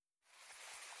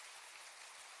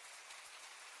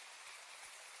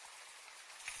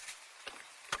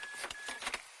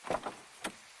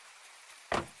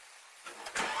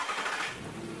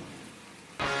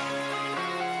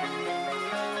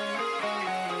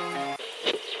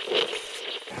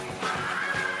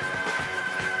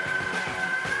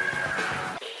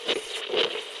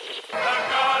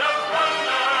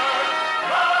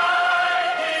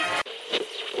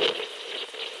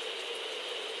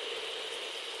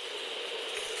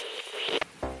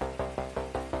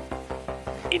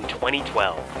In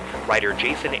 2012, writer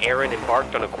Jason Aaron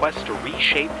embarked on a quest to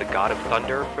reshape the God of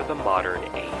Thunder for the modern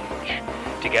age.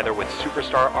 Together with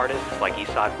superstar artists like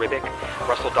Esad Ribic,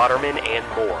 Russell Dodderman, and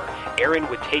more, Aaron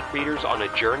would take readers on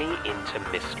a journey into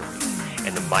mystery,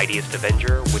 and the mightiest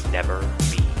Avenger would never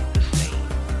be the same.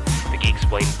 The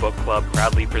Geeksplained Book Club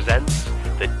proudly presents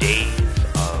The Days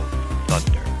of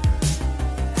Thunder.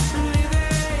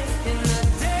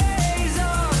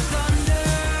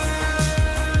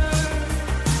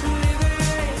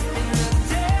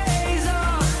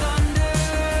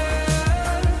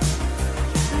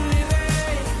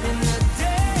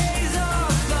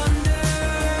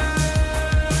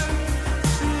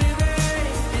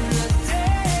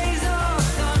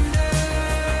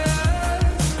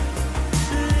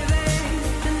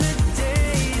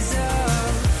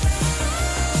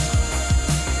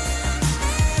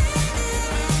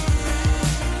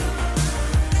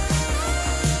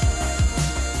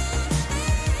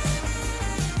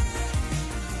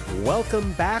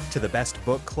 Welcome back to the best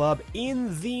book club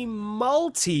in the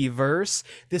multiverse.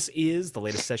 This is the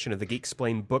latest session of the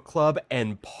Geeksplained Book Club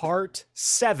and part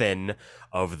 7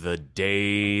 of the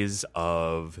Days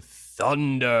of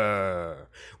Thunder,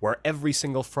 where every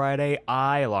single Friday,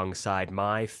 I, alongside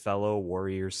my fellow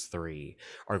Warriors 3,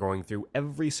 are going through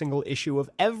every single issue of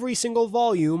every single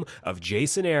volume of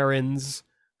Jason Aaron's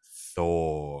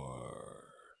Thor.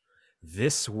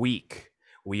 This week,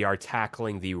 we are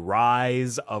tackling the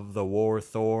rise of the War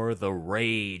Thor, the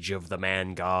rage of the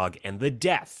Mangog, and the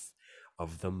death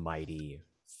of the mighty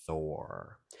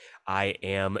Thor. I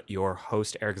am your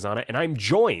host, Eric Zana, and I'm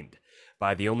joined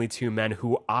by the only two men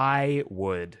who I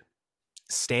would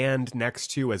stand next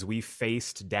to as we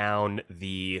faced down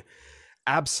the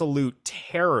absolute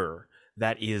terror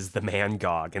that is the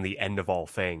Mangog and the end of all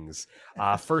things.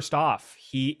 First off,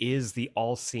 he is the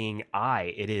all-seeing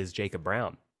eye. It is Jacob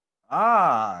Brown.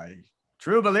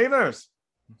 True believers.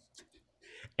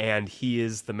 And he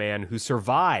is the man who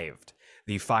survived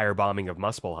the firebombing of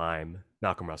Muspelheim,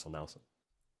 Malcolm Russell Nelson.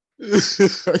 I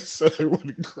said I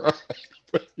wouldn't cry,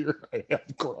 but here I am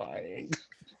crying.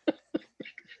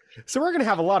 So we're going to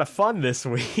have a lot of fun this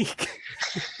week.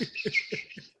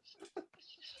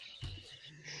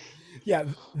 Yeah,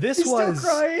 this He's was... Still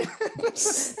crying.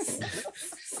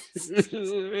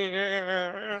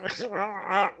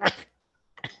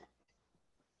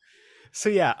 So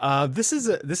yeah, this is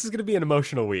going to be an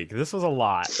emotional week. This was a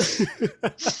lot.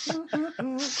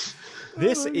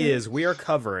 We are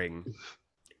covering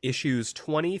issues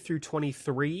 20 through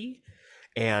 23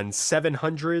 and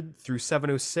 700 through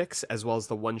 706, as well as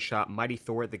the one-shot Mighty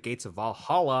Thor at the Gates of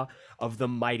Valhalla of the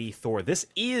Mighty Thor. This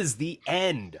is the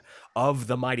end of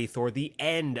the Mighty Thor, the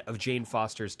end of Jane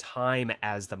Foster's time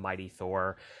as the Mighty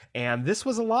Thor, and this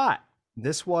was a lot.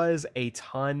 This was a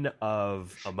ton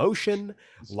of emotion.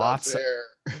 It's not fair.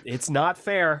 It's not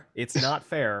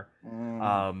fair.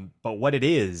 But what it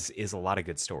is a lot of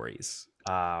good stories.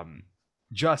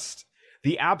 Just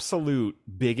the absolute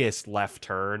biggest left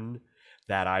turn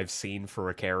that I've seen for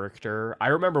a character. I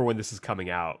remember when this is coming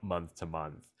out month to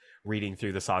month, reading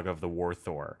through the saga of the War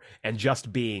Thor and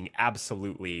just being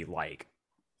absolutely like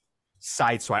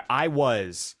sideswiped. I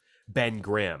was Ben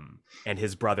Grimm and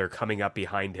his brother coming up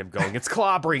behind him going, "It's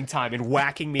clobbering time," and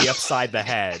whacking me upside the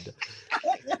head.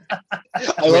 I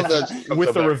love that.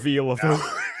 With the reveal of it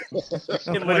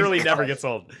literally never gets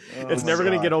old. It's never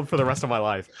going to get old for the rest of my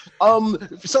life.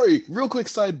 Sorry, real quick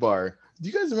sidebar. Do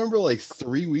you guys remember like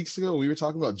 3 weeks ago we were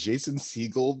talking about Jason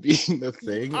Segel being the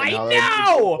thing? I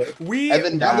know! And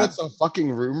then now that's a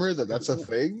fucking rumor that's a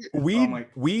thing? We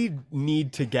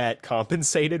need to get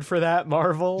compensated for that,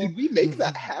 Marvel. Did we make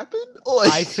that happen?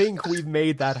 I think we've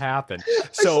made that happen.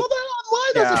 So, I saw that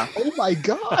online. I was like, oh my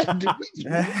god.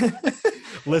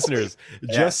 Listeners,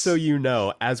 just so you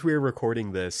know, as we're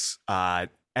recording this,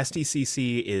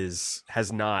 SDCC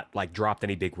has not like dropped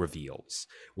any big reveals.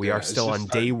 We are still on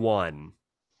day one.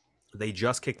 They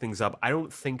just kicked things up. I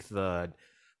don't think the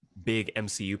big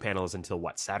MCU panel is until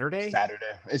what, Saturday?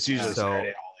 It's usually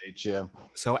Saturday Hall H, yeah.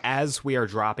 So as we are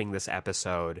dropping this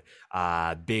episode,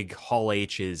 big Hall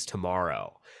H is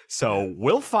tomorrow. So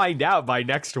we'll find out by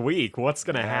next week what's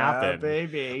going to happen.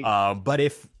 Baby. But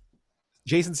if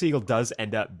Jason Segel does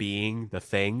end up being the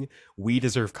thing, we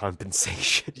deserve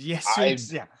compensation. Yes,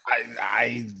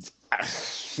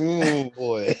 oh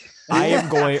boy.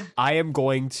 I am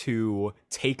going to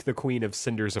take the Queen of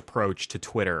Cinders approach to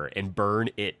Twitter and burn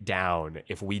it down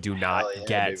if we do not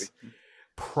get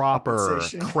proper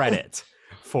credit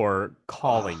for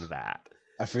calling that.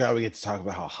 I forgot we get to talk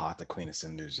about how hot the Queen of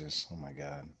Cinders is. Oh my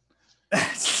god.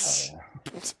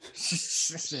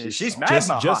 She's mad.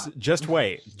 Just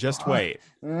wait. Just wait.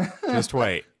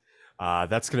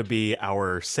 That's going to be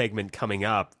our segment coming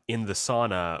up in the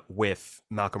sauna with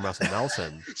Malcolm Russell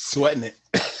Nelson. Sweating it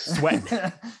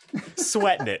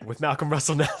with Malcolm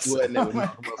Russell Nelson.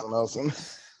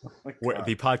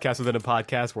 The podcast within a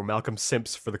podcast where Malcolm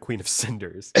simps for the Queen of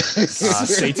Cinders.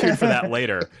 Stay tuned for that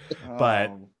later.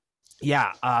 But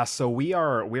yeah, so we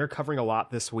are covering a lot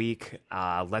this week.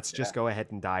 Let's just go ahead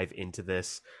and dive into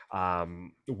this.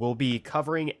 We'll be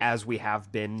covering, as we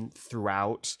have been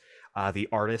throughout, the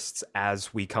artists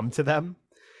as we come to them.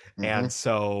 Mm-hmm. And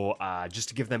so just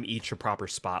to give them each a proper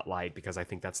spotlight, because I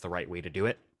think that's the right way to do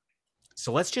it.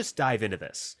 So let's just dive into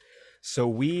this. So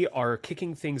we are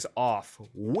kicking things off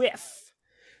with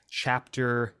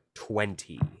chapter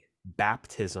 20,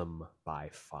 Baptism by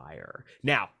Fire.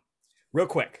 Now, real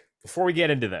quick, before we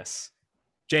get into this,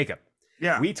 Jacob,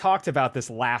 we talked about this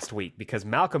last week because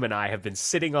Malcolm and I have been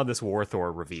sitting on this War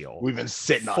Thor reveal. We've been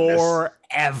sitting on this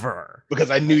forever.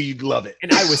 Because I knew you'd love it.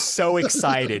 And I was so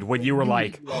excited when you were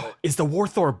like, is the War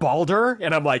Thor Balder?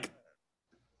 And I'm like,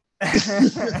 he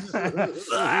has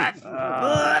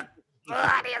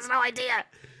no idea.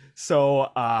 So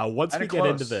once we get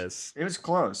into this, it was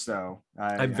close though.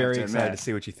 I'm very excited to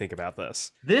see what you think about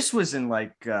this. This was in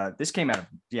like this came out of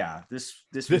this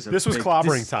was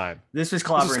clobbering time. This was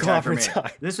clobbering time for me.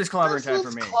 This was clobbering time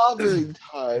for me. Clobbering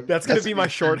time. That's gonna be my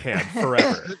shorthand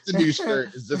forever. That's a new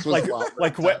shirt. This was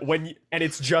like when you, and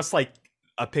it's just like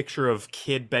a picture of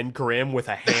Kid Ben Grimm with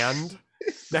a hand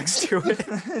next to it.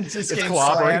 It's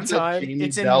clobbering time.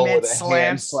 It's in mid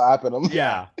slam, slapping him.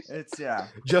 Yeah, it's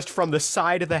just from the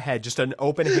side of the head, just an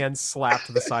open hand slap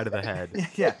to the side of the head.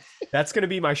 Yeah, that's gonna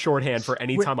be my shorthand for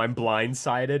any time I'm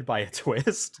blindsided by a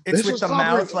twist. It's with the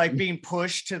mouth like being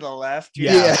pushed to the left.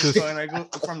 Yeah, going like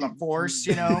from the force.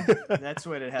 You know, that's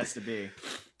what it has to be.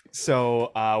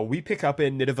 So we pick up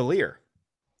in Nidavellir,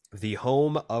 the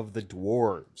home of the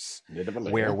dwarves,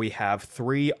 where we have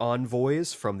 3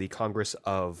 envoys from the Congress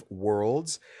of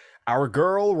Worlds. Our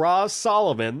girl, Roz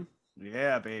Solomon,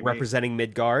 baby, representing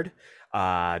Midgard.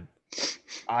 I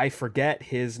forget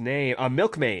his name.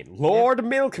 Milkmane, Lord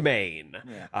Milkmane,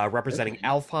 representing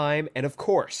Alfheim. And of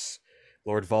course,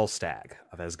 Lord Volstagg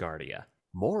of Asgardia.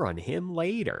 More on him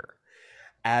later.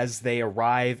 As they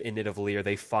arrive in Nidavellir,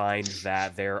 they find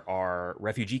that there are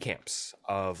refugee camps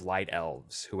of light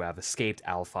elves who have escaped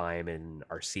Alfheim and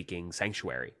are seeking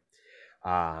sanctuary.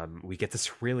 We get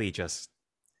this really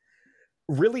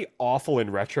awful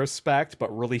in retrospect,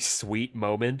 but really sweet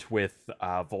moment with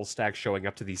Volstagg showing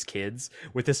up to these kids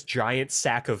with this giant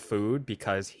sack of food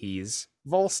because he's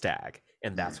Volstagg,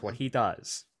 and that's what he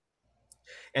does.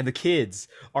 And the kids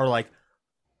are like,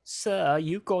 "Sir, are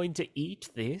you going to eat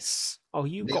this? Oh,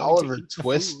 you going Oliver to eat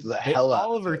twist the hell out.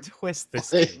 Oliver twist this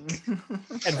thing."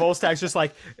 And Volstagg's just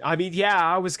like,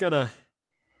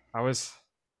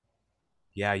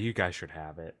 you guys should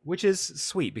have it. Which is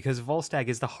sweet because Volstagg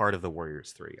is the heart of the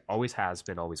Warriors 3. Always has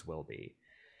been, always will be.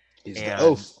 He's the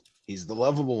oath. He's the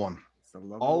lovable one.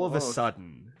 All of a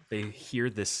sudden, they hear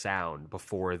this sound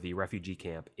before the refugee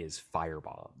camp is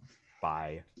firebombed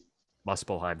by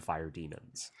Muspelheim fire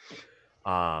demons.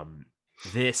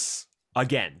 This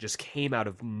again just came out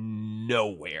of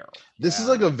nowhere. This is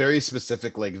like a very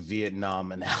specific like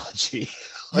Vietnam analogy.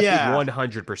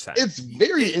 100%. It's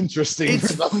very interesting.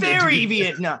 It's very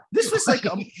Vietnam. This was like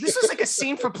a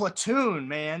scene for Platoon,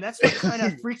 man. That's what kind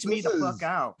of freaked me the fuck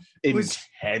out. It was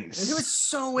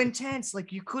so intense.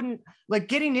 Like you couldn't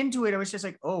getting into it. I was just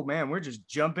like, oh man, we're just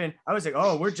jumping. I was like,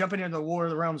 oh, we're jumping into the War of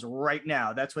the Realms right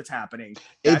now. That's what's happening.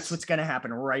 That's what's gonna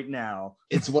happen right now.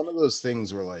 It's one of those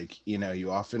things where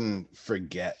you often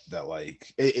forget that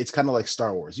it's kind of like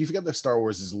Star Wars. You forget that Star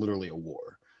Wars is literally a war.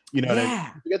 You know what I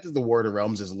mean? You forget that the War of the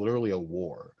Realms is literally a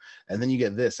war. And then you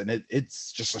get this, and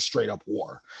it's just a straight up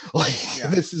war.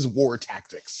 This is war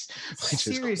tactics.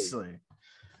 Seriously.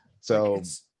 So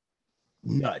it's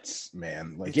nuts,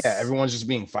 man. Everyone's just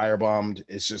being firebombed.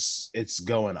 It's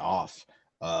going off.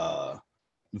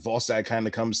 Volstagg kind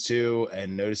of comes to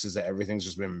and notices that everything's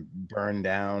just been burned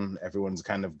down. Everyone's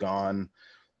kind of gone.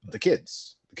 But the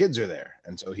kids are there.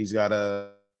 And so he's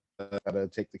gotta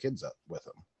take the kids up with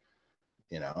him.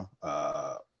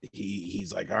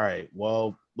 He's like, all right,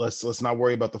 well, let's not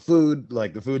worry about the food.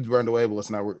 Like the food's burned away, but let's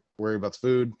not worry about the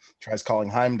food. Tries calling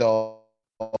Heimdall,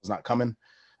 is not coming,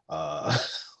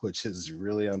 which is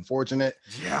really unfortunate.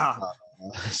 Yeah.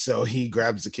 So he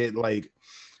grabs the kid.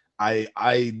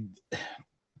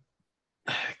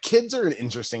 Kids are an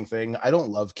interesting thing. I don't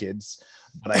love kids,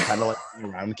 but I kind of like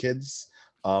being around kids.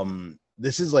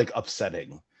 This is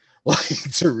upsetting.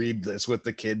 like to read this with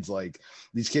the kids, like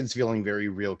these kids feeling very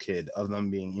real kid of them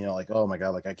being, you know, like, oh my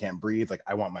god, like I can't breathe, like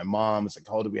I want my mom. It's like,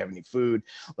 oh, do we have any food?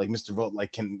 Like Mr. Volt,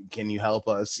 like can you help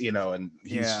us? You know, and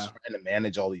he's just trying to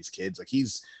manage all these kids. Like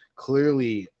he's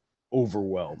clearly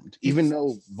overwhelmed, even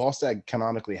though Volstagg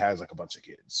canonically has like a bunch of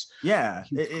kids. Yeah,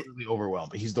 he's really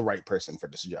overwhelmed, but he's the right person for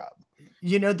this job.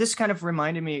 You know, this kind of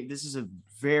reminded me, this is a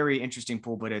very interesting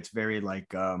pool, but it's very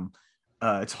like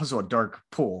it's also a dark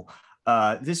pool.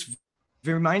 This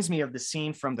reminds me of the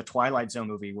scene from the Twilight Zone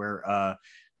movie where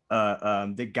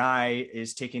the guy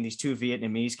is taking these two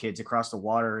Vietnamese kids across the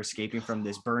water, escaping from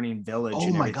this burning village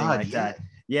and everything like that.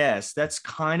 Yes, that's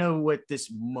kind of what this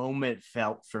moment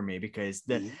felt for me, because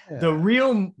the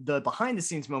behind the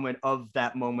scenes moment of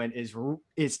that moment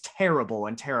is terrible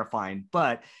and terrifying,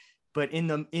 but in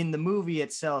the movie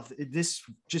itself, this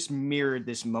just mirrored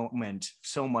this moment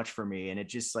so much for me, and it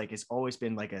just like it's always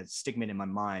been like a stigma in my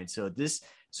mind. So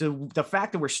the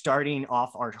fact that we're starting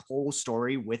off our whole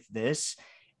story with this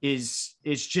is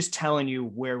just telling you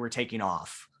where we're taking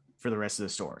off for the rest of the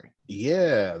story.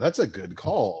 Yeah, that's a good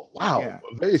call. Wow, a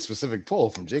very specific pull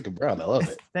from Jacob Brown. I love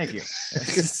it. Thank you.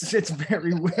 It's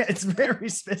very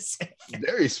specific.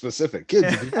 Very specific.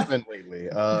 Kids, if you haven't lately,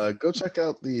 go check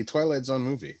out the Twilight Zone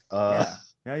movie. Yeah.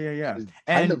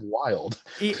 Kind of wild.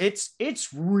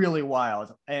 It's really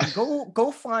wild. And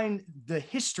go find the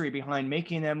history behind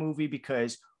making that movie,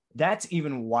 because that's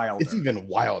even wilder. It's even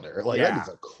wilder. Like that is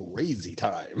a crazy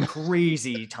time.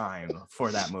 Crazy time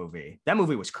for that movie. That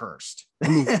movie was cursed.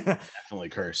 Definitely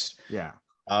cursed. Yeah.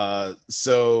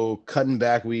 So cutting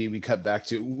back, we cut back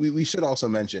to we should also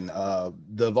mention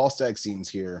the Volstagg scenes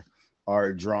here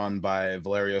are drawn by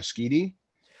Valerio Schiti.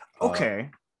 Okay.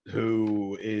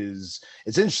 Who is,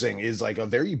 it's interesting, is like a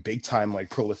very big time, like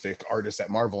prolific artist at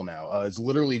Marvel now. It's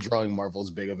literally drawing Marvel's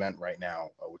big event right now,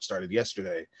 which started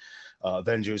yesterday.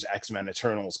 Avengers, X-Men,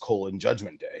 Eternals,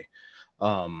 Judgment Day.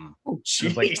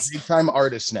 He's like a big time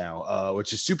artist now,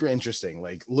 which is super interesting.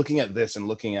 Like looking at this and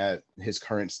looking at his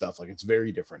current stuff, like it's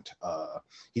very different.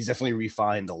 He's definitely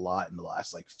refined a lot in the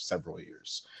last like several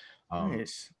years.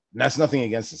 Nice. That's nothing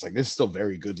against this. Like this is still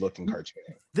very good looking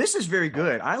cartooning. This is very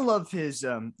good. I love his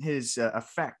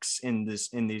effects in these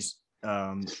in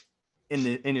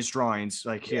his drawings,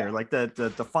 like here, like the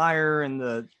fire and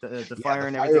the fire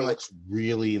and everything. Looks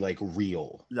really like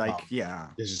real. Like there's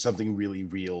just something really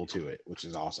real to it, which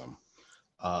is awesome.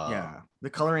 The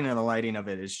coloring and the lighting of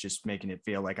it is just making it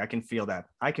feel like I can feel that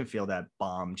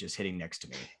bomb just hitting next to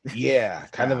me. Yeah,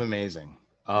 kind of amazing.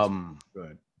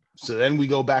 Good. So then we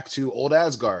go back to Old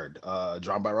Asgard,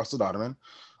 drawn by Russell Dodderman,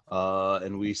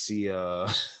 and we see. So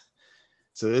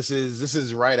this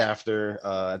is right after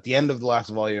at the end of the last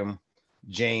volume,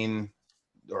 Jane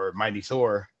or Mighty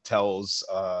Thor tells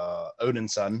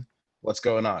Odin's son what's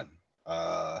going on,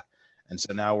 and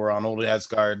so now we're on Old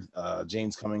Asgard.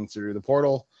 Jane's coming through the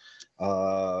portal,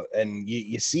 and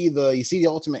you see the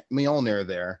ultimate Mjolnir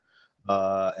there.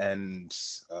 And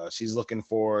she's looking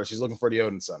for the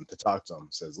Odin son to talk to him.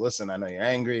 Says, listen, I know you're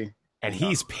angry, and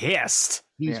he's pissed.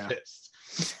 He's pissed.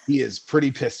 He is pretty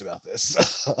pissed about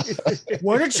this.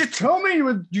 Why didn't you tell me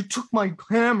you took my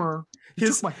hammer?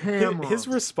 His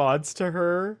response to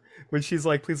her when she's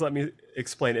like, please let me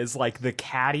explain, is like the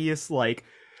cattiest, like,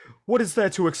 what is there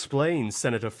to explain,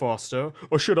 Senator Foster?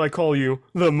 Or should I call you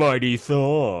the Mighty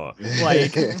Thor?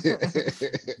 Like,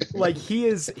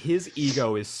 his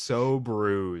ego is so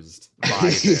bruised by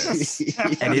this,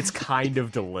 and it's kind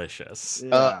of delicious.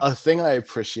 A thing I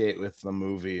appreciate with the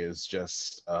movie is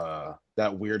just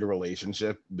that weird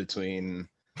relationship between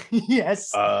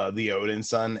the Odin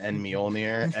son and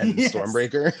Mjolnir and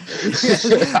Stormbreaker.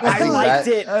 I liked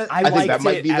it. I liked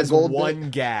it as one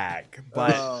gag,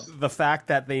 but the fact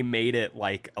that they made it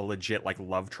like a legit like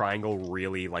love triangle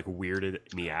really like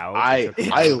weirded me out. I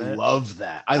love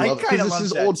that. I love it because it's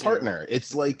his old partner.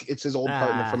 It's like it's his old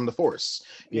partner from the Force,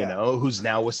 you know, who's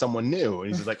now with someone new, and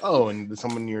he's just like, oh, and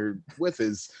someone you're with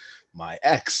is my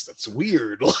ex. That's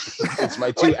weird. It's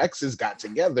my two exes got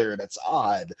together. That's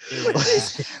odd. When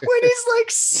he's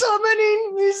like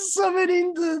summoning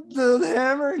the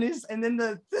hammer and then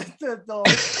the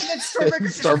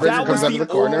Stormbreaker. That was the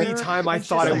only time I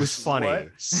thought it was funny. What?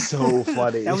 So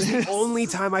funny. That was the only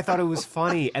time I thought it was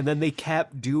funny. And then they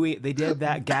did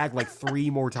that gag like 3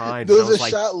 more times. There was a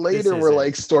shot later where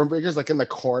like Stormbreaker's like in the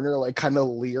corner, like kind of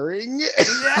leering.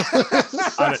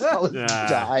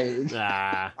 Dying.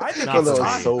 That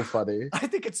was so funny. I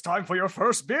think it's time for your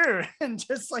first beer, and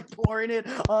just like pouring it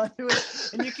onto it,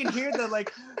 and you can hear the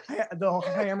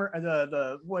hammer,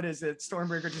 the what is it,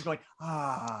 Stormbreaker just going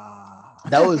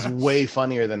That was way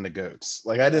funnier than the goats.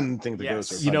 Like I didn't think the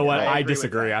goats were funny. You know what? I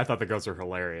disagree. I thought the goats were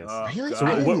hilarious. Really?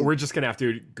 So we're just gonna have to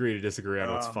agree to disagree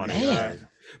on what's funny. Man.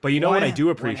 But you know what I do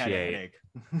appreciate?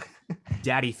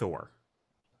 Daddy Thor.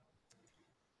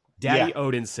 Daddy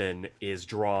Odinson is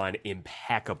drawn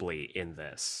impeccably in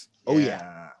this. Oh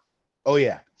yeah.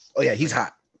 He's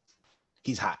hot.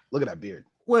 Look at that beard.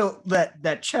 Well,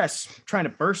 that chest trying to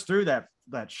burst through that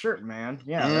shirt, man.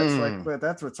 Yeah,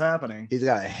 that's what's happening. He's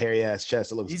got a hairy ass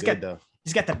chest. It looks good though.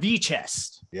 He's got the V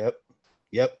chest. Yep.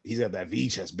 He's got that V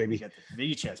chest, baby. He's got the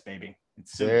V chest, baby.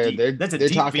 It's so they're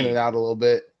talking V. it out a little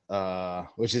bit,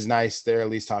 which is nice. They're at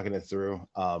least talking it through.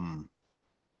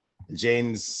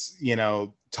 Jane's,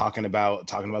 talking about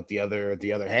the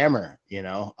other hammer,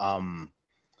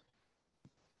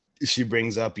 she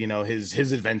brings up,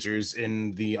 his adventures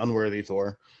in the Unworthy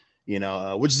Thor,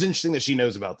 which is interesting that she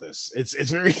knows about this.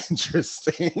 It's very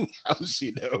interesting how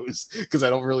she knows, because I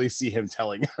don't really see him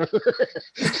telling her.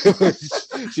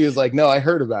 She was like, no, I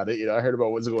heard about it. I heard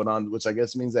about what's going on, which I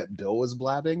guess means that Bill was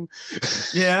blabbing.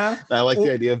 Yeah. And I like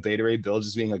the idea of Beta Ray Bill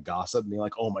just being a gossip and being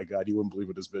like, oh my God, you wouldn't believe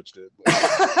what this bitch did.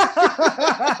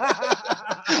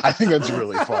 I think that's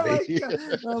really funny.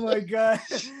 Oh my God.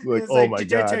 Like, oh my God.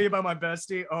 Did I tell you about my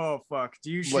bestie? Oh, fuck.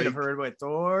 You should have heard what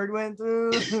Thor went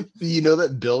through. You know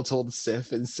that Bill told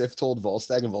Sif and Sif told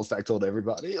Volstagg and Volstagg told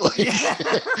everybody?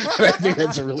 I think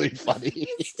that's really funny.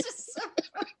 It's just so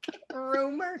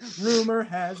rumor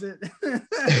has it.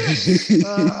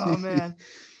 Oh man,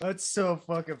 that's so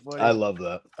fucking funny. I love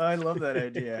that. I love that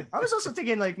idea. I was also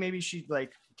thinking maybe she'd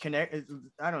connect,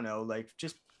 I don't know,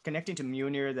 just connecting to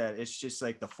Mjolnir, that it's just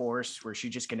like the Force, where she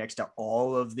just connects to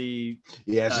all of the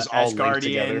it's just all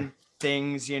Asgardian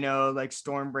things, like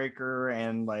Stormbreaker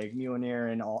and like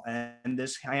Mjolnir and all, and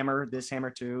this hammer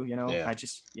too,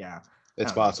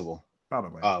 it's possible,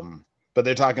 probably. But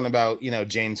they're talking about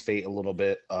Jane's fate a little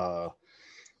bit,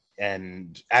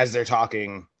 and as they're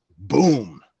talking,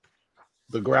 boom,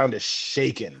 the ground is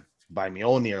shaken by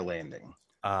Mjolnir landing.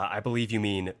 I believe you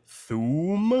mean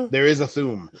Thuum. There is a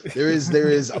Thuum. There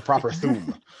is a proper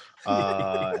Thuum.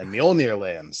 And Mjolnir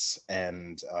lands,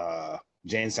 and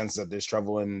Jane senses that there's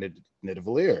trouble in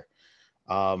Nidavellir.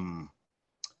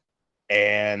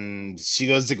 And she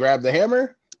goes to grab the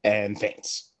hammer and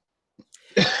faints.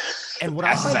 And what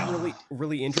I find really,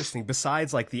 really interesting,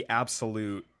 besides like the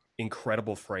absolute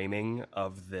incredible framing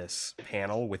of this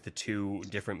panel with the two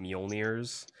different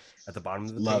Mjolnirs at the bottom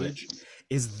of the page,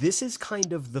 is this is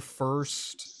kind of the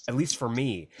first, at least for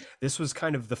me, this was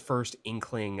kind of the first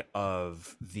inkling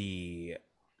of the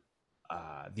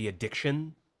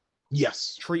addiction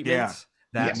treatment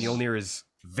that Mjolnir is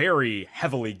very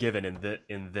heavily given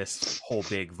in this whole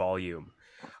big volume,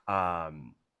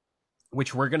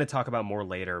 which we're going to talk about more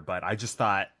later, but I just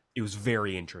thought it was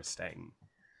very interesting.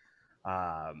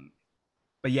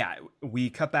 But yeah, we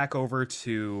cut back over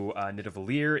to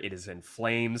Nidavellir. It is in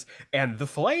flames, and the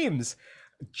flames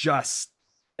just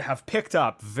have picked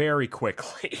up very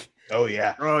quickly. Oh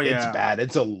yeah. It's bad.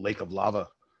 It's a lake of lava.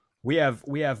 We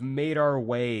have made our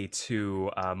way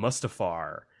to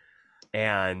Mustafar,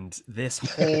 and this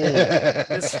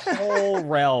whole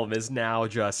realm is now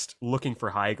just looking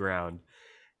for high ground.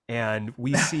 And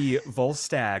we see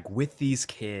Volstagg with these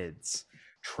kids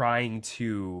trying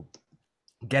to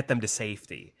get them to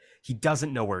safety. He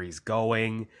doesn't know where he's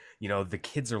going. The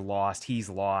kids are lost. He's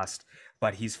lost,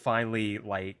 but he's finally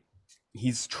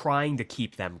he's trying to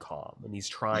keep them calm, and he's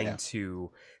trying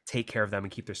to take care of them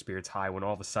and keep their spirits high, when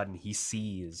all of a sudden he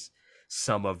sees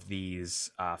some of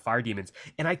these fire demons.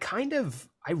 And I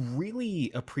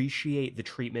really appreciate the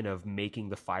treatment of making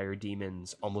the fire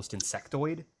demons almost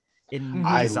insectoid in design.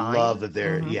 I love that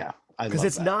they're because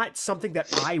it's not something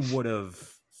that I would have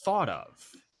thought of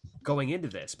going into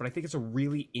this, but I think it's a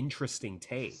really interesting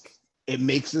take. It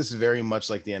makes this very much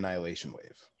like the Annihilation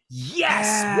Wave.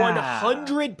 Yes,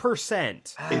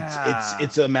 100%.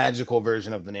 It's a magical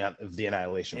version of the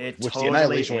Annihilation Wave, which the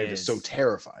Annihilation Wave is so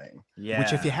terrifying. Yeah.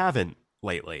 Which, if you haven't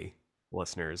lately,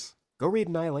 listeners, go read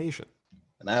Annihilation.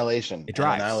 Annihilation. It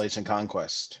drives. Annihilation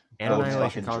Conquest.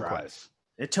 Annihilation Conquest.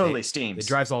 It totally steams. It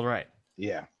drives all right.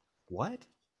 Yeah. What?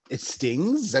 It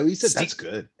stings? Is that what you said? That's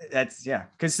good. That's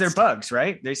because they're bugs,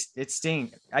 right? It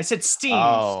stings. I said stings,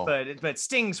 but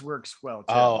stings works well too.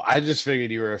 Oh, I just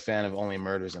figured you were a fan of Only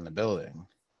Murders in the Building.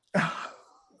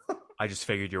 I just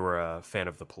figured you were a fan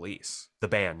of the Police, the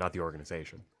band, not the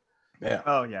organization. Yeah.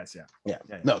 Oh yes, yeah.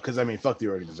 No, because I mean, fuck the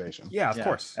organization. Yeah, of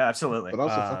course. Absolutely. But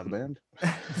also fuck the band.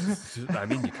 I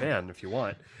mean, you can if you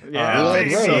want. Yeah,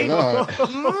 baby. No.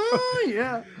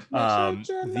 Yeah.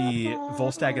 The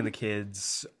Volstagg and the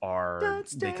kids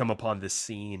they come upon this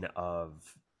scene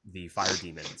of the fire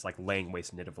demons like laying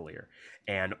waste Nidavellir,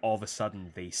 and all of a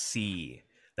sudden they see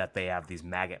that they have these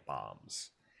maggot bombs,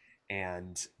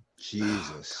 and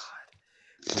Jesus.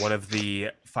 one of the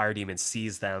fire demons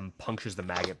sees them, punctures the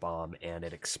maggot bomb, and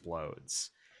it explodes.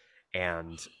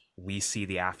 And we see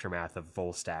the aftermath of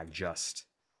Volstagg. Just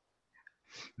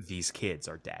these kids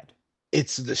are dead.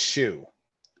 It's the shoe.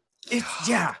 It's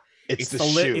the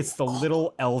shoe. It's the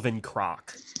little elven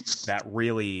croc that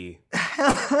really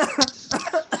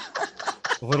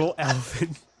little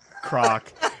elven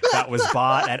croc that was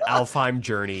bought at Alfheim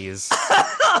Journeys.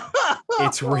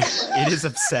 It is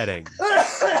upsetting.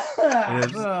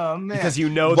 Oh man! Because they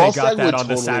got that on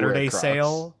the Saturday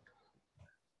sale.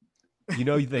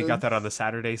 They got that on the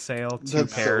Saturday sale. Two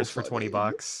pairs for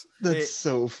 $20. That's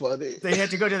so funny. They had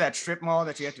to go to that strip mall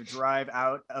that you have to drive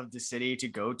out of the city to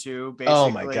go to. Basically, oh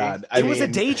my god! It was a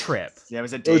day trip. Yeah, it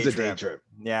was a day trip.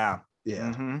 Yeah.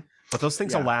 Mm-hmm. But those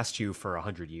things will last you for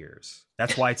 100 years.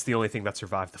 That's why it's the only thing that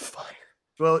survived the fire.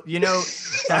 Well,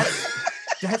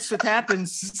 that's what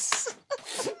happens.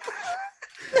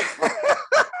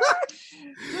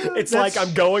 It's like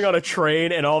I'm going on a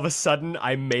train and all of a sudden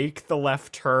I make the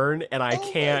left turn and I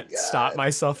can't stop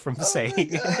myself from saying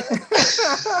it.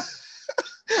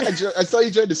 I saw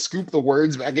you trying to scoop the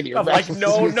words back into your mouth. Like,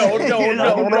 no.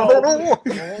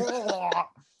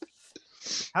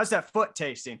 How's that foot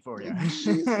tasting for you?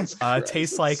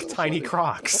 Tastes like tiny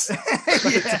Crocs.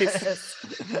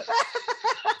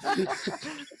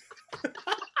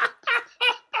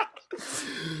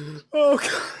 Oh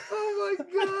my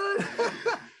god.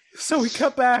 So we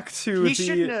cut back to he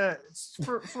shouldn't have,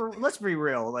 for let's be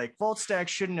real, like Volstagg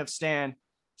shouldn't have stand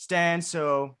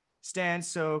so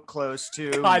close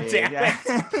to God me. Damn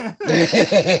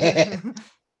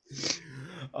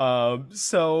it.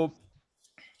 So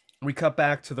we cut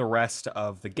back to the rest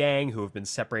of the gang who have been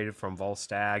separated from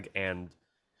Volstagg and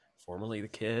formerly the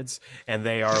kids, and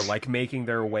they are like making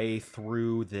their way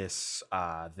through this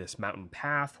mountain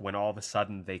path when all of a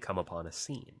sudden they come upon a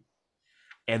scene.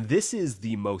 And this is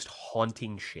the most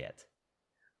haunting shit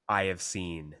I have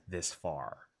seen this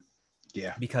far.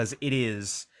 Yeah. Because it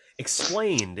is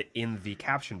explained in the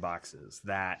caption boxes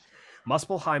that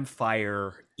Muspelheim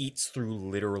fire eats through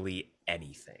literally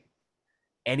anything.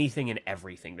 Anything and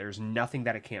everything. There's nothing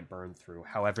that it can't burn through.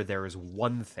 However, there is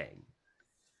one thing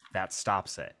that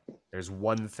stops it. There's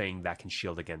one thing that can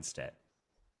shield against it.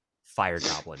 Fire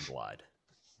goblin blood.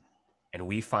 And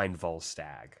we find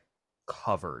Volstagg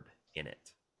covered in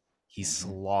it. He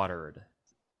slaughtered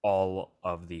all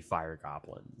of the fire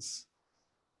goblins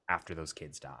after those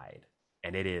kids died.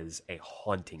 And it is a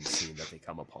haunting scene that they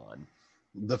come upon.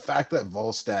 The fact that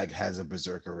Volstagg has a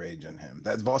berserker rage in him,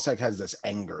 that Volstagg has this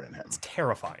anger in him. It's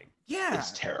terrifying. Yeah.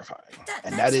 It's terrifying.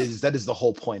 That is the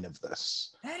whole point of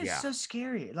this. That is so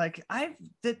scary. Like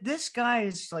this guy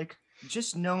is like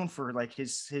just known for like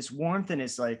his warmth and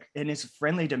his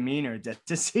friendly demeanor. That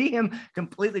to see him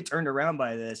completely turned around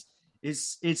by this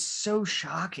it's so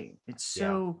shocking. It's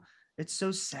so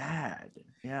sad.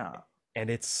 Yeah. And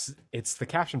it's the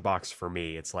caption box for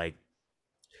me. It's like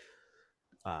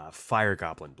fire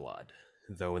goblin blood,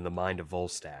 though in the mind of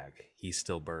Volstagg, he's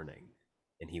still burning,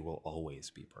 and he will always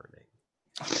be burning.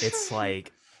 It's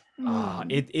like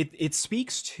it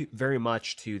speaks to very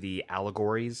much to the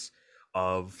allegories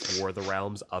of War of the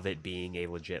Realms, of it being a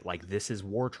legit, like, this is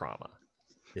war trauma.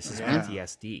 This is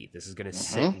PTSD. This is going to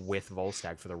sit with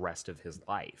Volstagg for the rest of his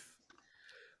life.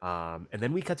 And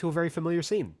then we cut to a very familiar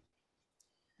scene.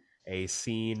 A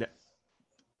scene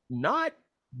not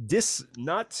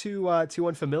too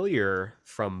unfamiliar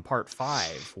from part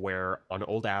 5, where on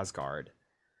Old Asgard,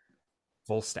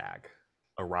 Volstagg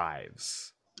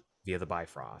arrives via the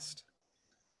Bifrost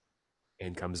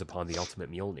and comes upon the ultimate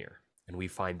Mjolnir. And we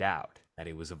find out that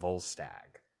it was a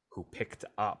Volstagg who picked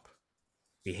up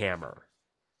the hammer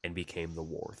and became the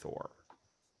War Thor.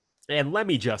 And let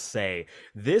me just say,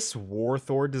 this War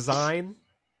Thor design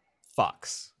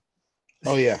fucks.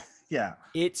 Oh, yeah. Yeah.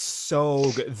 It's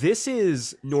so good. This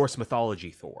is Norse mythology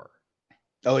Thor.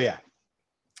 Oh, yeah.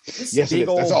 Yes, big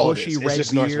old bushy red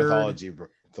just beard, Norse mythology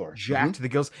Thor. Jacked to the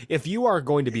gills. If you are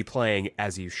going to be playing,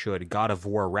 as you should, God of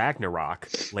War Ragnarok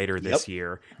later this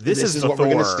year, this is the what Thor.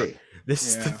 We're gonna see. This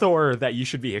is the Thor that you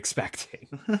should be expecting.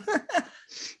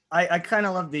 I kind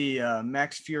of love the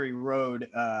Max Fury Road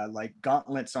like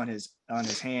gauntlets on his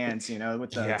hands,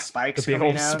 with the spikes. The big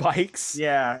old spikes.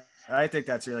 Yeah, I think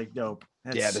that's really dope.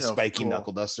 The so spiky cool.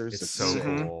 knuckle dusters. It's so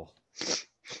cool.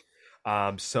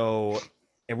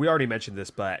 And we already mentioned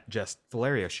this, but just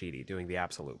Valerio Sheedy doing the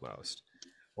absolute most.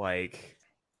 Like,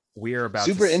 we're about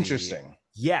super to see, interesting.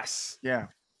 Yes. Yeah.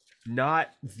 Not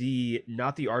the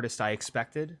artist I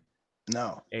expected.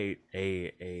 No.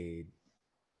 An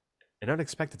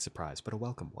unexpected surprise, but a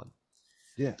welcome one.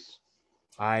 Yes.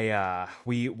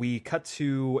 We cut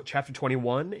to chapter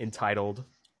 21, entitled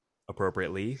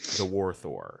appropriately The War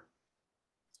Thor.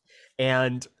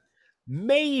 And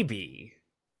maybe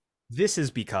this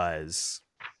is because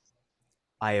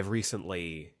I have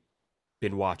recently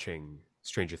been watching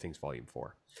Stranger Things Volume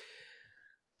 4.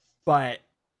 But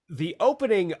the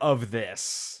opening of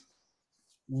this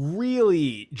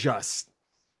really just,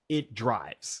 it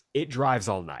drives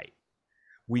all night.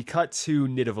 We cut to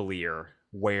Nidavellir,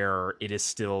 where it is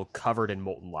still covered in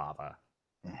molten lava.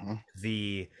 Mm-hmm.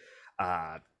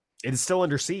 It is still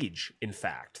under siege. In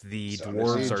fact, the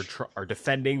dwarves are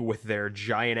defending with their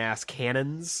giant ass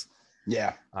cannons.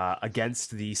 Yeah.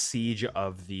 Against the siege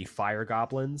of the fire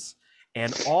goblins,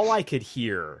 and all I could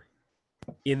hear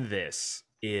in this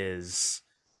is,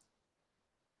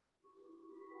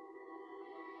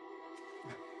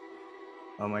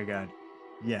 oh my god,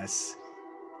 yes.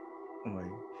 Oh my,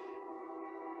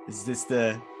 is this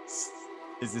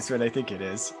what I think it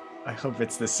is? I hope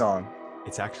it's the song.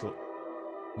 It's actually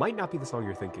might not be the song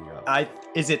you're thinking of.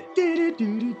 Is it?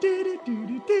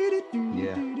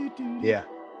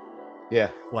 Yeah.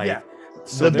 Like, yeah.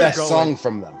 So the best song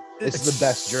from them. It's the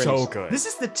best Journey so song. good. This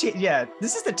is the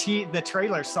the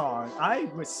trailer song. I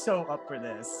was so up for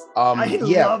this. I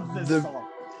love this song.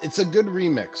 It's a good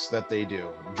remix that they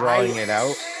do, drawing it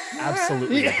out.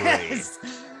 Absolutely agree.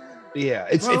 Yeah,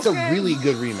 it's a really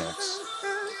good remix.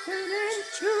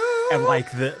 And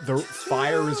like the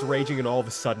fire is raging, and all of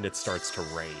a sudden it starts to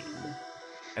rain.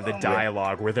 And the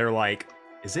dialogue where they're like,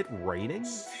 "Is it raining?"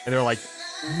 And they're like,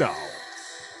 "No,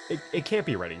 it can't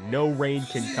be raining. No rain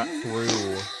can cut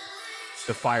through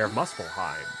the fire of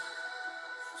Muspelheim."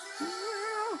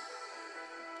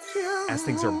 As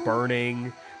things are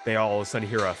burning, they all of a sudden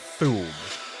hear a thoom.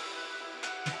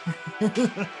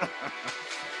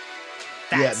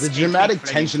 Yeah, the dramatic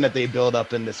tension that they build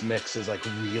up in this mix is like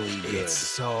really good. It's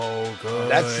so good.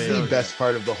 That's the best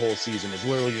part of the whole season, is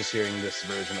literally just hearing this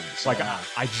version of the song. Like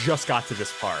I just got to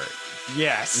this part.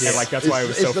 Yes. Yeah, like that's why it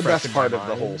was so it's the fresh best in part my of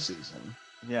the mind. whole season.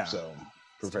 Yeah. So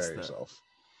prepare yourself.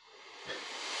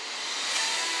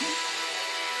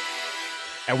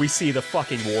 And we see the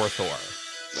fucking War Thor.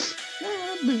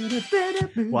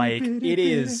 Like, it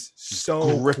is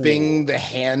so gripping cool. the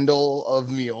handle of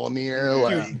Mjolnir,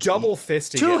 like Dude, double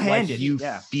fisting two-handed, it. Like, you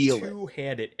feel it.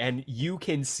 Two-handed, and you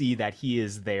can see that he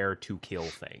is there to kill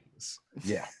things.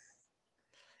 Yeah.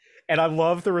 And I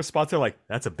love the response. They're like,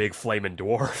 "That's a big flaming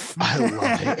dwarf." I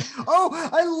love it. Oh,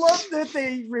 I love that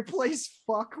they replace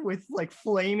fuck with like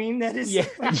flaming. That is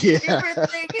my favorite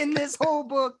thing in this whole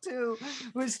book too.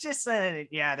 Was just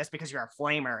that's because you're a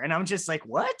flamer, and I'm just like,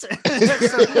 what?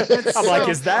 I'm like,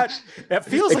 is that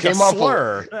feels like a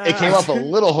slur? It came off a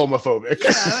little homophobic.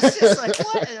 Yeah, I was just like,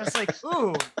 what? And I was like,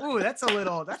 ooh, that's a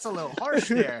little harsh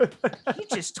there. He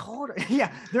just told her,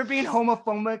 yeah, they're being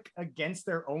homophobic against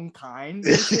their own kind.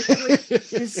 Basically.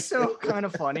 It's so kind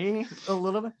of funny a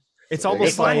little bit. It's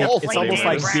almost like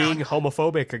brown. being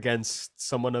homophobic against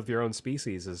someone of your own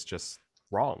species is just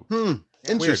wrong.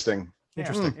 Interesting.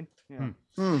 Interesting.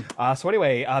 Yeah. So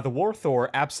anyway, the War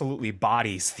Thor absolutely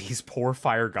bodies these poor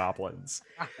fire goblins,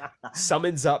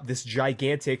 summons up this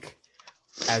gigantic,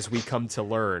 as we come to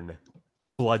learn,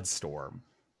 Bloodstorm,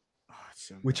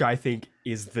 which I think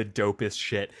is the dopest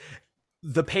shit.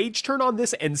 The page turn on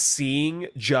this and seeing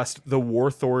just the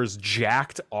War Thor's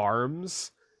jacked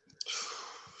arms.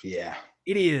 Yeah.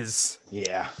 It is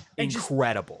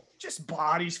incredible. Just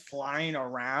bodies flying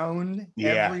around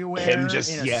everywhere. Him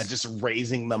just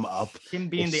raising them up. Him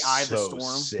being the eye of the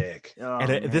storm. Sick. Oh,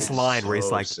 and this line where he's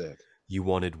like, sick. "You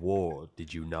wanted war,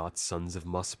 did you not, sons of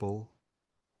Muspel?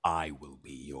 I will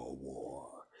be your war."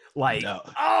 Like,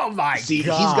 oh my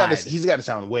god! He's got to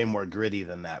sound way more gritty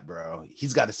than that, bro.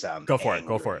 He's got to sound. Go for it.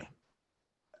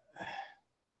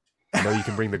 I know you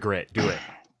can bring the grit. Do it.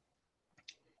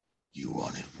 You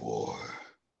wanted war,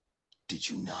 did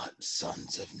you not,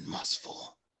 sons of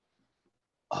Muspel?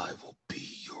 I will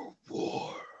be your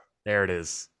war. There it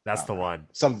is. That's the one.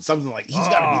 Something like he's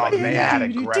got to be like mad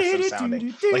aggressive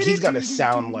sounding. Like he's got to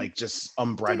sound like just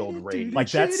unbridled rage.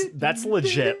 Like that's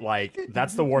legit. Like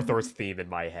that's the War Thor's theme in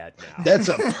my head now. That's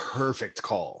a perfect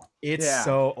call. It's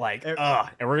so like and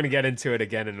we're gonna get into it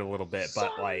again in a little bit,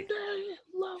 but like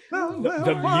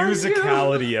the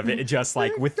musicality of it, just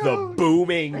like with the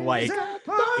booming like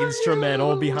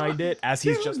instrumental behind it as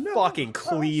he's just fucking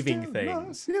cleaving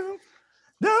things.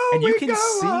 And you can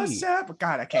see,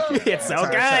 God, I can't get it. It's so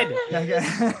good.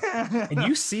 And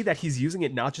you see that he's using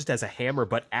it not just as a hammer,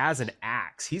 but as an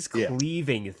axe. He's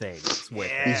cleaving things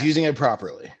with it. He's using it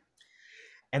properly.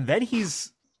 And then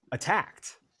he's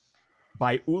attacked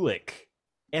by Ulik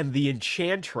and the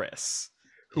Enchantress,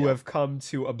 who have come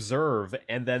to observe,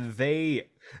 and then they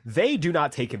do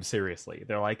not take him seriously.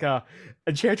 They're like,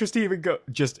 Enchantress didn't even go,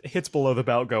 just hits below the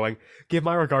belt going, give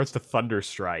my regards to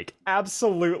Thunderstrike.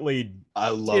 Absolutely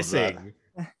I love that.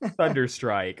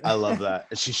 Thunderstrike. I love that.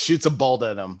 And she shoots a bolt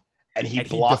at him, and he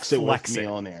blocks it with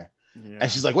Mjolnir. Yeah.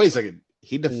 And she's like, wait a second,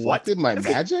 he deflected my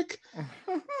magic?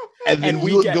 And then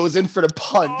Ulik goes in for the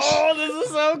punch. Oh, this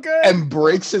is so good. And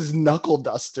breaks his knuckle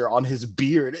duster on his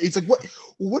beard. He's like,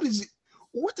 what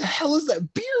the hell is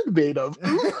that beard made of?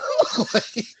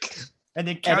 And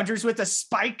then counters with a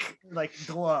spike like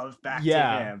glove back to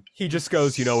him. He just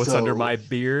goes, you know what's under my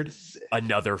beard?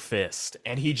 Another fist.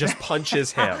 And he just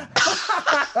punches him.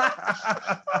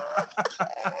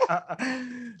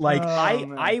 Like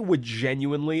I would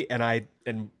genuinely,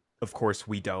 and of course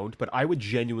we don't, but I would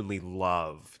genuinely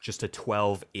love just a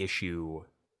 12-issue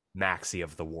maxi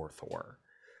of the War Thor,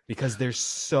 because there's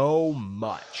so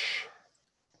much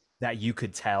that you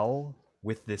could tell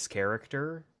with this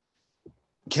character.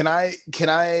 Can I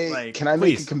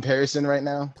make a comparison right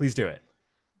now? Please do it.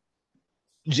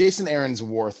 Jason Aaron's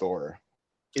War Thor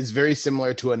is very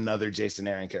similar to another Jason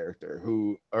Aaron character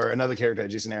another character that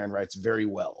Jason Aaron writes very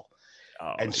well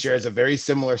and shares a very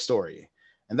similar story.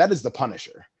 And that is the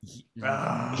Punisher.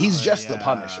 He's just the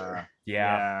Punisher.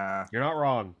 Yeah. You're not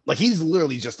wrong. Like, he's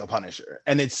literally just the Punisher.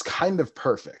 And it's kind of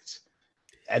perfect.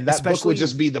 And that book would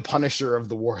just be the Punisher of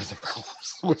the War of the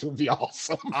Realms, which would be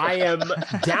awesome. I am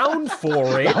down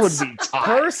for it. That would be tight.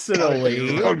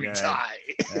 Personally. That would be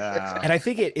tight. Yeah. And I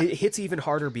think it hits even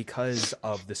harder because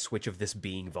of the switch of this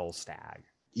being Volstagg.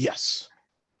 Yes.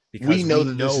 Because we know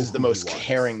that this is the most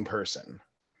caring person.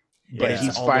 But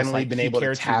he's finally been able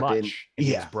to tap in.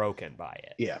 He's broken by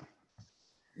it. Yeah.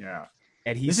 Yeah.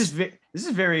 And this is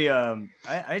very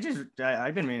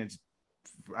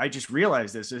I just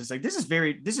realized this. It's like this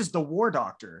is the War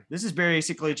Doctor. This is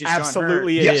basically just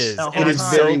absolutely John Hurt. it is. It is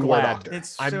very War Doctor.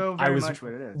 It's so very much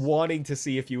what it is. Wanting to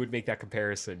see if you would make that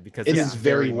comparison, because it is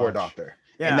very War Doctor.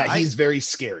 Yeah, and that he's very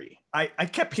scary. I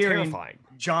kept hearing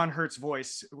John Hurt's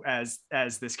voice as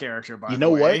this character. By you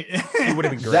know what? He would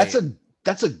have been great.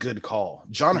 That's a good call.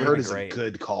 John Hurt is a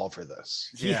good call for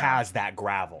this. He has that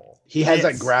gravel. He has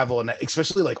that gravel, and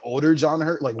especially like older John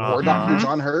Hurt, like War Doctor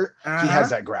John Hurt, he has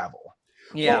that gravel.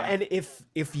 Yeah. Well, and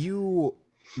if you,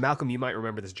 Malcolm, you might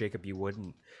remember this, Jacob, you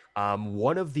wouldn't.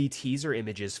 One of the teaser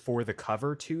images for the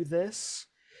cover to this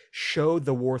showed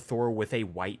the War Thor with a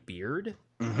white beard.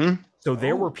 Mm-hmm. So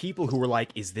there were people who were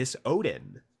like, is this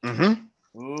Odin?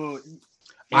 Mm-hmm. Ooh.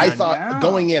 I thought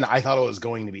it was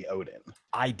going to be Odin.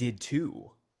 I did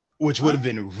too. Which would have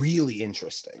been really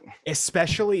interesting.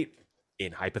 Especially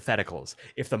in hypotheticals.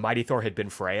 If the Mighty Thor had been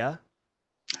Freya.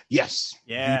 Yes.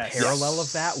 The parallel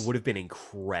of that would have been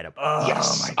incredible.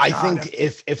 Yes. I think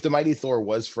if the Mighty Thor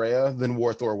was Freya, then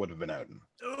War Thor would have been Odin.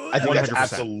 I think 100%. That's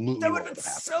absolutely that would have been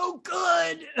so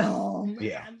good. Oh man.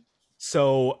 Yeah.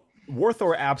 So War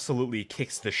Thor absolutely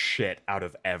kicks the shit out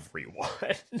of everyone.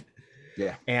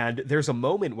 Yeah. And there's a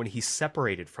moment when he's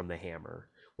separated from the hammer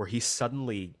where he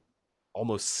suddenly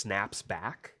almost snaps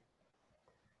back.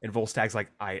 And Volstagg's like,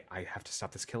 I have to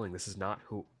stop this killing. This is not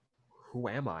who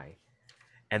am I?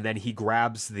 And then he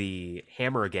grabs the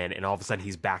hammer again, and all of a sudden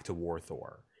he's back to War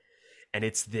Thor. And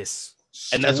it's this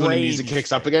strange... And that's when the music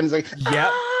kicks up again. It's like,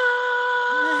 yep.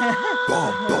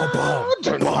 Boom, boom,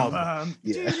 boom, boom.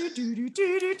 Yeah.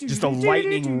 Just a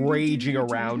lightning raging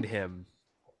around him.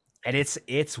 And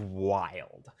it's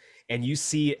wild. And you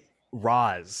see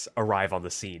Roz arrive on the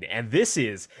scene. And this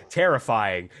is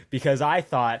terrifying because I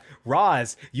thought,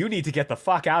 Roz, you need to get the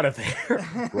fuck out of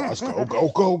there. Roz,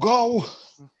 go.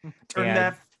 Turn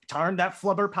that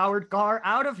flubber powered car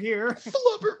out of here.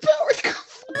 Flubber powered car.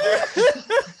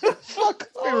 Fuck.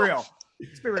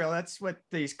 Let's be real. That's what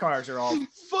these cars are all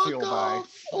fueled by.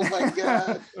 Oh my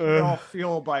god. They're all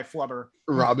fueled by flubber.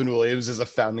 Robin Williams is a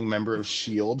founding member of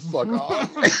S.H.I.E.L.D. Fuck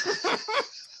off.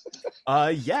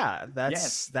 Yeah,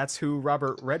 that's who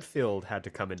Robert Redfield had to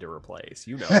come in to replace.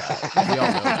 You know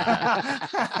that.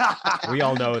 We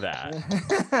all know that.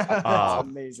 That's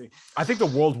amazing. I think the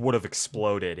world would have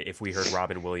exploded if we heard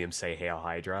Robin Williams say Hail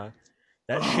Hydra.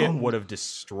 That shit would have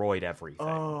destroyed everything.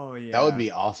 Oh yeah. That would be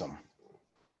awesome.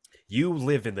 You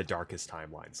live in the darkest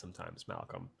timeline sometimes,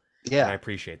 Malcolm. Yeah. And I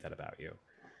appreciate that about you.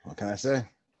 What can I say?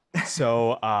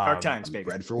 So hard times, baby.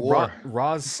 Bread for war.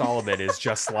 Roz Solomon is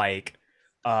just like,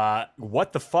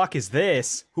 what the fuck is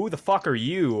this? Who the fuck are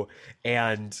you?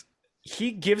 And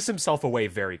he gives himself away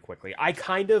very quickly. I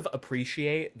kind of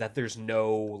appreciate that there's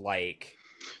no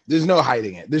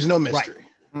hiding it. There's no mystery.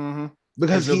 Mm-hmm.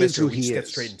 Because he is who he is. Get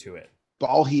straight into it. But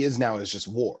all he is now is just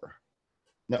war.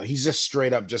 No, he's just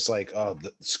straight up just like, oh,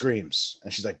 the screams.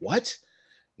 And she's like, what?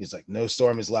 He's like, no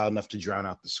storm is loud enough to drown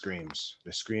out the screams.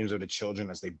 The screams of the children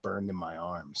as they burned in my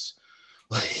arms.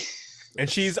 And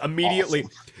she's immediately,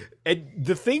 awesome. And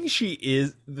the thing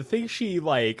she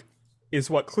like is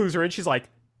what clues her in. She's like,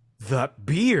 the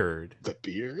beard. The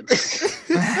beard?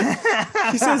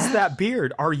 She says, that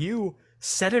beard. Are you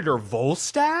Senator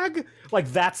Volstagg? Like,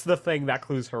 that's the thing that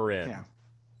clues her in. Yeah.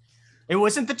 It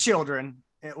wasn't the children.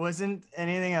 It wasn't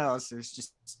anything else. It was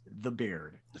just the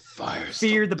beard. The fire's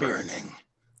Fear the burning. beard.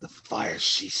 The fire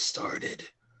she started.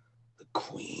 The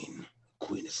queen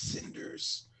of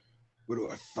cinders. Where do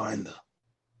I find the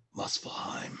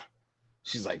Muspelheim?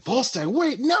 She's like, Volstagg,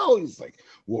 wait, no. He's like,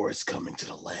 war is coming to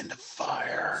the land of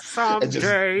fire.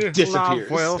 Someday love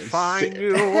will find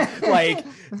you. Like,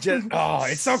 just, oh,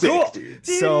 it's so Sick, cool. dude.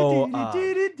 So,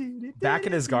 back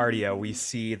in Asgardia, we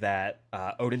see that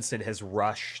Odinson has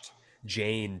rushed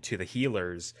Jane to the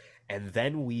healers, and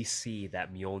then we see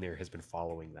that Mjolnir has been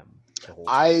following them the whole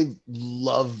time. I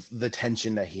love the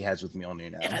tension that he has with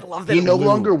Mjolnir now. And I love that he it no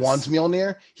longer looms. wants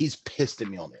Mjolnir. He's pissed at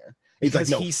Mjolnir. He's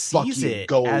because like, no, he fuck sees you, it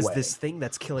go as away. this thing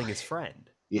that's killing his friend,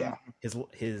 Yeah,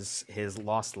 his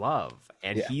lost love,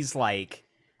 and Yeah. he's like,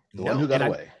 the no. one who got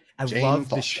And away. I Jane love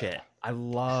the Foster. shit. I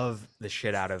love the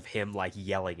shit out of him, like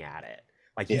yelling at it,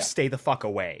 like, you Yeah. stay the fuck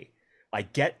away,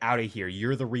 like, get out of here.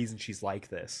 You're the reason she's like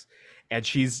this, and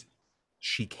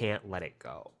she can't let it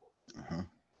go. Uh-huh.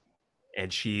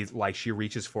 And she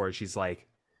reaches for it. She's like,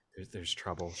 there's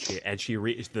trouble.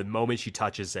 The moment she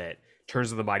touches it, turns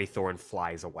to the mighty Thor and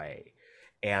flies away.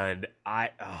 And oh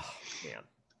man.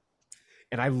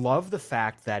 And I love the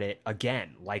fact that it,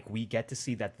 again, like, we get to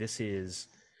see that this is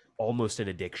almost an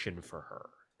addiction for her,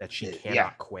 that she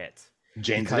cannot quit.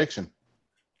 Jane's addiction.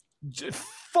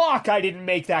 Fuck, I didn't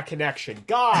make that connection.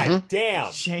 God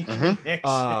damn. Jane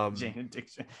Um, Jane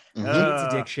addiction.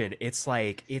 Jane's addiction, it's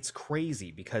like, it's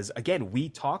crazy because, again, we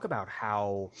talk about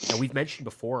how, and we've mentioned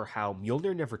before, how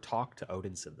Mjolnir never talked to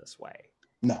Odinson this way.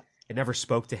 No. It never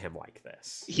spoke to him like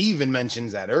this. He even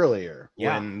mentions that earlier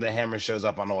Yeah. when the hammer shows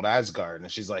up on old Asgard, and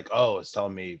she's like, oh, it's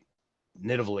telling me,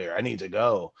 Nidavellir, I need to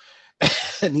go.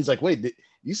 And he's like, wait,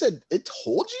 you said it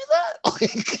told you that?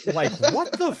 Like,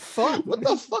 what the fuck? What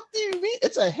the fuck do you mean?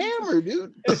 It's a hammer,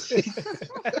 dude.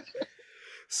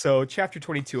 So, chapter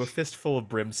 22, A Fistful of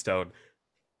Brimstone.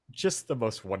 Just the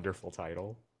most wonderful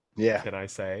title, Yeah. can I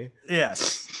say?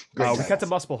 Yes. Great We cut to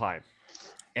title. Muspelheim,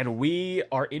 and we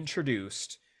are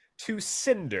introduced to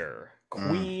Cinder,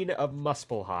 Queen of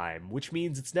Muspelheim, which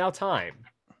means it's now time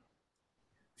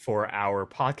for our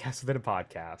podcast within a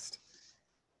podcast.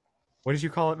 What did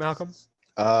you call it, Malcolm?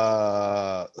 Fuck,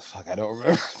 I don't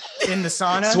remember. In the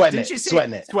sauna. Sweating Didn't you it. say-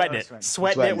 Sweating it. Sweating Oh, it. Sweating.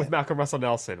 Sweating Sweating it with it. Malcolm Russell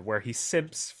Nelson, where he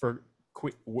simps for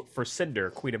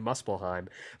Cinder, Queen of Muspelheim.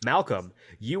 Malcolm,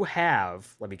 you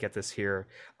have, let me get this here,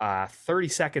 30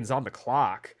 seconds on the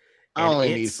clock. I and only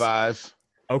need it's- 5.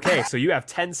 Okay, so you have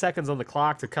 10 seconds on the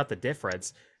clock to cut the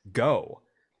difference. Go.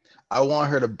 I want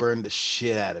her to burn the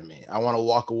shit out of me. I want to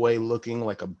walk away looking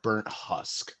like a burnt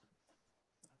husk.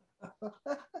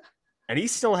 And he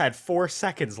still had 4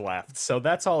 seconds left, so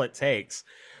that's all it takes.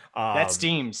 That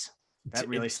steams. That it-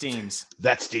 really steams.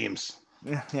 That steams.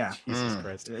 Yeah. Jesus Mm.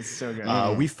 Christ. It's so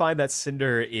good. We find that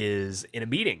Cinder is in a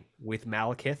meeting with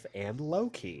Malekith and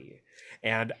Loki,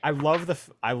 and I love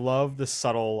the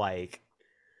subtle, like,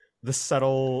 the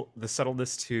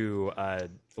subtleness to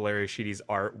Valeria Sheedy's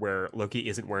art where Loki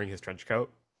isn't wearing his trench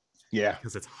coat Yeah,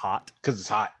 because it's hot. because it's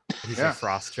hot. He's Yeah. a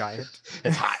frost giant.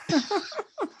 It's hot.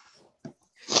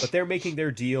 But they're making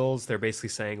their deals. They're basically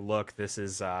saying, look, this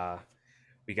is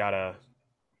we got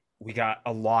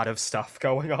a lot of stuff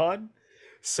going on,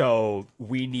 so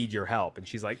we need your help. And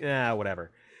she's like,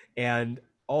 whatever. And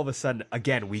all of a sudden,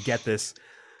 again, we get this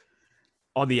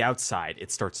on the outside,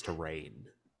 it starts to rain.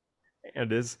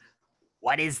 And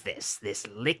what is this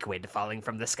liquid falling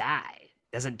from the sky?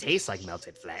 Doesn't taste like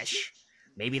melted flesh.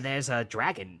 Maybe there's a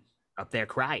dragon up there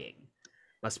crying.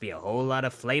 Must be a whole lot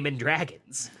of flaming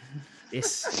dragons.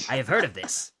 I have heard of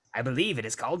this. I believe it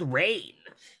is called rain.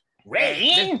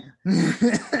 Rain?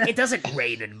 It doesn't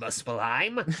rain in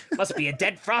Muspelheim. Must be a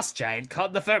dead frost giant caught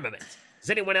in the firmament. Does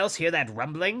anyone else hear that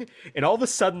rumbling? And all of a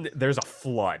sudden, there's a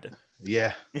flood.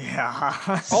 Yeah.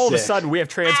 Yeah. All of a Sick. sudden, we have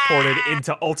transported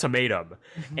into Ultimatum,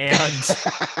 and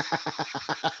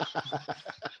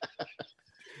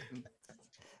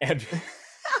and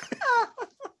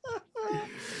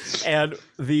and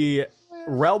the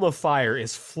realm of fire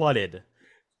is flooded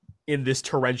in this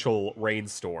torrential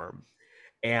rainstorm,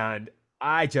 and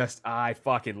I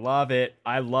fucking love it.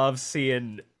 I love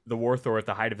seeing the War Thor at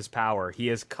the height of his power. He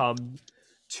has come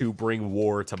to bring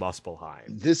war to Muspelheim.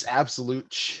 This absolute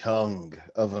chung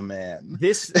of a man.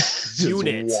 This Just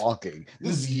unit. walking.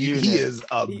 This He unit. is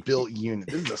a built unit.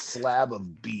 This is a slab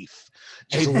of beef.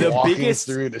 Just Hey, the walking biggest-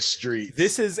 through the streets.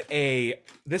 This is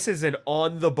an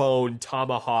on the bone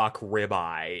tomahawk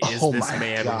ribeye. Is Oh this my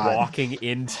man God. walking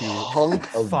into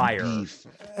hunk of fire? beef.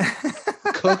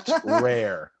 Cooked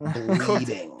rare.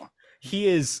 Bleeding. He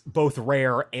is both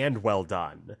rare and well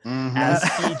done, Mhm. as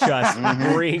he just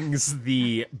Mhm. brings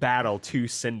the battle to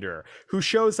Cinder, who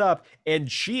shows up,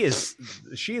 and she is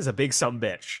a big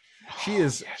sumbitch. She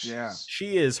is Yeah.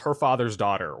 she is her father's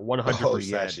daughter, 100%. Oh,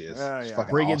 yeah, she is. Yeah, She's yeah.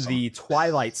 fucking Bringing awesome. the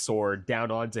Twilight Sword down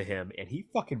onto him, and he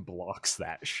fucking blocks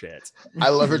that shit. I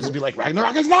love her to be like,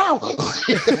 Ragnarok is now.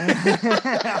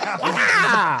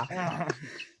 Ah!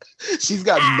 She's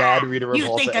got mad Rita You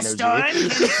Repulsa think a energy.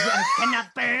 stone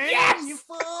cannot burn? Yes! You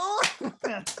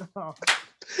fool!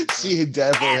 She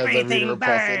definitely has that Rita Everything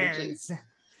Repulsa energy. burns.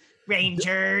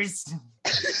 Rangers.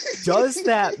 Does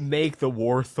that make the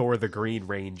War Thor the Green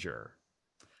Ranger?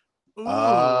 Ooh.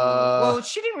 Uh, well,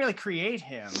 she didn't really create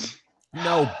him.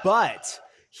 No, but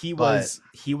he But-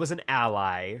 was an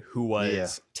ally who was Yeah.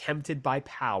 tempted by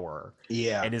power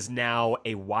Yeah. and is now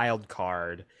a wild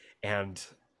card and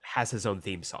has his own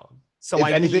theme song. So If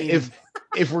I anything, mean,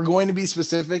 if we're going to be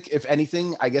specific, if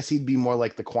anything, I guess he'd be more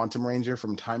like the Quantum Ranger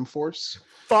from Time Force.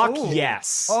 fuck Ooh.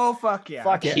 yes. Oh, fuck yeah.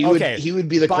 Fuck yeah. He Okay. would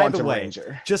be the By the Quantum way,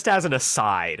 Ranger. Just as an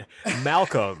aside,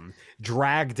 Malcolm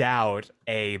dragged out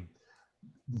a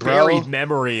buried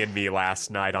memory in me last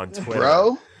night on Twitter.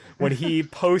 Bro, When he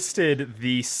posted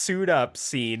the suit up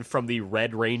scene from the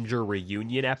Red Ranger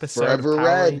reunion episode Forever of Power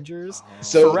Red. Rangers.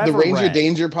 so Forever the Ranger Red.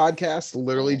 Danger podcast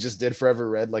literally just did Forever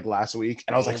Red like last week,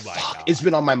 and I was Oh like, my "Fuck!" God. It's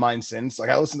been on my mind since. Like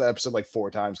I listened to that episode like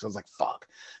 4 times because I was like, "Fuck!"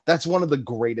 That's one of the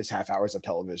greatest half hours of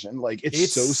television. Like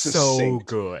it's so succinct.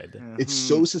 good. It's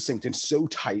so succinct and so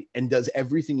tight and does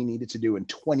everything you need it to do in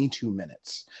 22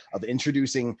 minutes of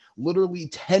introducing literally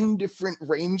 10 different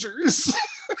Rangers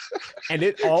And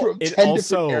it from 10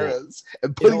 also different eras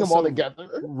and putting them all also- together.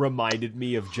 reminded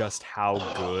me of just how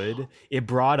good it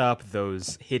brought up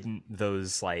those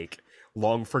like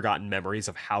long forgotten memories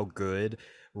of how good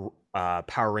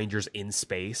Power Rangers in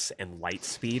Space and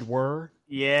Lightspeed were.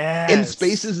 Yeah. In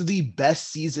Space is the best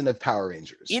season of Power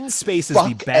Rangers. In Space is Fuck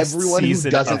the best everyone who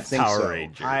season doesn't of think Power so.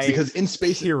 Rangers. Because in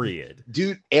Space, Period.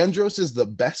 dude, Andros is the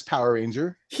best Power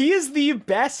Ranger. He is the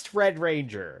best Red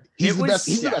Ranger. He's It the was- best.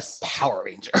 He's the yes. best Power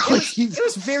Ranger. It Like, was, he's it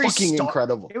was very fucking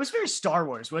incredible. It was very Star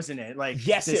Wars, wasn't it? Like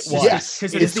Yes, this- it was. Yes,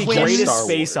 because It of is the twins. greatest Star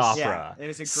space Wars. opera. Yeah, it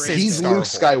is a since great. He's Star Luke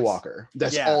Wars. Skywalker.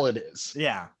 That's Yeah. all it is.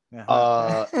 Yeah.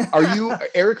 Uh-huh. Are you,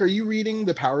 Eric? Are you reading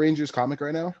the Power Rangers comic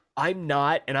right now? I'm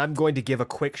not, and I'm going to give a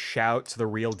quick shout to the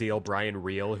real deal Brian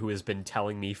Reel, who has been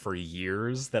telling me for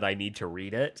years that I need to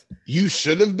read it. You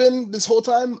should have been this whole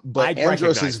time, but I'd Andros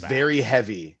recognize is that. very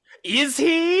heavy. Is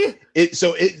he?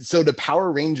 So the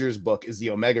Power Rangers book is the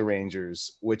Omega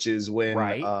Rangers, which is when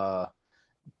Right.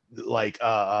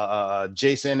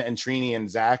 Jason and Trini and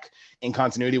Zach in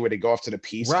continuity where they go off to the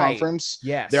peace Right. conference.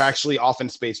 Yes. They're actually off in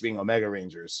space being Omega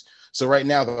Rangers. So right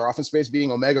now they're off in space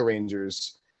being Omega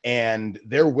Rangers, and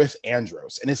they're with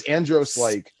Andros. And it's Andros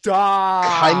like Stop.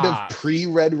 kind of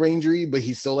pre-Red Rangery, but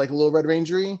he's still like a little Red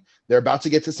Rangery. They're about to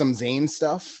get to some Zane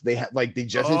stuff. They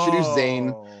just introduced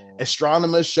Zane. Oh.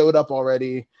 Astronomus showed up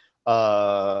already.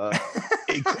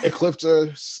 Eclipse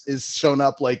is shown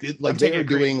up like I'm they taking are a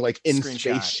great doing like in screenshot.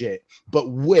 space shit, but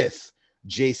with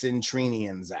Jason, Trini,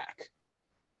 and Zach.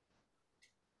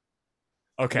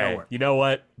 Okay, Nowhere. you know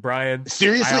what, Brian?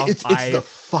 Seriously, it's I- the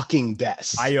fucking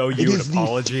best. I owe It you an is the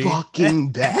apology.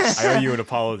 fucking best. I owe you an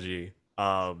apology.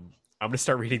 I'm gonna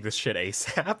start reading this shit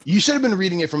ASAP. You should have been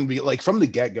reading it from the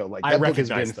get-go. Like I that book has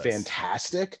been recognize this.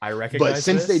 fantastic. I recognize But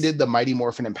since this. they did the Mighty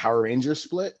Morphin and Power Rangers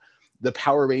split, the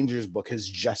Power Rangers book has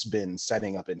just been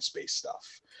setting up in space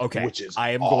stuff. Okay, which is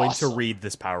I am going to awesome. read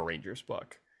this Power Rangers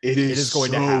book. It is is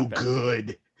going so to happen.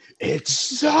 good. It's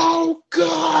so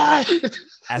good.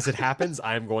 As it happens,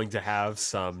 I'm going to have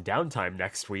some downtime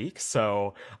next week,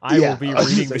 so I Yeah, will be I was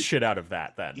reading gonna the say- shit out of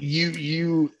that then.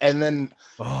 You and then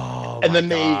Oh, and my then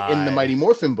they in the God. Mighty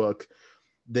Morphin book,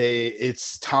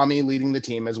 it's Tommy leading the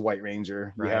team as White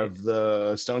Ranger. You Right. have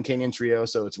the Stone Canyon trio,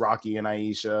 so it's Rocky and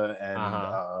Aisha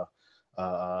and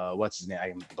what's his name? I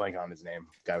can blank on his name.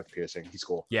 Guy with piercing. He's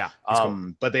cool. Yeah. He's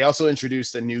cool. But they also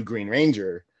introduced a new Green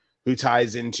Ranger who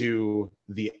ties into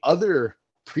the other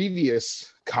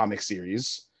previous comic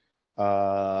series,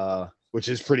 which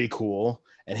is pretty cool.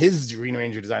 And his Green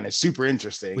Ranger design is super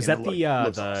interesting. Was that the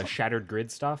awesome. Shattered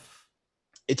Grid stuff?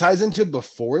 It ties into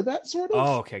before that, sort of.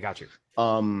 Oh, okay, got you.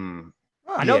 I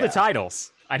know the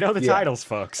titles. I know the titles,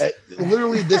 folks.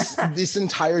 Literally, this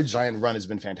entire giant run has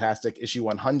been fantastic. Issue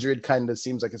 100 kind of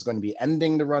seems like it's going to be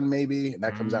ending the run, maybe, and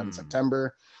that comes out in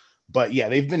September. But yeah,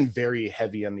 they've been very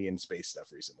heavy on the in-space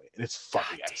stuff recently, and it's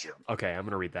fucking excellent. Okay, I'm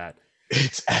gonna read that.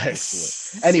 It's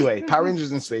excellent. Anyway, Power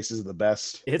Rangers in Space is the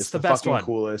best. It's the best fucking one.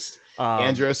 Coolest.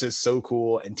 Andros is so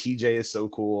cool, and TJ is so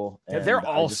cool. And they're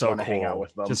all so cool. Hang out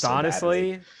with them just so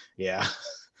honestly, yeah.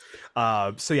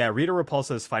 So yeah, Rita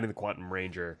Repulsa is fighting the Quantum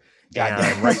Ranger.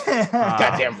 Goddamn right.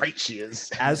 Goddamn right she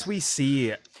is. As we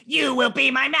see, you will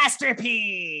be my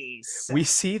masterpiece. We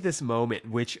see this moment,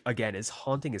 which again is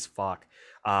haunting as fuck.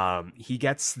 He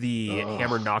gets the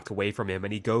hammer knocked away from him,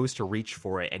 and he goes to reach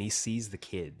for it, and he sees the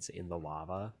kids in the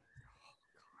lava.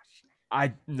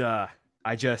 And they're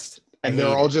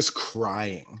all just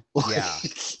crying. Yeah,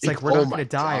 it's like we're not gonna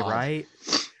die, right?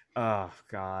 Oh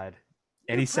God.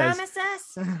 And he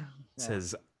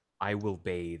says, I will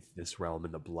bathe this realm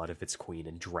in the blood of its queen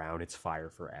and drown its fire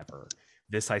forever.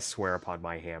 This I swear upon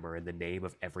my hammer in the name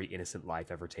of every innocent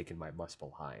life ever taken by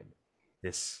Muspelheim.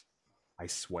 This I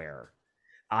swear.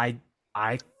 I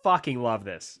fucking love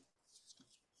this.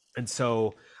 And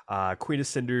so Queen of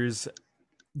Cinders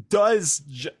does...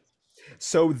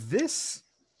 So these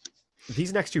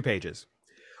next two pages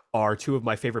are two of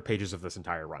my favorite pages of this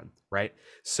entire run, right?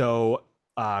 So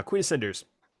Queen of Cinders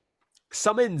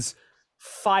summons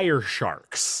fire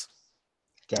sharks,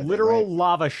 literal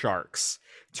lava sharks,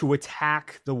 to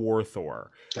attack the War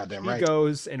Thor. Goddamn right. He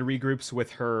goes and regroups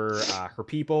with her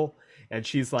people, and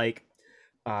she's like,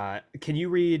 can you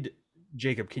read,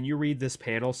 Jacob, can you read this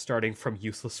panel starting from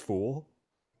Useless Fool?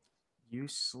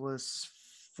 Useless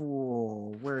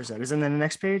Fool. Where is that? Is it in the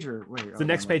next page or wait? The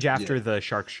next page after the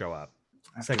sharks show up.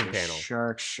 Second panel.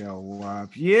 Sharks show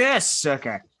up. Yes.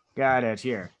 Okay. Got it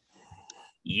here.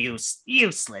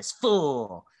 Useless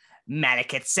fool.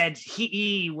 Malekith said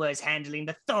he was handling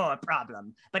the Thor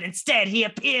problem, but instead he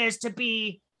appears to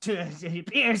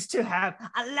have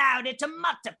allowed it to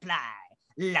multiply.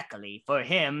 Luckily for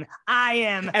him, I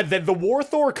am... And then the War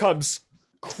Thor comes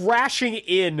crashing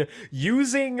in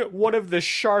using one of the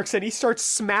sharks, and he starts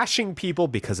smashing people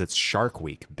because it's Shark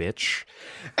Week, bitch.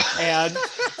 And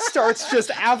starts just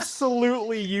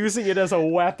absolutely using it as a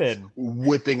weapon.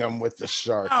 Whipping them with the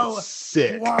shark. Oh,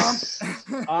 sick.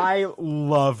 I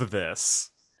love this.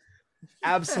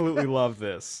 Absolutely love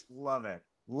this. Love it.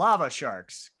 Lava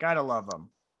sharks. Gotta love them.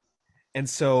 And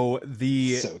so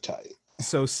so tight.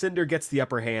 So Cinder gets the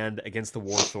upper hand against the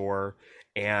War Thor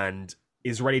and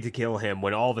is ready to kill him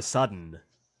when all of a sudden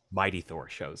Mighty Thor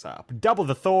shows up. Double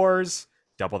the Thors,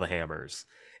 double the hammers.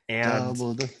 And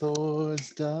double the Thors,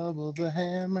 double the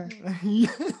hammer.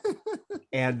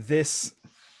 And this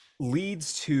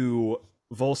leads to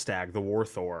Volstagg, the War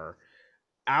Thor,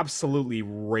 absolutely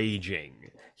raging.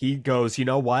 He goes, you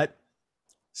know what?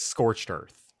 Scorched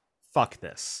earth. Fuck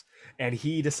this. And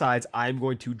he decides, I'm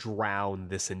going to drown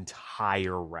this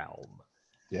entire realm.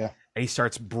 Yeah. And he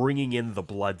starts bringing in the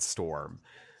Bloodstorm.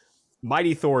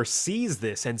 Mighty Thor sees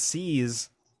this and sees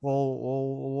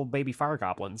little baby fire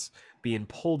goblins being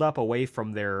pulled up away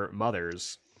from their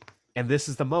mothers. And this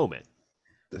is the moment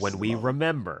when we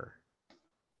remember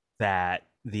that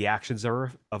the actions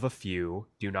of a few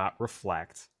do not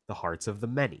reflect the hearts of the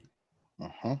many.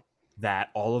 That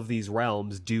all of these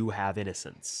realms do have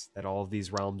innocence. That all of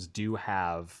these realms do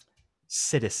have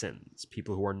citizens,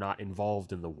 people who are not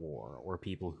involved in the war, or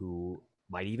people who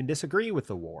might even disagree with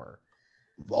the war.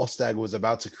 Volstagg was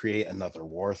about to create another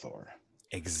War Thor.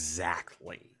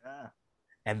 Exactly. Yeah.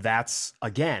 And that's,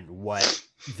 again, what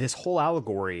this whole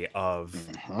allegory of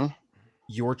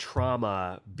your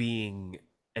trauma being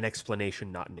an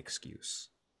explanation, not an excuse.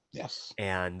 Yes.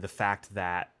 And the fact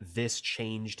that this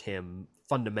changed him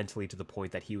fundamentally to the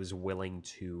point that he was willing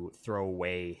to throw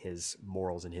away his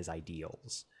morals and his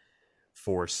ideals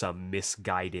for some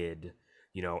misguided,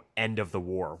 end of the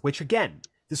war, which again,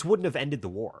 this wouldn't have ended the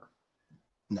war.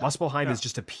 No. Muspelheim is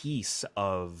just a piece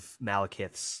of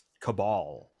Malekith's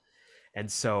cabal. And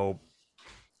so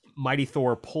Mighty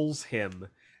Thor pulls him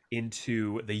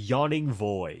into the Yawning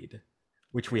Void,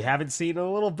 which we haven't seen in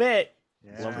a little bit.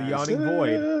 Yeah. Love the Yawning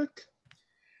Void.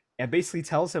 And basically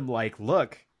tells him,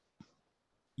 look,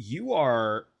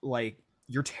 you're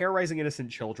terrorizing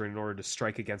innocent children in order to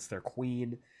strike against their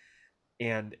queen.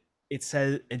 And it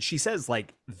says, and she says,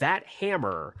 like, that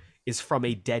hammer is from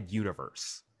a dead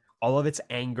universe. All of its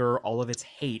anger, all of its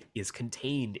hate is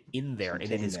contained in there,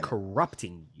 and it is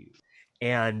corrupting you.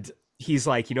 And he's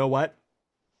like, you know what?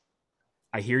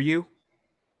 I hear you,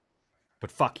 but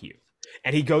fuck you.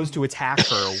 And he goes to attack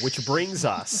her, which brings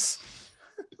us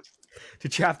to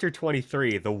chapter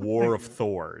 23, The War of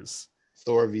Thors.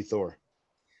 Thor v. Thor.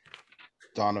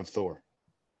 Dawn of Thor.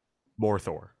 More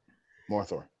Thor. More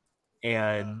Thor.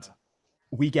 And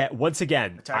we get, once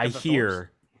again, Attack of the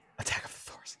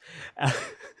Thors.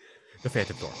 The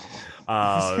Phantom Thor.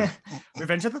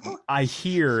 Revenge of the Thor? I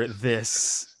hear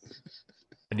this.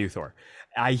 A new Thor.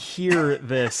 I hear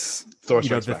this. Thor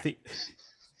Strikes Back.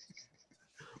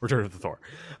 Return of the Thor.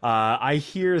 I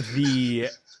hear the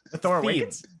Thor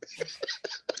Awakens?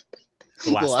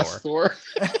 The last Thor.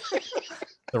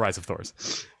 The Rise of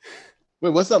Thors.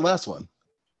 Wait, what's that last one?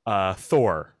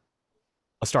 Thor.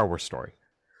 A Star Wars story.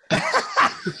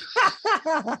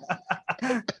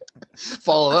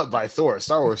 Followed up by Thor, a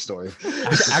Star Wars story.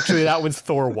 Actually, that one's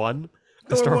Thor 1.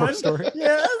 The Star Wars story.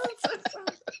 Yeah.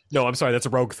 No, I'm sorry. That's a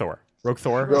Rogue Thor. Rogue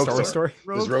Thor, Rogue Star Wars story.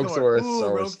 Rogue Thor, Ooh, Star Wars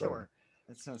Rogue story. Thor.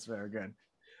 That sounds very good.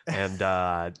 And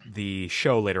the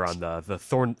show later on, the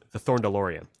Thorn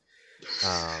DeLorean.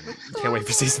 Can't wait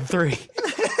for season 3.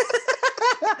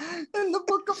 In the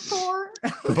Book of Thor.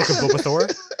 The Book of Boba Thor.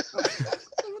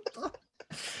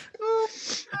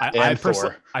 I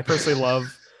personally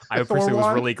love. I personally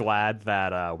was really glad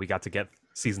that we got to get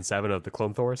season 7 of the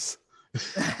Clone Thors.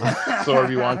 Thor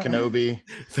v1 Kenobi.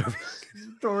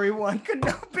 Thor v1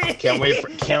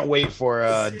 Kenobi. Can't wait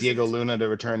for Diego Luna to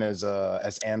return as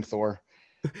and Thor.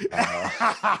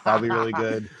 That'll be really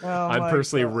good. I'm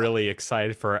personally really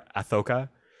excited for Ahsoka.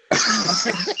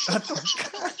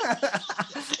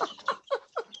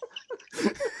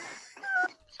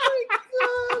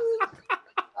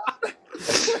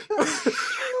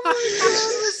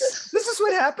 This is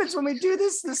what happens when we do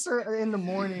this in the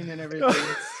morning and everything.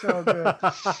 It's so good.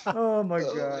 Oh my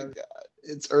god.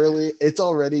 It's early. It's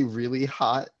already really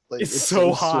hot. Like it's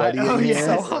so hot. Oh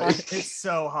yeah, so hot. It's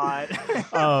so hot.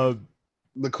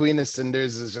 The Queen of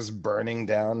Cinders is just burning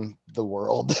down the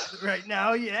world right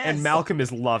now. Yes. And Malcolm is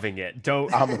loving it.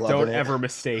 Don't ever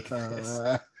mistake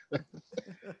this.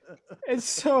 It's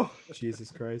so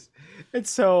Jesus Christ. And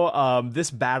so this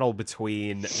battle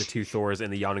between the two Thors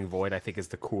and the Yawning Void, I think, is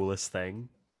the coolest thing.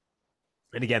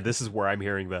 And again, this is where I'm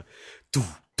hearing the doo,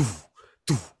 doo,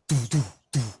 doo, doo, doo,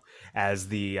 doo, as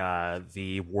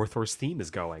the War Thor's theme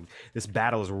is going. This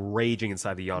battle is raging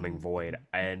inside the Yawning Void,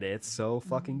 and it's so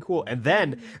fucking cool. And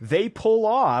then they pull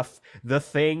off the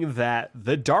thing that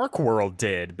the Dark World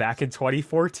did back in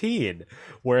 2014,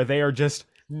 where they are just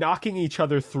knocking each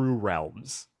other through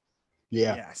realms.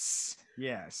 Yeah.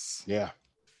 Yes. Yeah.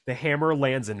 The hammer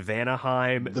lands in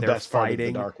Vanaheim. The They're best part fighting.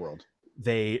 of the Dark World.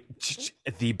 The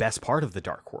best part of the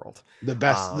Dark World. The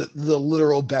best, the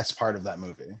literal best part of that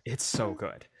movie. It's so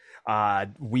good.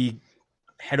 We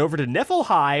head over to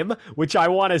Niflheim, which I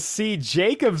want to see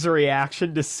Jacob's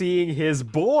reaction to seeing his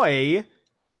boy.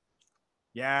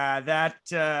 Yeah, that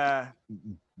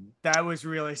was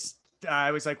really.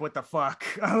 I was like, "What the fuck?"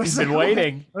 He's been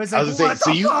waiting. I was like, "What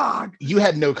the fuck?" You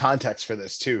had no context for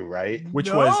this too, right?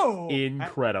 Which was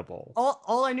incredible.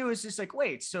 All I knew was just like,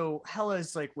 wait, so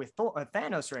Hela's like with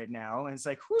Thanos right now, and it's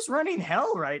like, who's running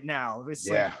Hell right now? It's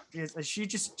like, is she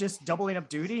just doubling up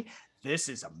duty? This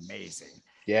is amazing.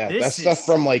 Yeah, that's stuff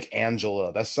from like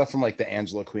Angela. That's stuff from like the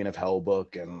Angela Queen of Hell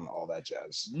book and all that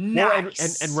jazz. Nice. Well,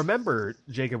 and remember,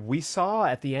 Jacob, we saw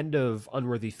at the end of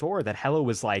Unworthy Thor that Hela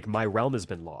was like, my realm has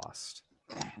been lost.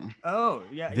 Oh,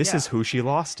 yeah. This is who she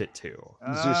lost it to.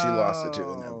 This is who she lost it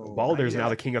to. Balder's now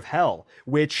the king of Hell,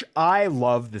 which I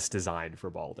love this design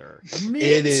for Balder.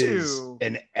 It is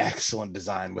an excellent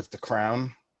design with the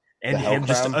crown. And him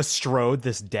just astrode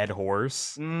this dead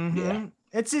horse. Mm-hmm. Yeah.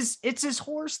 It's his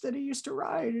horse that he used to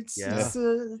ride. This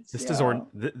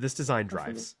design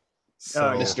drives. So,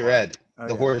 Mr. Ed,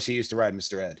 the horse he used to ride,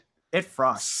 Mr. Ed. It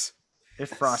frosts.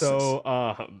 So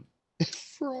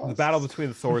the battle between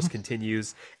the Thors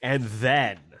continues, and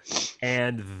then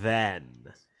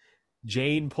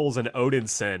Jane pulls an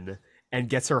Odinson and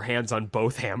gets her hands on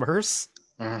both hammers.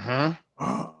 Oh,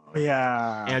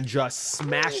 yeah. And just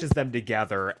smashes them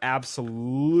together,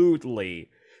 absolutely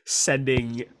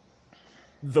sending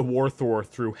the War Thor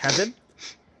through heaven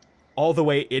all the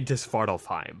way into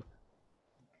Svartalfheim.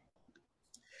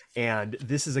 And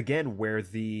this is again where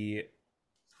the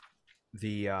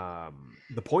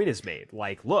point is made.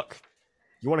 Like, look,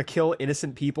 you want to kill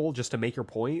innocent people just to make your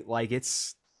point? Like,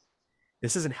 this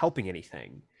isn't helping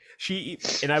anything.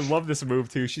 And I love this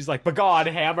move too. She's like, "Begone,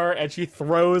 hammer!" and she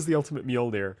throws the ultimate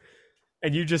Mjolnir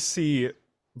and you just see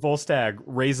Volstagg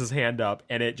raise his hand up,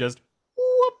 and it just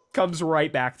whoop, comes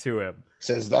right back to him.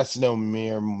 Says, that's no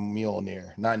mere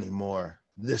Mjolnir, not anymore.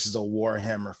 This is a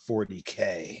Warhammer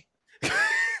 40K.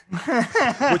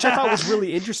 Which I thought was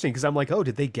really interesting, because I'm like, oh,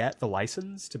 did they get the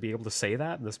license to be able to say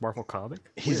that in this Marvel comic?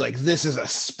 He's like, this is a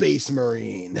Space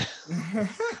Marine.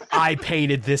 I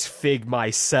painted this fig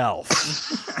myself.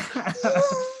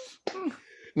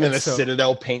 And then a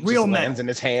Citadel paint just lands in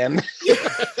his hand.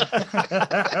 Oh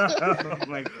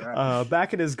my God.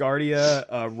 Back in Asgardia,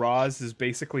 Roz is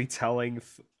basically telling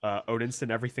Odinson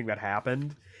everything that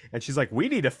happened. And she's like, we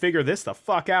need to figure this the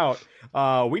fuck out.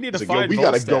 We need to find we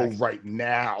Volstagg. gotta go right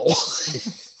now.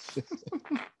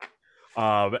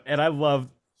 And I love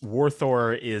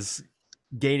Warthor is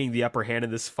gaining the upper hand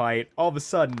in this fight. All of a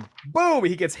sudden, boom,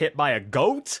 he gets hit by a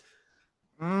goat.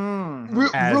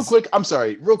 Real quick, I'm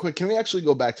sorry. Real quick, can we actually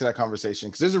go back to that conversation?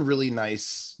 Because there's a really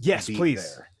nice beat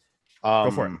please. There.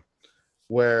 Go for it.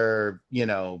 Where,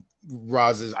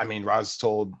 Roz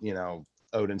told,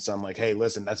 Odin's son, like, hey,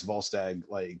 listen, that's Volstagg,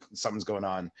 like something's going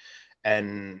on.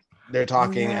 And they're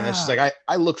talking, and then she's like,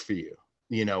 I looked for you,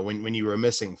 when you were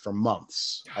missing for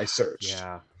months. I searched.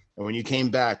 Yeah. And when you came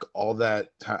back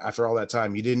after all that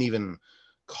time, you didn't even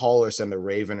call or send a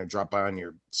raven or drop by on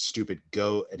your stupid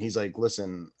goat. And he's like,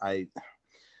 listen, I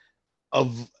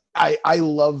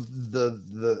love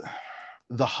the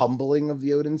humbling of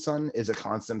the Odin son is a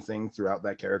constant thing throughout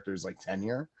that character's like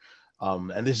tenure.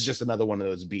 And this is just another one of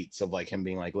those beats of like him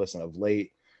being like, listen, of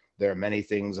late there are many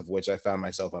things of which I found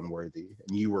myself unworthy,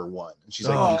 and you were one. And she's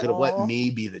like, you could have let me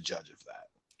be the judge of that.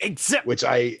 Exactly. Which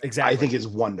I think is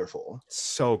wonderful.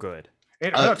 So good.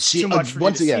 She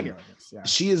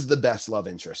is the best love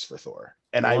interest for Thor,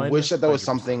 and 100%. I wish that was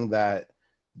something that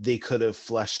they could have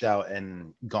fleshed out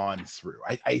and gone through.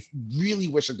 I really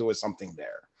wish that there was something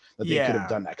there that they could have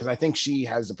done that, because I think she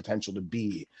has the potential to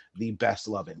be the best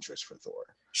love interest for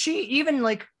Thor. She even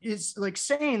is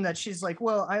saying that she's like,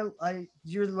 well,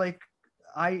 you're like,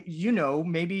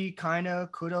 maybe kind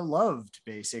of could have loved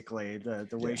basically the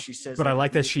way she says. But I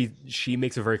like that she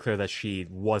makes it very clear that she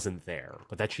wasn't there,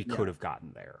 but that she could have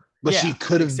gotten there. But she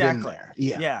could have been there.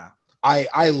 Yeah.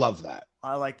 I love that.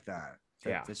 I like that.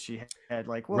 That she had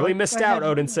really missed out,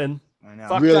 Odinson. I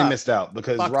know. Really missed out,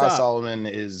 because Roz Solomon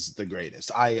is the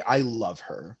greatest. I love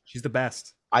her. She's the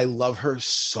best. I love her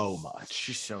so much.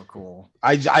 She's so cool.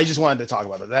 I just wanted to talk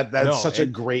about it. That's such a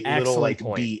great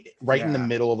little beat right in the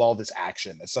middle of all this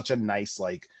action. It's such a nice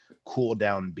cool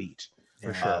down beat.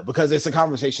 For sure. Because it's a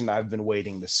conversation that I've been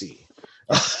waiting to see.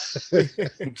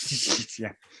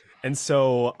 Yeah. And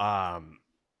so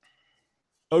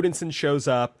Odinson shows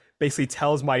up, basically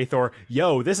tells Mighty Thor,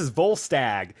 yo, this is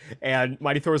Volstagg. And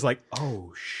Mighty Thor's like,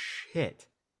 oh shit.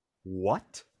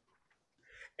 What?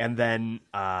 And then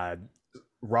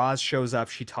Roz shows up.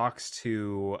 She talks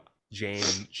to Jane.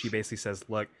 She basically says,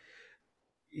 look,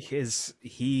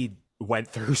 he went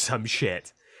through some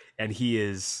shit, and he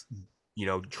is,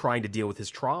 trying to deal with his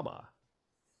trauma.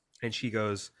 And she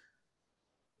goes,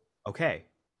 okay,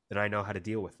 then I know how to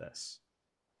deal with this.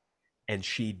 And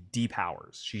she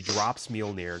depowers. She drops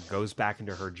Mjolnir, goes back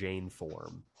into her Jane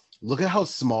form. Look at how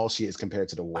small she is compared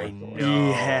to the Warthor.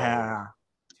 Yeah.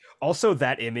 Also,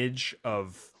 that image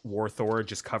of Warthor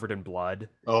just covered in blood.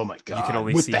 Oh my god! You can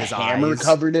only with see the his hammer eyes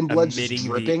covered in blood, emitting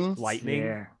dripping, lightning.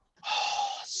 Yeah.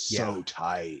 So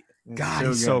tight. God,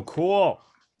 he's so cool.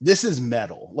 This is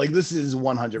metal. This is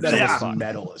 100%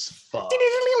 metal as fuck.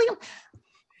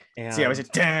 And I was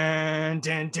like, dun,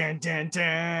 dun, dun, dun,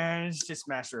 dun. It's just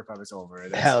Master of Puppets over.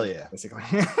 Hell yeah. Basically.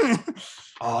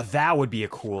 Oh, that would be a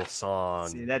cool song.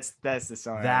 See, that's the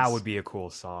song. That would be a cool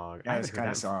song. That's the kind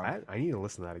of song. I need to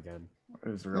listen to that again. It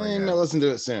was really good. I'm gonna listen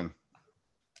to it soon.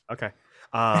 Okay.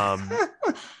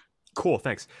 Cool,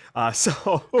 thanks.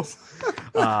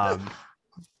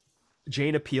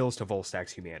 Jane appeals to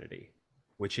Volstagg's humanity,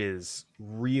 which is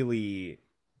really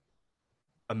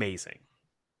amazing.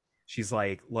 She's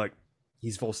like, look,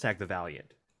 he's Volstagg the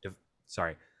Valiant.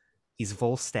 He's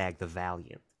Volstagg the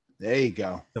Valiant. There you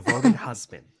go. Devoted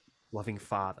husband, loving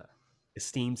father,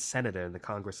 esteemed senator in the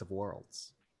Congress of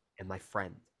Worlds, and my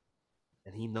friend.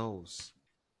 And he knows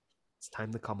it's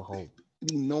time to come home.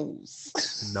 He knows.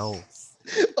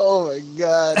 Oh my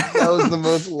god, that was the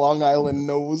most Long Island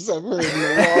nose I've heard in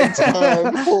a long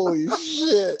time. Holy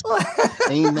shit.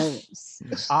 He knows.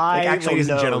 Ladies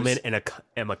and gentlemen,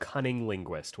 am a cunning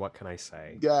linguist. What can I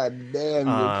say? God damn,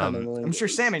 you're cunning linguist. I'm sure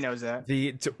Sammy knows that.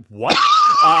 What?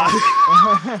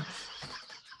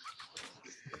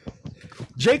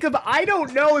 Jacob, I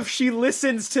don't know if she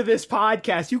listens to this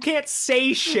podcast. You can't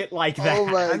say shit like that. Oh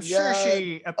my I'm sure God.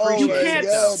 she Oh appreciates You my it. can't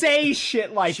God. say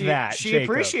shit like that. She Jacob.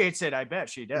 appreciates it. I bet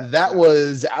she does. That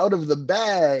was Out of the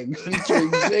Bag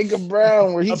featuring Jacob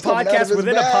Brown, where a he's coming out of podcast his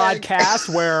within bag. a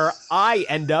podcast where I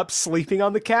end up sleeping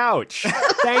on the couch.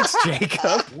 Thanks,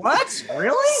 Jacob. What?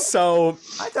 Really? So,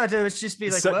 I thought it would just be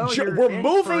like, so well, you're we're in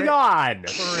moving on.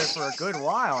 for a good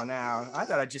while now. I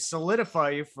thought I'd just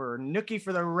solidify you for Nookie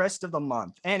for the rest of the month.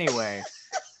 Anyway,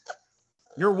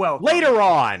 you're welcome. Later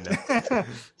on,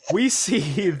 we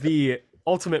see the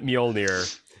ultimate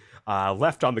Mjolnir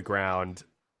left on the ground.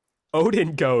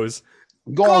 Odin goes,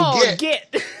 Go on,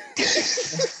 get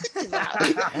Don't out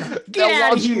of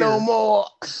want you here. no more.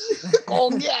 Go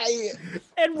on, get it.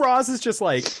 And Roz is just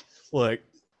like, look,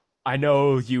 I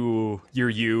know you're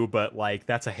you, but like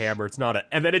that's a hammer. It's not a.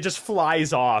 And then it just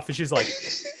flies off, and she's like,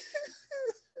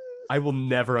 I will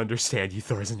never understand you,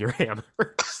 Thor's and your hammers.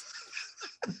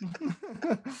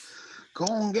 Go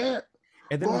on, get.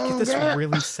 And then we Go get on, this get.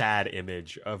 really sad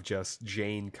image of just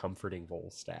Jane comforting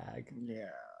Volstagg. Yeah.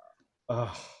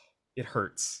 Ugh, it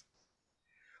hurts.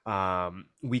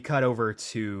 We cut over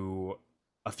to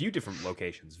a few different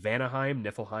locations: Vanaheim,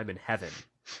 Niflheim, and Heaven,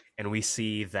 and we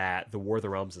see that the War of the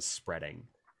Realms is spreading.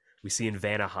 We see in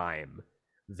Vanaheim,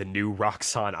 the new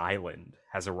Roxxon Island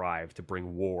has arrived to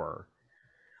bring war.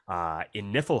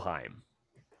 In Niflheim,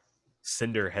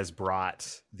 Cinder has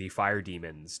brought the fire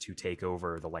demons to take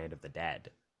over the land of the dead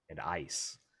and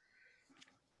ice.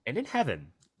 And in Heaven,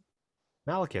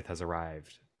 Malekith has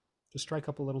arrived to strike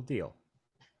up a little deal.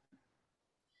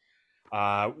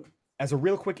 As a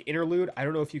real quick interlude, I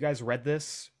don't know if you guys read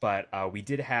this, but we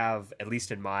did have, at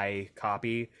least in my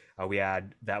copy, we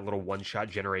had that little one-shot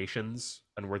Generations,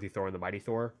 Unworthy Thor and the Mighty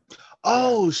Thor.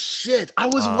 Oh shit! I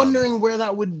was wondering where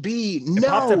that would be. It No,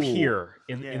 popped up here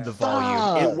in the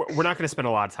volume. Fuck. We're not going to spend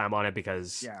a lot of time on it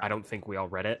because Yeah. I don't think we all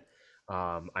read it.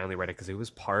 I only read it because it was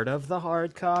part of the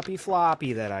hard copy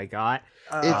floppy that I got.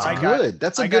 It's I good. got,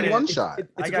 That's I a got good it- one shot. It's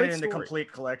I a got great it in the story.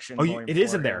 complete collection. Oh, volume it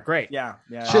is in four, there. yeah. Great. Yeah,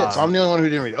 yeah. Shit, so I'm the only one who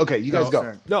didn't read it. Okay, you guys go.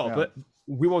 Sure. No, Yeah. but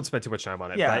we won't spend too much time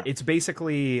on it. Yeah. But it's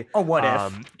basically Oh, what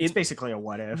if? It's it- basically a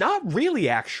what if. Not really,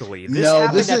 actually. This No,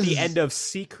 happened this at is the end of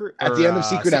Secret. at the end of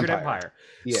Secret Empire.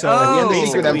 Yeah, So at the end of Oh.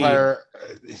 Secret basically- Empire.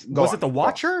 Go Was on, it the go on.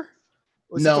 Watcher?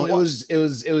 Was No,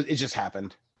 the it just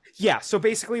happened. Yeah. So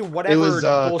basically, whatever was,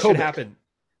 bullshit Kobik. happened.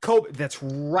 That's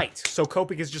right. So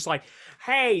Kopik is just like,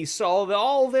 hey, so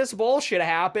all this bullshit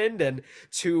happened, and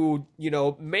to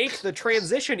make the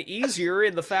transition easier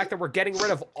in the fact that we're getting rid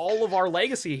of all of our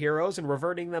legacy heroes and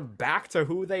reverting them back to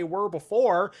who they were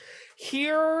before,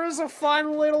 here's a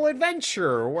fun little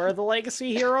adventure where the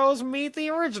legacy heroes meet the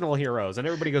original heroes, and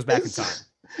everybody goes back in time.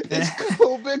 Is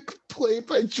Kobik played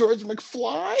by George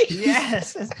McFly?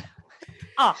 Yes.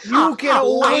 You get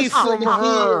away from Listen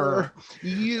her.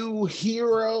 here, you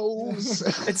heroes.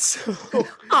 And so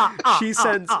she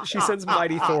sends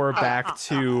Mighty Thor back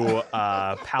to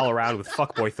pal around with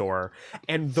Fuckboy Thor.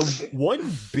 And the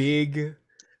one big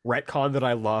retcon that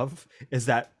I love is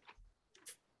that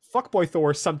Fuckboy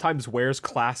Thor sometimes wears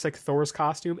classic Thor's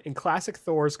costume, and classic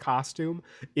Thor's costume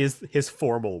is his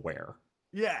formal wear.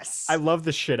 Yes. I love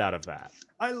the shit out of that.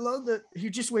 I love that he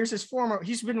just wears his formal.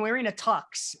 He's been wearing a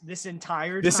tux this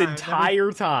entire This time.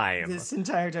 entire time. This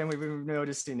entire time we've been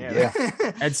noticing it.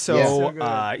 Yeah. And so, Yeah. So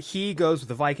good. he goes with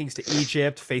the Vikings to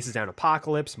Egypt, faces down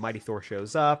Apocalypse. Mighty Thor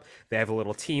shows up. They have a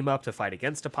little team up to fight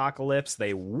against Apocalypse.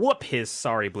 They whoop his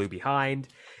sorry blue behind.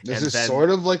 This and is then, sort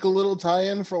of like a little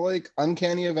tie-in for like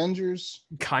Uncanny Avengers,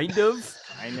 kind of.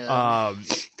 I know.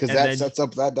 because And that then- sets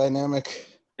up that dynamic.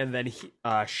 And then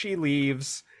she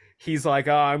leaves. He's like,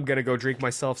 oh, I'm going to go drink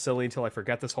myself silly until I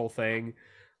forget this whole thing.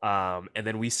 And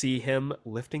then we see him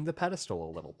lifting the pedestal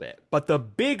a little bit. But the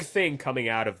big thing coming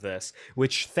out of this,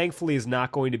 which thankfully is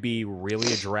not going to be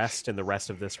really addressed in the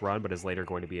rest of this run, but is later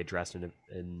going to be addressed in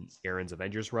Aaron's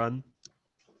Avengers run.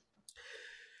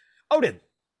 Odin,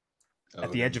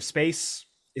 at the edge of space,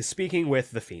 is speaking with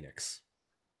the Phoenix.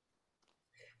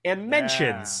 And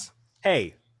mentions,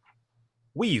 hey,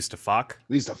 we used to fuck.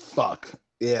 We used to fuck.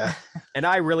 Yeah. And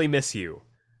I really miss you.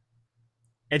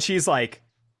 And she's like,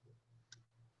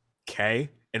 okay,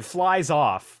 and flies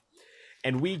off.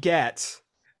 And we get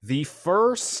the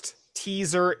first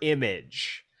teaser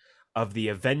image of the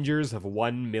Avengers of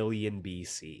 1 million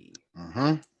BC,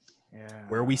 Mm-hmm. yeah.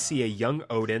 where we see a young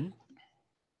Odin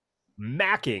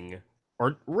macking,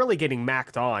 or really getting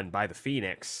macked on by the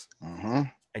Phoenix. Mm-hmm.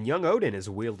 And young Odin is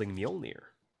wielding Mjolnir.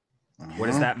 What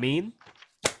does Mhm. that mean?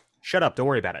 Shut up, don't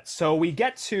worry about it. So we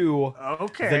get to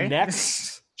Okay. the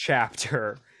next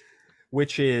chapter,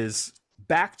 which is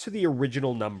back to the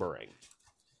original numbering.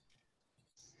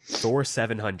 Thor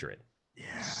 700.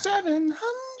 Yeah. 700.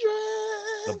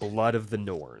 The Blood of the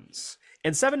Norns.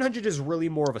 And 700 is really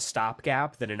more of a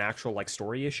stopgap than an actual like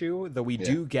story issue, though we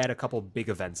do get a couple big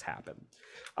events happen.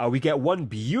 We get one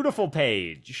beautiful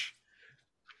page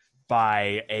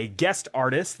by a guest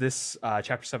artist. This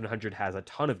chapter 700 has a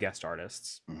ton of guest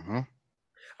artists.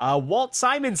 Walt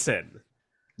Simonson.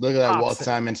 Look at that Walt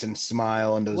Simonson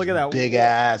smile and those Look at that big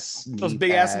ass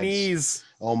knees.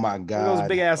 Oh my god. Those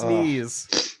big ass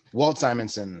knees. Walt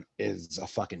Simonson is a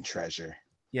fucking treasure.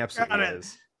 He absolutely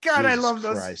is. God, Jesus I love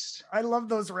those. Christ. I love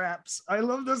those wraps. I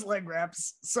love those leg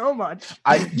wraps so much.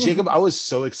 Jacob, I was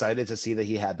so excited to see that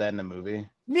he had that in the movie.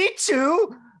 Me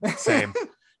too. Same.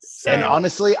 And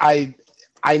honestly, I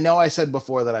know I said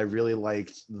before that I really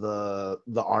liked the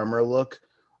armor look,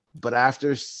 but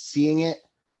after seeing it,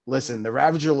 listen, the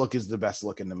Ravager look is the best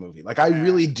look in the movie. Like I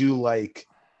really do like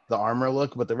the armor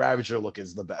look, but the Ravager look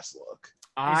is the best look.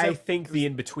 I think the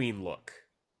in-between look,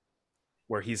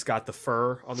 where he's got the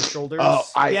fur on the shoulders. Oh,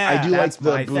 I do like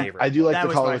my the favorite. I do like That the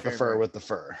was color my with the fur favorite. with the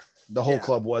fur. The whole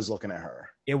club was looking at her.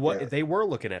 They were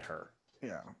looking at her.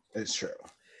 Yeah, it's true.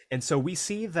 And so we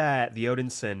see that the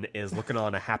Odinson is looking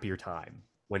on a happier time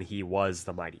when he was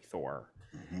the mighty Thor,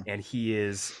 and he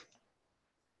is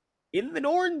in the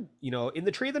Norn, in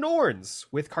the tree of the Norns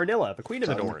with Karnilla, the queen of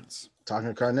the Norns. Talking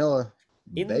to Karnilla.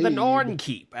 In the Norn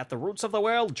Keep at the roots of the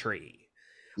World Tree.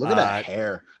 Look at that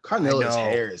hair. Carnilla's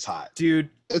hair is hot. Dude.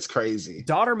 It's crazy.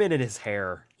 Dodderman and his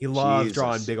hair. He loves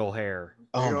drawing big old hair.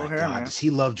 Oh my god. Man. Does he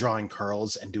love drawing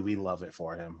curls, and do we love it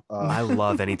for him? I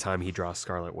love anytime he draws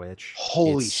Scarlet Witch.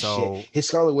 Holy shit. His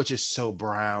Scarlet Witch is so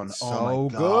brown. So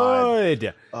my god.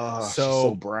 Good.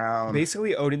 So brown.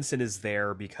 Basically, Odinson is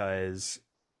there because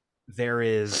there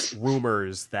is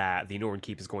rumors that the Norn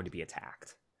Keep is going to be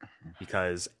attacked.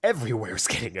 Because everywhere's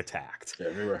getting attacked.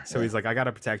 Everywhere. So he's like, I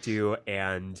gotta protect you.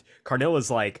 And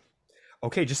Karnilla's like,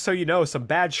 okay, just so you know, some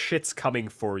bad shit's coming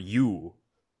for you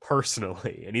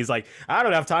personally. And he's like, I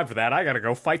don't have time for that. I gotta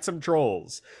go fight some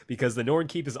trolls because the Norn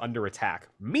Keep is under attack.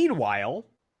 Meanwhile,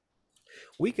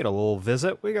 we get a little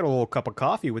visit. We got a little cup of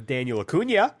coffee with Daniel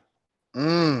Acuna.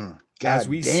 God as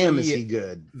we damn, see is he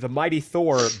good? The mighty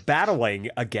Thor battling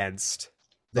against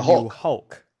the new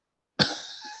Hulk.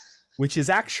 Which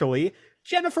is actually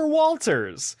Jennifer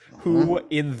Walters, who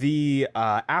in the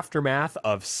aftermath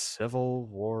of Civil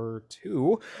War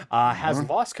II has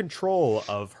lost control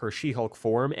of her She-Hulk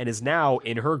form and is now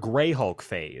in her Grey Hulk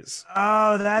phase.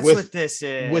 Oh, that's what this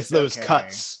is. With those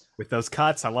cuts. With those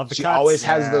cuts. I love the cuts. She always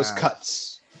has those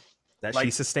cuts. That she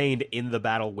sustained in the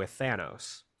battle with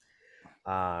Thanos.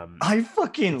 I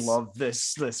fucking love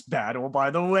this battle,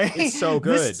 by the way. It's so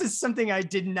good. This is something I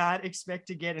did not expect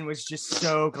to get and was just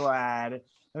so glad.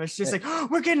 I was just like, oh,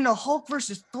 we're getting a Hulk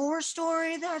versus Thor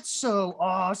story? That's so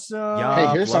awesome.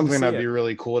 Hey, here's something that'd be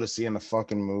really cool to see in the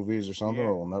fucking movies or something.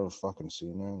 We'll never fucking see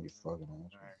now. You fucking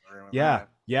asshole.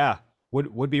 Yeah.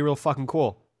 Would be real fucking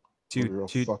cool. Too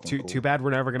bad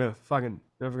we're never gonna fucking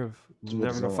see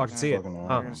it. We're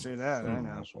gonna see that. I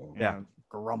know. Yeah.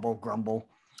 Grumble.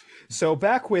 So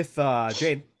back with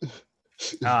Jane,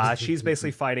 she's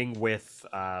basically fighting with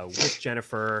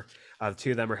Jennifer. The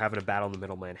two of them are having a battle in the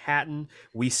middle of Manhattan.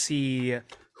 We see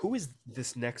who is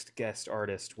this next guest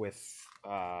artist with?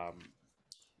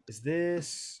 Is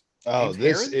this? Oh, James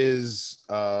this Herron? Is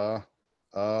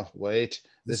wait.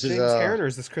 This is James Herron or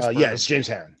is this Chris? Yeah, it's James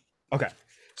Herron. Okay,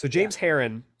 so James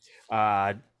Herron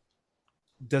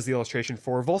does the illustration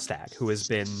for Volstagg, who has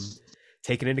been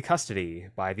taken into custody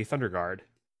by the Thunder Guard.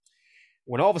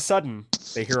 When all of a sudden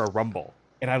they hear a rumble,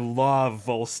 and I love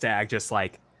Volstagg just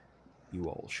like, you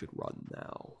all should run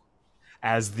now.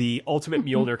 As the Ultimate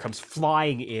Mjolnir comes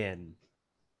flying in,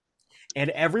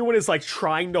 and everyone is like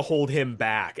trying to hold him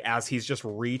back as he's just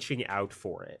reaching out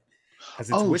for it, as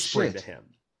it's whispering to him.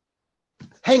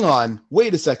 Hang on,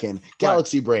 wait a second.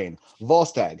 Galaxy Brain,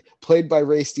 Volstagg, played by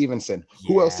Ray Stevenson.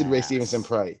 Who else did Ray Stevenson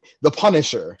play? The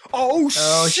Punisher. Oh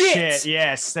shit!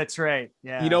 Yes, that's right.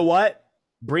 Yeah. You know what?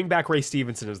 Bring back Ray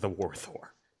Stevenson as the War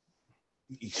Thor.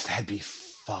 That'd be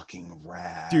fucking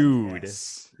rad. Dude.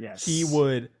 Yes. He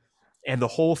would. And the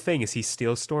whole thing is he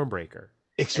steals Stormbreaker.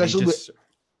 Especially with...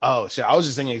 Oh, so I was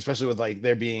just thinking, especially with like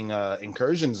there being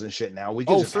incursions and shit now, we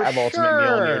could just have Ultimate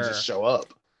Mjolnir just show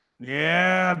up.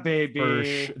 Yeah,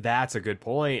 baby. That's a good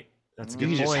point. That's a good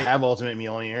point. You just have Ultimate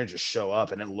Mjolnir just show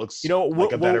up and it looks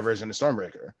like a better version of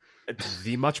Stormbreaker.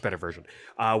 The much better version.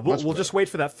 We'll just wait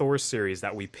for that Thor series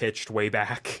that we pitched way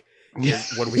back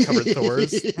when we covered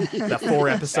Thor's. That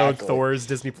 4-episode Thor's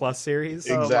Disney Plus series.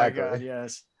 Exactly. Oh my God,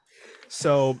 yes.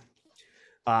 So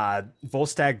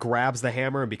Volstagg grabs the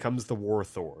hammer and becomes the War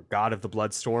Thor, god of the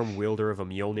Bloodstorm, wielder of a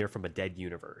Mjolnir from a dead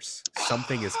universe.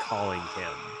 Something is calling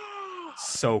him.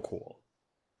 So cool.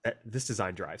 This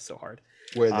design drives so hard.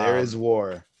 Where there is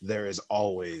war, there is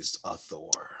always a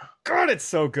Thor. God, it's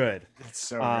so good. It's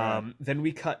so good. Then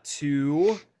we cut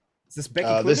to... Is this Becky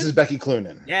Cloonan? This is Becky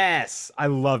Cloonan. Yes! I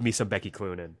love me some Becky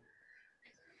Cloonan.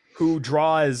 Who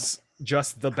draws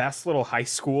just the best little high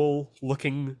school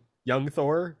looking young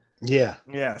Thor. Yeah.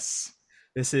 Yes.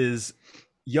 This is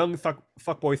young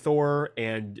fuckboy Thor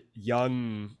and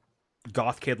young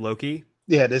goth kid Loki.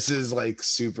 Yeah, this is like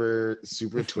super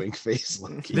twink face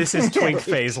Loki. This is twink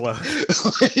phase Loki.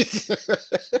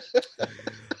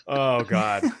 Oh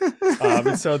god.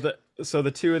 So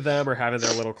the two of them are having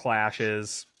their little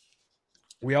clashes.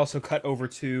 We also cut over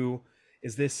to,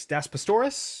 is this Das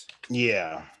Pastoris?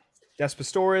 Yeah. Das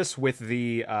Pastoris with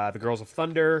the Girls of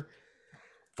Thunder.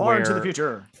 Far into the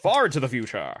future. Far into the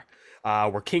future.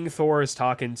 Where King Thor is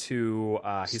talking to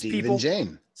his people.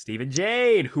 Steve and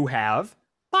Jane, who have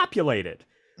populated.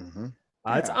 Mm-hmm.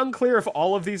 It's unclear if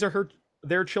all of these are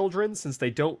their children, since they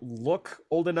don't look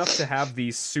old enough to have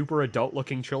these super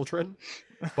adult-looking children.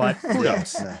 But who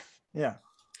knows? Yeah.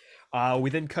 We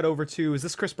then cut over to, is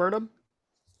this Chris Burnham?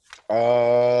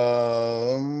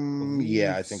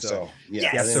 Yeah, I think so.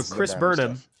 Yeah. Yeah. So Chris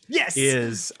Burnham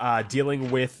is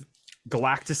dealing with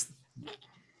Galactus.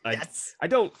 I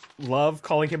don't love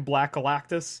calling him Black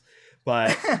Galactus,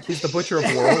 but he's the Butcher of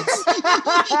Worlds.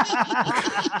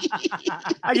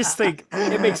 I just think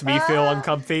it makes me feel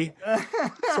uncomfy.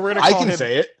 So we're gonna call him. I can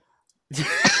say it.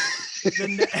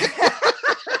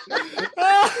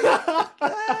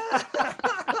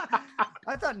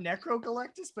 I thought Necro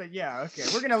Galactus, but yeah, okay.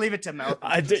 We're gonna leave it to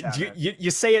Malcolm.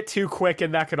 You say it too quick,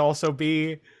 and that could also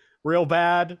be real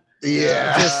bad.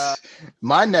 Yeah,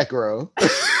 my Necro.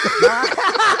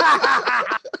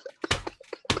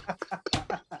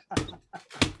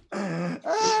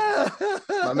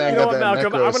 My man, you know what,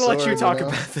 Malcolm? I'm gonna let you talk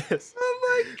about this. Oh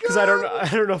my god! Because I don't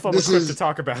know if I'm equipped to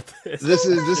talk about this. This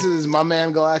is my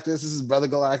man Galactus. This is Brother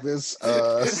Galactus.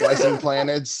 Slicing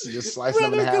planets, just slicing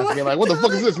them in half. Being like, what the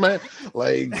fuck is this, man?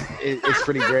 Like, it's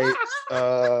pretty great.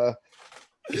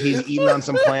 He's eating on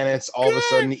some planets. All of a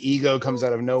sudden, the Ego comes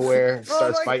out of nowhere,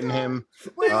 starts fighting him.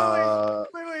 Wait,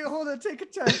 hold on. Take a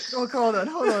time. Oh, hold on,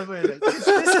 wait a minute.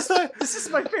 This is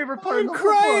my favorite part. I'm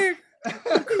crying.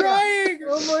 I'm crying.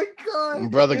 Oh my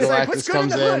god. Brother Galactus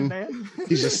comes in.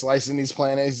 He's just slicing these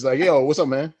planets. He's like, yo, what's up,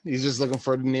 man? He's just looking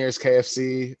for the nearest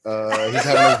KFC. He's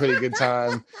having a pretty good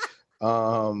time.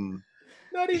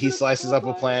 He slices up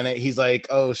a planet. He's like,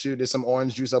 oh shoot, there's some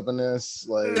orange juice up in this.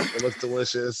 Like, it looks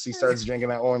delicious. He starts drinking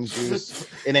that orange juice.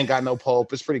 It ain't got no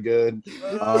pulp. It's pretty good.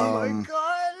 Oh my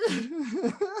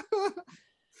god.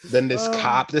 Then this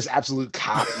absolute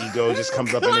cop Ego just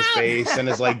comes up in his face and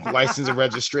is like, license and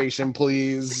registration,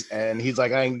 please. And he's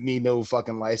like, I ain't need no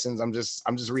fucking license. I'm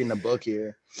just reading a book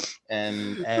here.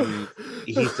 And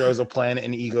he throws a planet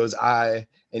in Ego's eye.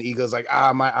 And Ego's like,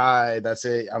 my eye, that's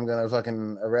it. I'm gonna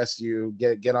fucking arrest you.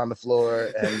 Get on the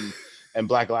floor. And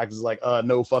Black Galactus is like,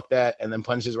 no, fuck that. And then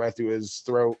punches right through his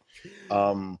throat.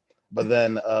 But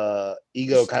then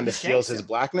Ego kind of steals his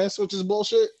blackness, which is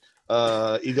bullshit.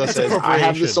 Ego says, I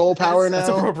have the soul power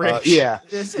now. Yeah.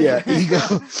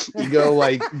 Ego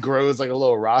like grows like a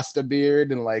little Rasta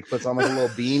beard and like puts on like a little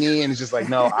beanie and it's just like,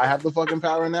 no, I have the fucking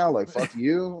power now. Like, fuck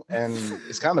you. And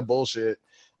it's kind of bullshit.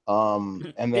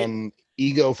 And then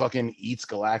Ego fucking eats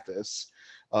Galactus.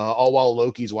 All while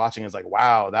Loki's watching is like,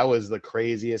 wow, that was the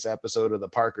craziest episode of the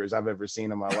Parkers I've ever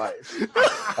seen in my life.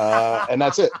 And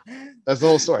that's it. That's the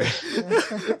whole story.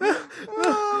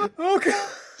 Okay.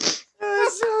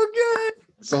 That's so good.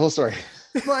 It's the whole story.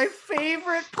 My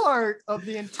favorite part of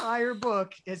the entire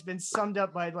book has been summed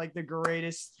up by like the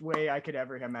greatest way I could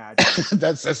ever imagine.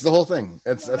 That's the whole thing.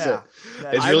 That's it.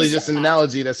 It's really just an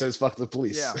analogy that says "fuck the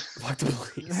police." Yeah. Fuck the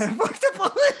police. Fuck the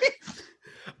police.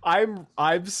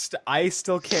 I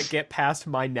still can't get past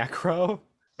my Necro.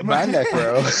 My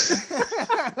Necro.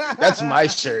 That's my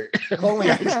shirt.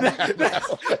 Only I can have that.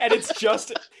 And it's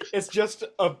just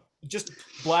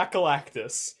Black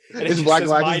Galactus. And is Black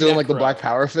Galactus doing like the Black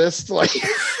Power fist? Like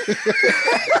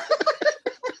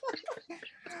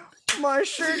my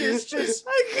shirt is just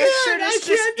I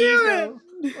can't do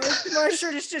it. My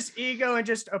shirt is just Ego and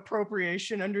just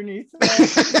appropriation underneath.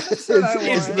 That's what I want.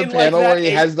 It's the panel where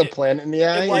he has the planet in the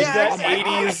eye. Like that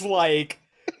 80s like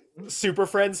Super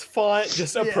Friends font,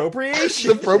 just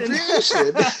appropriation.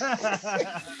 Appropriation.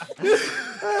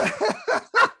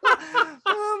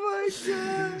 Oh my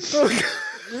god. It's so good.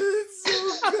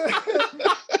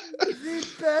 The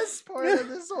best part of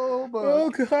this whole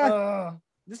book. Oh god.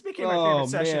 This became my favorite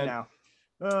session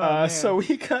now. So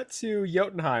we cut to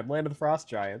Jotunheim, land of the frost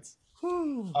giants.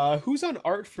 Who's on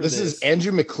art for this? This is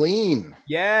Andrew McLean.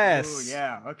 Yes. Ooh,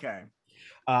 yeah. Okay.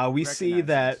 We see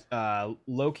that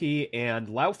Loki and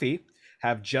Laufey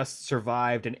have just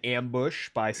survived an ambush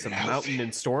by some mountain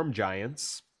and storm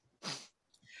giants.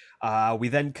 We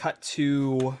then cut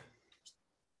to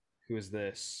who is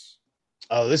this?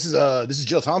 Oh, this is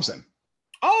Jill Thompson.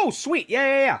 Oh, sweet.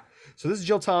 Yeah. So this is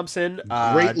Jill Thompson.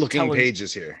 Great looking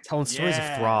pages here. Telling stories of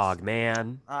Throg,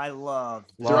 man. I love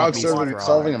Throg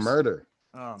solving a murder.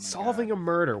 Oh, solving a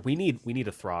murder. We need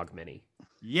a Throg mini.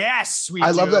 Yes, I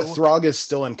love that Throg is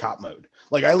still in cop mode.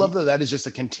 Like, I love that is just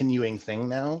a continuing thing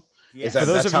now. Yes.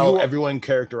 That's how everyone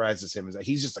characterizes him, is that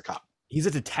he's just a cop. He's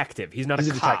a detective. He's not a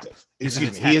cop. Detective.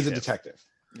 Excuse me. He is a detective.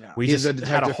 Yeah. We just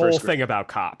had a whole thing about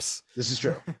cops. This is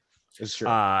true. It's true.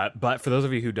 But for those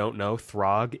of you who don't know,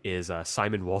 Throg is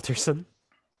Simon Walterson.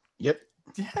 Yep.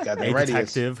 A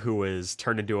detective who was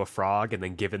turned into a frog and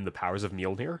then given the powers of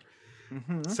Mjolnir.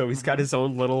 So he's got his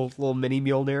own little mini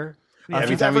Mjolnir.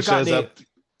 Every time he shows up,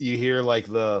 you hear like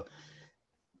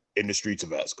in the streets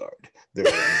of Asgard, there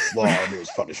is law, there is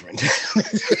punishment.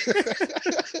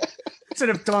 Instead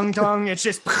of dong, it's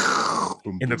just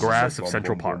in the grass of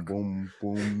Central Park.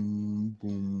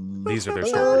 These are their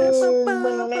stories.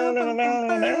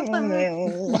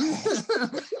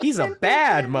 He's a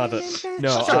bad mother.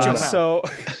 No, so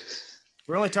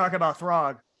we're only talking about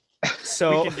Throg.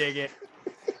 So we can dig it.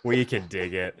 We can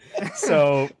dig it.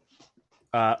 So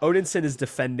Odinson is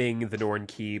defending the Norn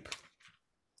Keep.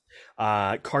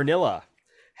 Karnilla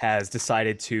has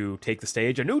decided to take the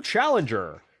stage. A new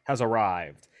challenger has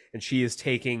arrived, and she is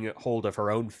taking hold of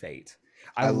her own fate.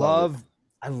 I love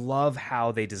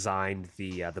how they designed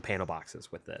the panel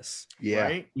boxes with this. Yeah,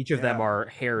 right? Each of them are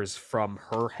hairs from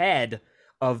her head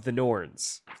of the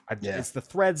Norns. It's the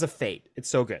threads of fate. It's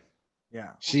so good.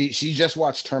 Yeah, she just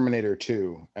watched Terminator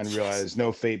 2 and realized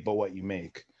no fate but what you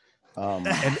make. And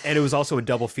it was also a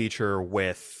double feature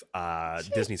with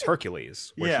Disney's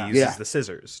Hercules, where she uses the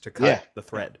scissors to cut the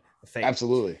thread of fate.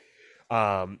 Absolutely.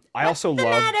 I also love.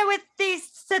 What's the matter with these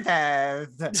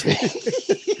scissors?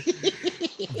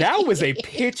 That was a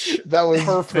pitch. That was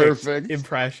perfect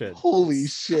impression. Holy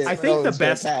shit! I think the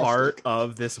best part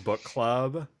of this book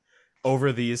club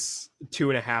over these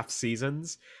 2.5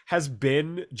 seasons has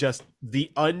been just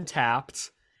the untapped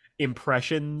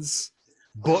impressions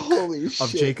book of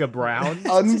Jacob Brown.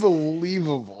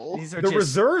 Unbelievable. The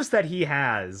reserves that he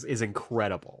has is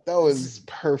incredible. That was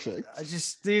perfect.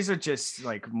 These are just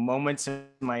like moments in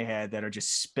my head that are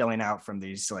just spilling out from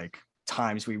these like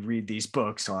times we read these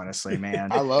books, honestly,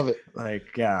 man. I love it.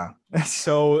 Like, yeah.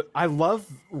 So I love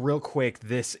real quick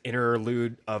this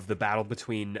interlude of the battle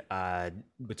between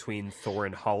Thor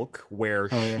and Hulk, where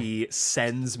she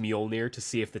sends Mjolnir to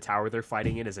see if the tower they're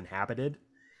fighting in is inhabited.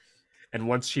 And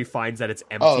once she finds that it's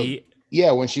empty... Oh,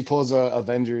 yeah, when she pulls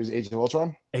Avengers Age of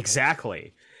Ultron?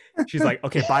 Exactly. She's like,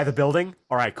 okay, buy the building?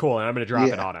 All right, cool. And I'm going to drop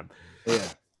it on him. Yeah.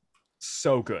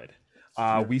 So good.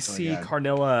 We see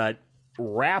Karnilla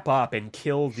wrap up and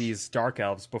kill these dark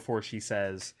elves before she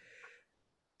says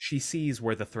she sees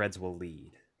where the threads will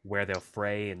lead, where they'll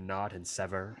fray and knot and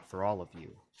sever for all of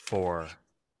you, for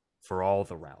all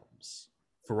the realms,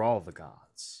 for all the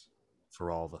gods, for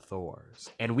all the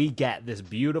Thors. And we get this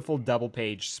beautiful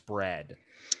double-page spread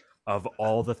of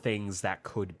all the things that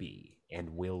could be and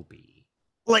will be.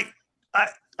 Like,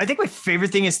 I think my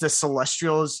favorite thing is the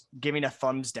Celestials giving a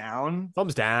thumbs down.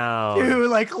 Thumbs down. To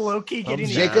like Loki getting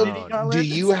the Jacob, gauntlet.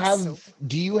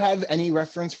 do you have any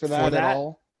reference for that at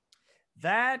all?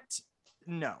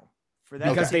 No. For that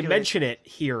because they mention it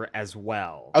here as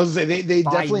well. I was gonna say they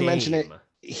definitely mention it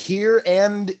here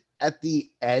and at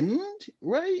the end,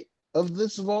 right? Of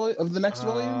this volume, of the next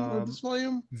volume, of this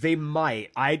volume? They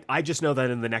might. I just know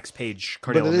that in the next page,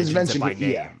 Karnilla mentions it by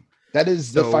name. Yeah. That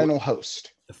is the final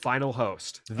host. The final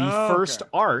host. The first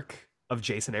arc of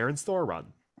Jason Aaron's Thor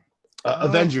run.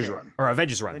 Avengers run. Or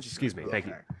Avengers run, excuse me. Thank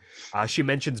you. She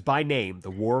mentions by name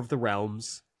the War of the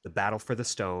Realms, the Battle for the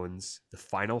Stones, the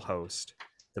final host,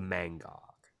 the Mangog.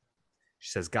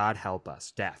 She says, God help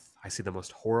us, death. I see the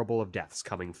most horrible of deaths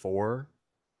coming for...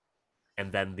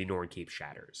 And then the Norn Keep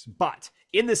shatters. But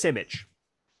in this image,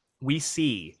 we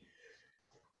see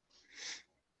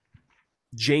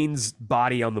Jane's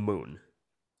body on the moon.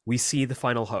 We see the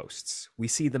final hosts. We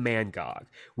see the Mangog.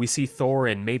 We see Thor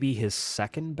in maybe his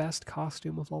second best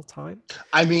costume of all time.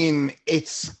 I mean, it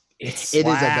is a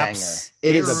banger.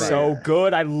 It is so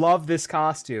good. I love this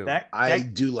costume. I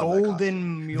do love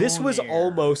golden that This was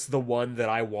almost the one that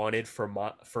I wanted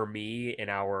for me in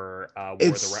our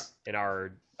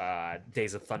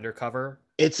Days of Thunder cover.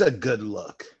 It's a good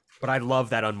look. But I love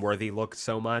that Unworthy look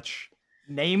so much.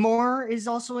 Namor is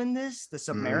also in this, the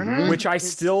Submariner, which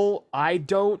I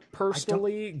don't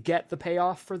personally get the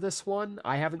payoff for this one.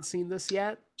 I haven't seen this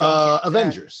yet.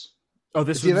 Avengers. Oh,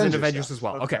 this was in Avengers as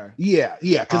well. Okay. Yeah,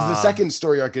 because the second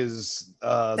story arc is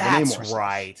the that's Namor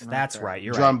right. stuff. That's right.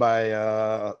 You're drawn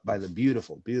right. by the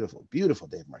beautiful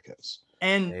Dave Marquez.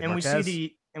 And we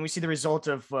see the result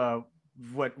of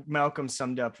what Malcolm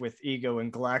summed up with Ego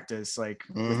and Galactus, like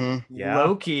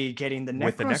Loki getting the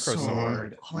with the Necro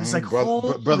Sword. Oh, it's like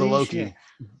brother Loki,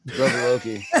 brother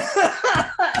Loki.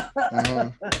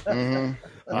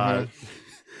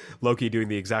 Loki doing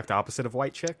the exact opposite of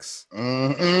white chicks.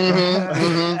 Loki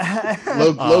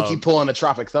pulling a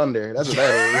Tropic Thunder. That's what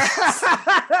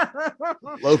that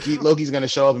is. Loki's gonna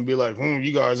show up and be like,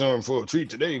 "You guys are in for a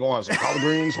treat today. You going on some collard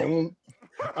greens?"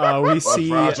 We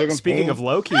see, speaking of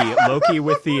Loki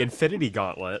with the Infinity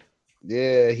Gauntlet.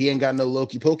 Yeah, he ain't got no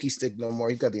Loki pokey stick no more.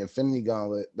 He's got the Infinity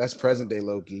Gauntlet. That's present day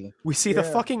Loki. We see the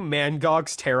fucking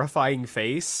Mangog's terrifying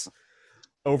face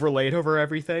overlaid over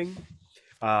everything.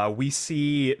 We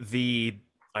see the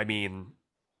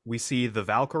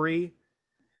Valkyrie.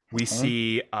 We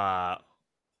see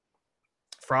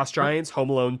Frost Giants,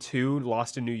 Home Alone 2,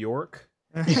 Lost in New York.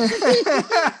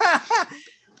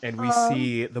 And we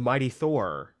see the mighty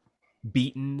Thor,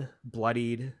 beaten,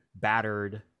 bloodied,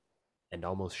 battered, and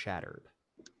almost shattered.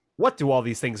 What do all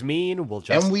these things mean? We'll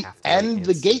just and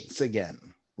the gates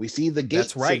again. We see the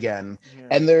gates again,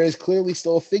 and there is clearly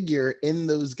still a figure in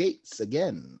those gates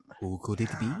again. Who could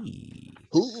it be?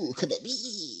 Who could it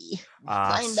be?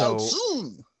 Find out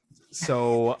soon.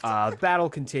 So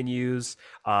battle continues.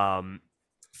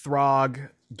 Throg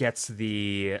gets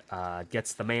the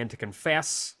man to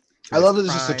confess. I love that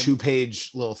it's just a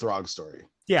 2-page little Throg story.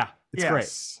 Yeah, it's great.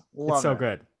 It's so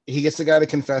good. He gets the guy to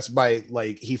confess by,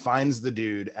 like, he finds the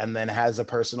dude and then has a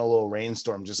personal little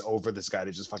rainstorm just over this guy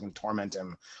to just fucking torment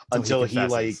him until he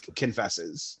like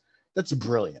confesses. That's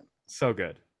brilliant. So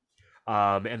good.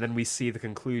 And then we see the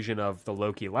conclusion of the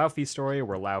Loki Laufey story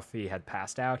where Laufey had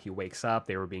passed out. He wakes up.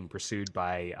 They were being pursued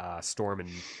by Storm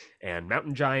and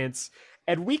mountain giants.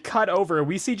 And we cut over and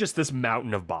we see just this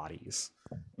mountain of bodies.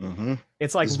 Mm-hmm.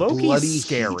 It's like Loki's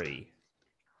scary.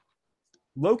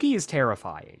 Loki is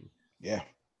terrifying. Yeah.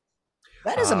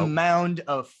 That is a mound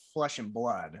of flesh and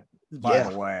blood, by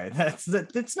the way.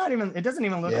 That's not even, it doesn't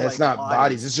even look like it's not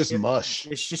bodies. It's just mush.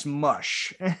 It's just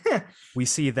mush. We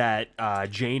see that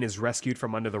Jane is rescued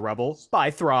from under the rubble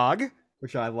by Throg,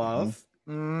 which I love.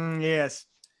 Yes.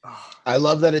 I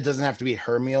love that it doesn't have to be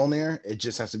her Mjolnir. It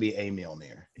just has to be a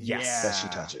Mjolnir. Yes. That she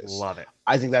touches. Love it.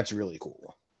 I think that's really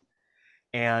cool.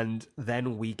 And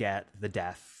then we get the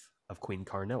death of Queen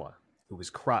Carnilla, who was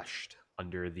crushed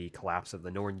under the collapse of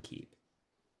the Norn Keep.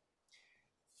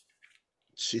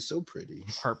 She's so pretty.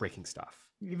 Heartbreaking stuff.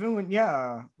 Even when,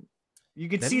 you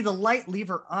could see the light leave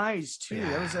her eyes too.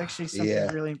 That was actually something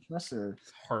really impressive.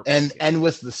 And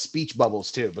with the speech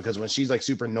bubbles too, because when she's like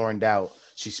super Norned out,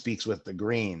 she speaks with the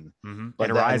green. Mm-hmm.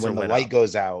 But and her eyes when the light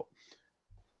goes out,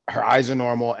 her eyes are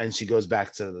normal, and she goes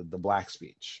back to the black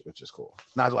speech, which is cool.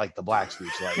 Not like the black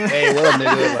speech, like "Hey, what up,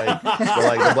 nigga?"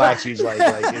 Like the black speech, like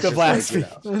it's the black speech.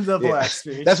 The black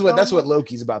speech. That's what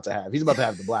Loki's about to have. He's about to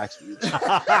have the black speech. The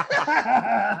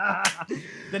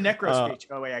necro speech.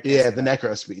 Oh wait, I can't the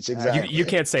necro speech. Exactly. You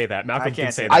can't say that. Malcolm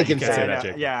can say that. I can say that.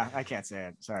 Jake. Yeah, I can't say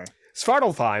it. Sorry.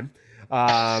 Svartalfheim.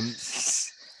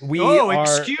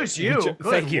 Excuse you.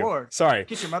 Thank you. Lord. Sorry.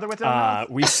 Get your mother with that.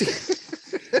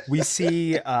 We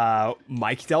see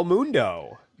Mike Del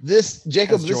Mundo. This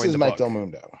is Mike Del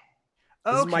Mundo.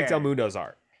 This is Mike Del Mundo's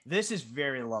art. This is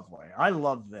very lovely. I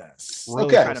love this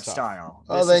kind of style.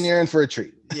 Then you're in for a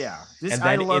treat. Yeah.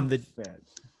 I love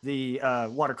the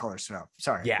watercolor stuff.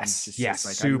 Sorry.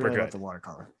 Super good. Love the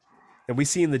watercolor. And we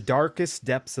see in the darkest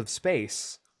depths of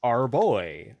space our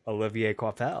boy Olivier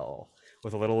Coipel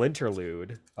with a little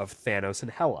interlude of Thanos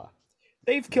and Hela.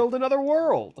 They've killed another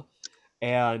world,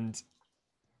 and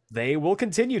they will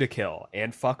continue to kill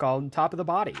and fuck on top of the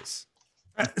bodies.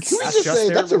 Can we just say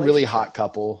that's a really hot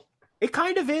couple? It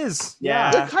kind of is.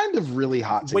 Yeah. They're kind of really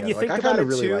hot together. When you think I about kind of it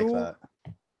really too, like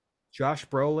that. Josh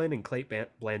Brolin and Cate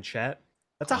Blanchett.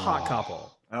 That's a hot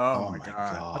couple. Oh my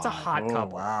god. That's a hot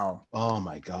couple. Wow. Oh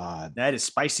my god. That is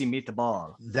spicy meat the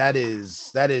ball. That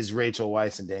is Rachel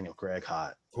Weisz and Daniel Craig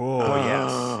hot. Oh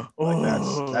yes.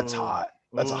 Like that's hot.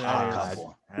 That's a hot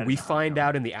couple. We find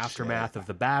out in the aftermath of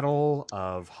the battle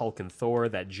of Hulk and Thor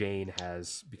that Jane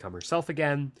has become herself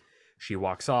again. She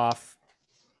walks off.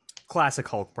 Classic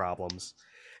Hulk problems.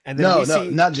 And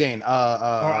then not Jane.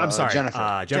 I'm sorry.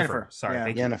 Jennifer. Sorry, yeah.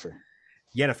 thank you. Jennifer.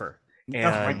 Yennefer. And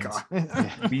oh my god.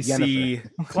 we see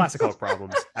classic Hulk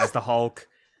problems as the Hulk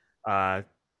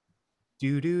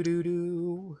do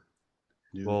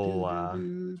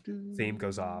theme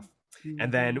goes off.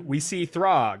 And then we see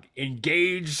Throg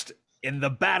engaged in the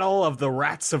battle of the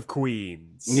Rats of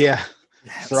Queens. Yeah.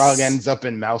 Yes. Throg ends up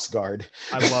in Mouse Guard.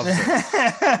 I love this.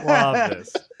 Love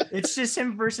this. It's just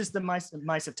him versus the Mice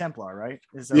of Templar, right?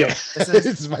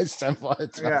 It's Mice Templar.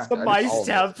 Yeah. The Mice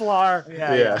Templar.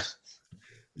 Yeah.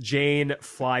 Jane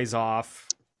flies off,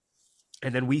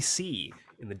 and then we see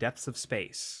in the depths of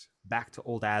space, back to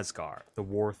old Asgard, the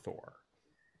War Thor.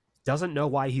 Doesn't know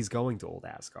why he's going to old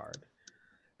Asgard.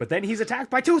 But then he's attacked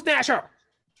by Tooth Gnasher,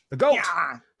 the goat,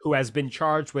 who has been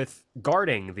charged with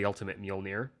guarding the Ultimate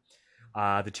Mjolnir.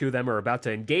 The two of them are about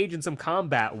to engage in some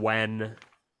combat when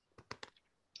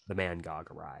the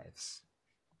Mangog arrives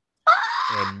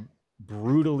and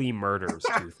brutally murders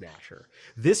Tooth Gnasher.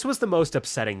 This was the most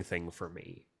upsetting thing for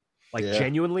me. Like,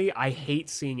 genuinely, I hate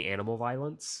seeing animal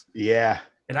violence. Yeah.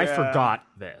 And I forgot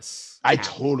this. I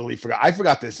totally forgot. I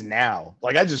forgot this now.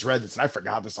 Like, I just read this and I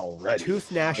forgot this already. Tooth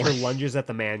Gnasher lunges at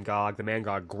the Mangog. The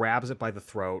Mangog grabs it by the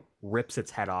throat, rips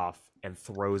its head off, and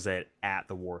throws it at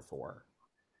the War Thor.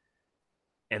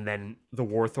 And then the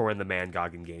War Thor and the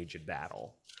Mangog engage in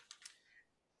battle.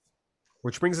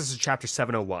 Which brings us to chapter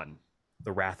 701,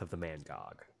 The Wrath of the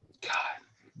Mangog. God,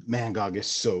 Mangog is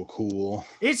so cool.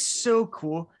 It's so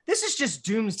cool. This is just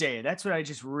Doomsday. That's what I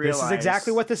just realized. This is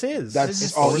exactly what this is. This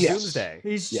is Doomsday.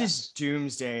 He's just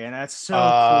Doomsday, and that's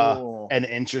so cool. An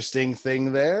interesting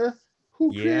thing there.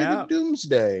 Who created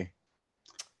Doomsday?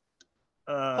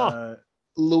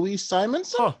 Louise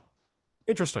Simonson? Oh, Huh.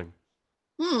 Interesting.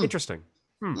 Interesting.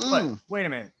 Wait a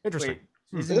minute. Interesting.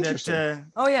 Isn't that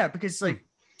oh yeah, because like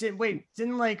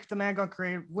didn't like the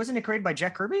Mangog wasn't it created by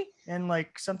Jack Kirby and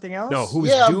like something else? No,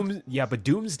 but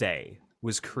Doomsday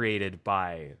was created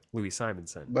by Louise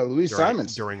Simonson. By Louise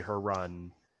Simonson during her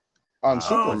run on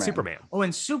Superman. Oh,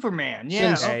 and Superman.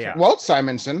 Yeah. Walt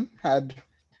Simonson had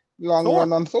long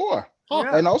run on Thor.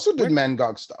 And also did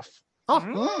Mangog stuff.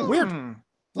 Oh, weird.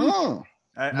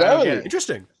 Very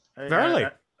interesting. Very.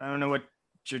 I don't know what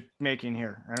you're making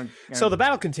here. So the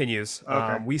battle continues.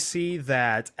 Okay. We see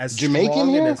that as Jamaican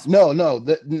here? No,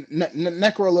 the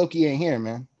Necro Loki ain't here,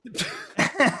 man.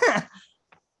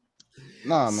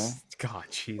 Nah, man. God,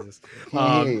 Jesus.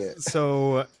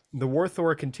 So the War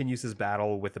Thor continues his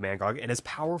battle with the Mangog, and as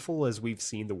powerful as we've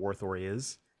seen the War Thor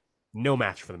is, no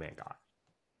match for the Mangog.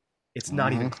 It's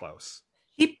not even close.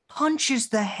 He punches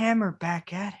the hammer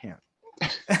back at him.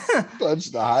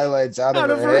 Punch the highlights out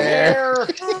of her hair.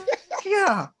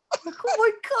 Yeah. Like, oh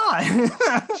my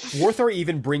god. War Thor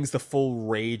even brings the full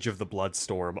rage of the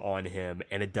Bloodstorm on him,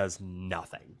 and it does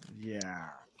nothing. Yeah.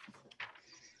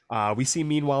 We see,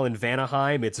 meanwhile, in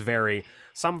Vanaheim, it's very,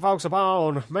 some folks are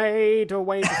born made to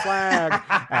wave the flag,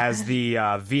 as the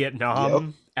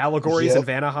Vietnam allegories in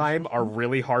Vanaheim are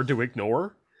really hard to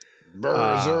ignore.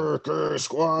 Berserker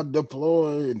squad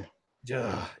deployed.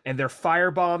 And they're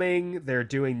firebombing, they're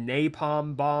doing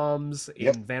napalm bombs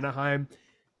in Vanaheim.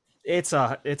 It's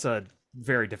a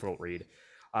very difficult read.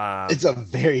 It's a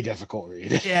very difficult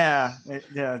read. Yeah,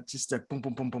 just a boom,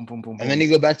 boom, boom, boom, boom, boom. And then you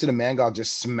go back to the Mangog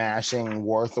just smashing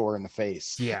War Thor in the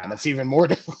face. Yeah, and it's even more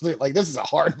difficult. Like, this is a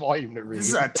hard volume to read. This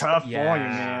is a tough volume,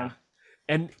 man.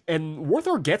 And War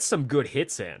Thor gets some good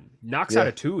hits in, knocks out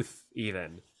a tooth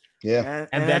even. Yeah,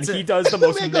 and then he does the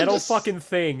most metal fucking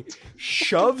thing,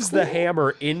 shoves the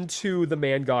hammer into the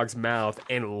Mangog's mouth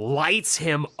and lights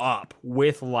him up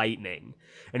with lightning.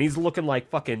 And he's looking like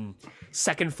fucking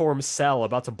second form Cell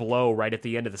about to blow right at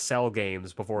the end of the Cell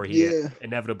games before he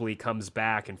inevitably comes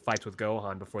back and fights with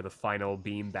Gohan before the final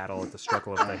beam battle at the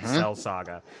struggle of the Cell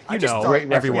saga.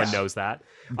 Everyone knows that.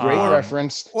 Great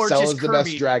reference. Or Cell just is the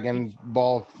best Dragon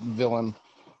Ball villain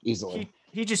easily.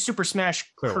 He just Super Smash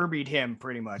Kirby'd him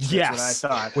pretty much. That's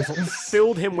what I thought.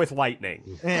 Filled him with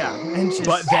lightning. Yeah.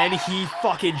 But then he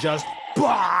fucking just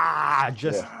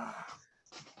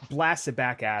blasts it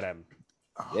back at him.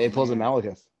 Yeah, he pulls a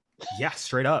Malekith. Yeah,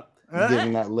 straight up.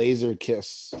 Giving that laser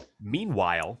kiss.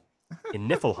 Meanwhile, in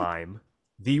Niflheim,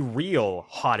 the real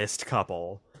hottest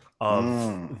couple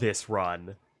of this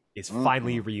run is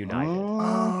finally reunited.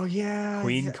 Oh, yeah.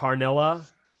 Queen Carnilla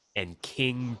and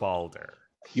King Balder.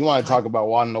 You want to talk about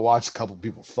wanting to watch a couple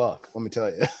people fuck? Let me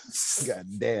tell you. God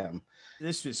damn.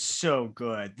 This was so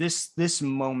good. This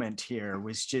moment here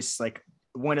was just like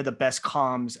one of the best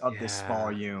comms of this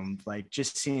volume. Like,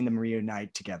 just seeing them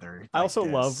reunite together. I also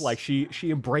love, like, she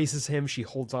embraces him, she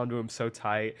holds on to him so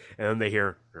tight, and then they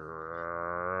hear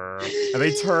And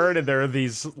they turn, and there are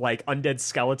these like undead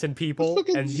skeleton people,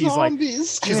 and he's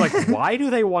zombies. she's like, why do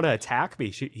they want to attack me?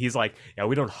 He's like, yeah,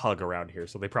 we don't hug around here,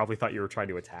 so they probably thought you were trying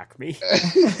to attack me.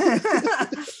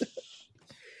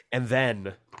 And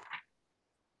then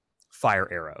fire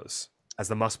arrows as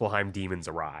the Muspelheim demons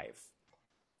arrive,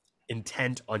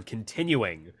 intent on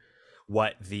continuing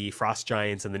what the Frost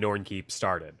Giants and the Nornkeep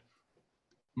started,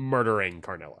 murdering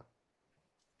Karnilla.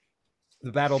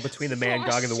 The battle between the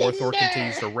Mangog and the Warthor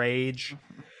continues to rage,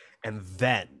 and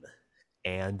then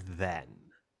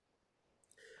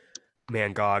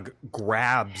Mangog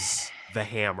grabs the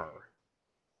hammer,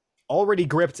 already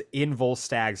gripped in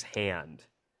Volstag's hand,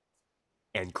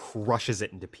 and crushes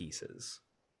it into pieces,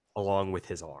 along with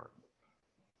his arm.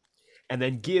 And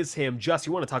then gives him, just,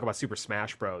 you want to talk about Super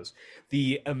Smash Bros.,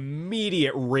 the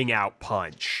immediate ring out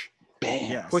punch.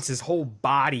 Bam. Yes. Puts his whole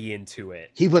body into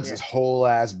it. He puts his whole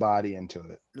ass body into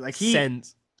it. Like he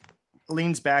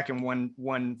leans back in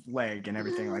one leg and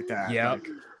everything like that. Yep. Like,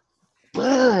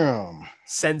 Boom.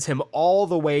 Sends him all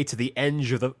the way to the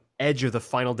edge of the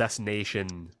Final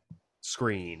Destination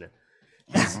screen.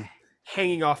 He's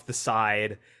hanging off the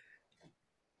side.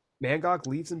 Mangog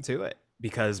leaves him to it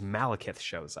because Malekith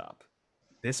shows up.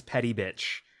 This petty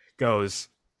bitch goes,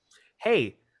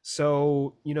 hey,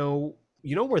 so, you know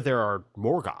where there are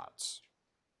more gods?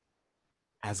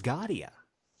 Asgardia.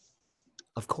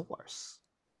 Of course.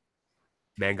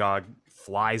 Mangog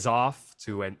flies off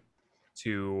to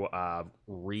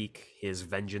wreak his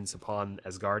vengeance upon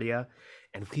Asgardia,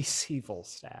 and we see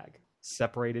Volstagg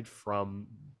separated from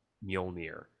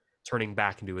Mjolnir, turning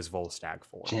back into his Volstagg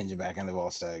form. Changing back into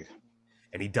Volstagg.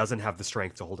 And he doesn't have the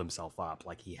strength to hold himself up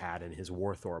like he had in his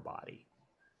Warthor body.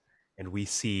 And we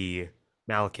see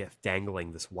Malekith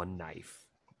dangling this one knife.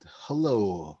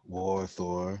 Hello,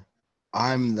 Warthor.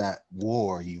 I'm that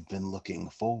war you've been looking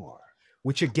for.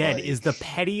 Which, again, is the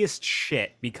pettiest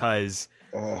shit, because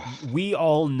we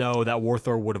all know that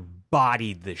Warthor would have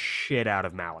bodied the shit out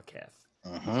of Malekith.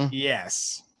 Uh-huh.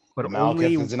 yes. But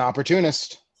Malekith is an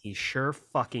opportunist. He sure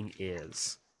fucking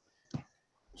is.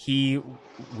 We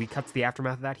cut to the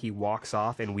aftermath of that. He walks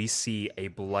off, and we see a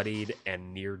bloodied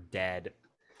and near dead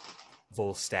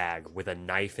Volstagg with a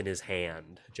knife in his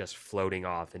hand, just floating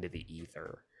off into the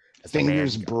ether.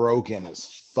 Fingers broken as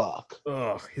fuck.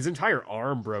 Ugh, his entire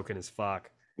arm broken as fuck.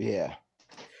 Yeah.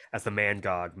 As the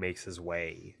Mangog makes his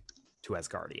way to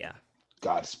Asgardia.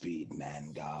 Godspeed,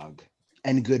 Mangog.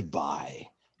 And goodbye,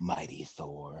 mighty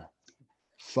Thor.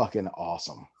 Fucking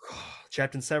awesome.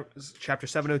 Chapter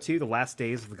 702, The Last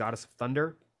Days of the Goddess of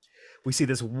Thunder. We see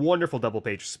this wonderful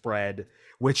double-page spread,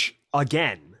 which,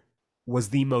 again, was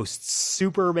the most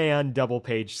Superman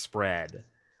double-page spread.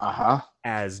 Uh-huh.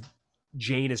 As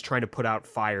Jane is trying to put out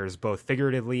fires, both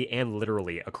figuratively and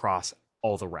literally, across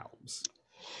all the realms.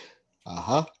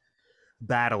 Uh-huh.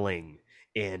 Battling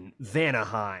in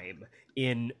Vanaheim,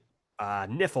 in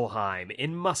Niflheim,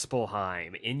 in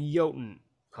Muspelheim, in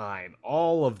Jotunheim,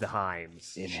 all of the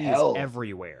Heims. In She's hell.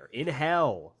 everywhere. In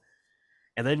hell.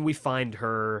 And then we find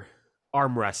her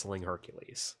arm wrestling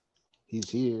Hercules. He's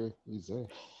here. He's there.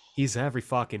 He's every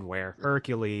fucking where.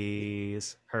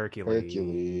 Hercules.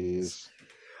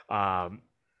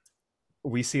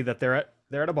 We see that they're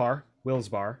at a bar, Will's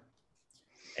bar,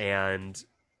 and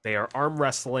they are arm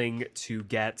wrestling to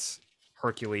get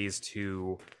Hercules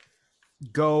to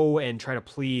go and try to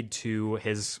plead to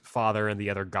his father and the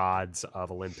other gods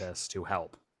of Olympus to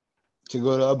help. To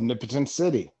go to Omnipotent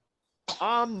City.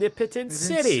 Omnipotent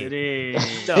City.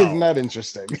 No. Isn't that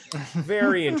interesting?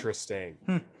 Very interesting.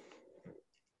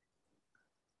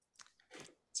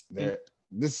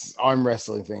 This arm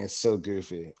wrestling thing is so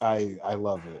goofy. I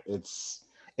love it. It's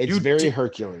very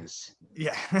Hercules.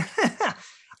 Yeah.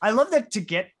 I love that to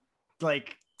get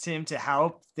like Tim to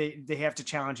help, they have to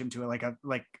challenge him to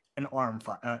an arm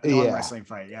fight, arm wrestling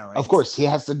fight. Yeah. Like, of course, he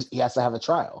has to have a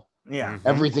trial. Yeah. Mm-hmm.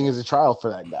 Everything is a trial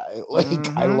for that guy. Like,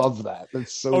 I love that.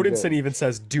 That's so Odinson good. even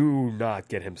says, do not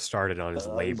get him started on his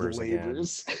labors again.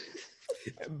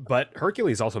 But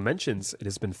Hercules also mentions, it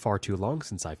has been far too long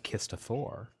since I've kissed a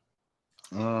Thor.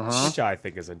 Which I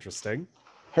think is interesting.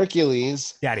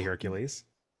 Hercules. Daddy Hercules.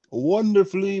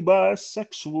 Wonderfully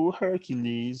bisexual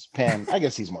Hercules. Pan. I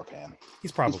guess he's more Pan.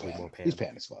 He's probably more Pan. He's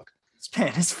Pan as fuck. It's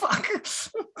Pan as fuck.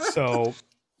 So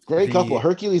great couple.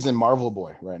 Hercules and Marvel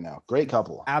Boy right now. Great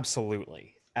couple.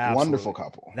 Absolutely. Wonderful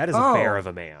couple. That is a bear of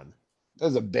a man.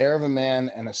 There's a bear of a man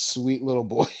and a sweet little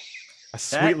boy. A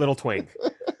sweet little twink.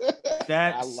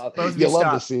 That's I love both of you. you Love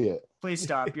stop. to see it. Please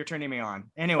stop. You're turning me on.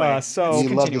 Anyway, so you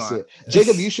love to see it.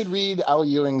 Jacob, you should read Al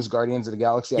Ewing's Guardians of the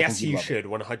Galaxy. Yes, you should.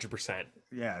 100%.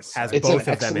 Yes. Has it's both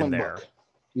an of them in excellent there. book.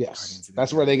 Yes,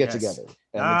 that's where they get together,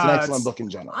 and it's an excellent book in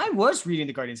general. I was reading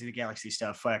the Guardians of the Galaxy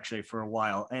stuff actually for a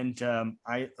while, and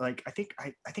I think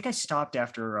I stopped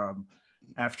after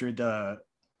the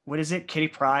what is it? Kitty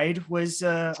Pryde was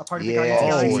a part of the Guardians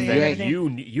of the Galaxy.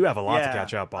 You have a lot to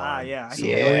catch up on.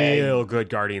 Real good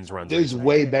Guardians runs. There's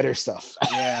way better stuff.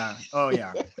 Yeah. Oh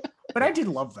yeah. But I did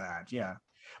love that. Yeah.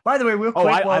 By the way, real quick.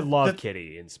 I love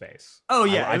Kitty in space. Oh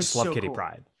yeah, I just love Kitty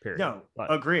Pryde. Period. No,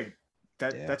 agreed.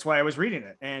 That's why I was reading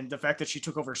it, and the fact that she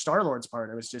took over Star-Lord's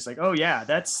part, I was just like, oh yeah,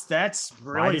 that's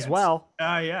brilliant. Might as well.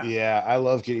 Yeah. Yeah, I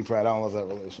love Kitty Pryde. I don't love that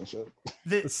relationship.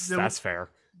 That's fair.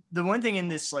 The one thing in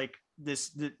this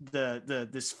this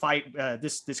fight,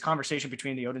 this conversation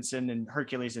between the Odinson and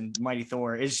Hercules and Mighty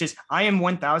Thor is just, I am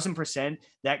 1000%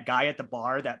 that guy at the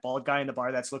bar, that bald guy in the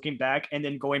bar that's looking back and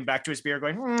then going back to his beer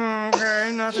going,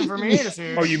 okay, nothing for me to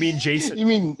see. Oh, you mean Jason? You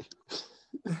mean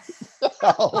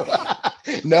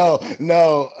no,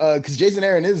 because Jason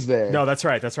Aaron is there. No, that's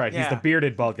right. Yeah. He's the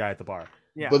bearded bald guy at the bar.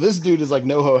 Yeah. But this dude is like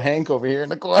NoHo Hank over here in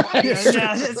the corner. Yeah,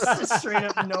 it's straight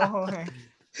up NoHo Hank.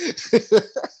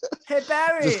 Hey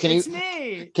Barry, it's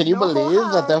me. Can you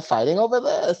believe that they're fighting over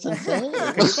there? It's insane.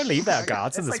 Can you believe that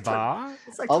God's in this bar?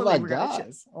 It's like oh my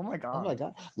god! Oh my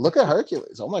god! Look at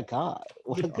Hercules! Oh my god!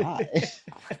 What a guy!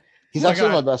 He's actually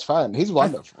my best friend. He's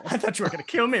wonderful. I thought you were gonna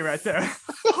kill me right there.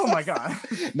 Oh my god!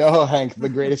 No, Hank, the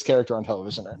greatest character on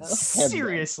television right now.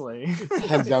 Seriously,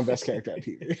 hands down, best character on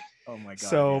TV. Oh my god!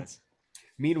 So,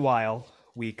 meanwhile,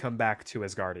 we come back to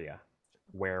Asgardia,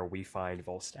 where we find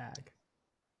Volstagg.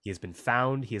 He has been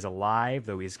found. He is alive,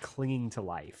 though he is clinging to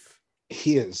life.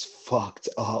 He is fucked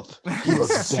up. He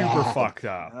looks super fucked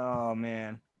up. Oh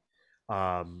man.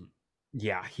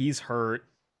 Yeah, he's hurt.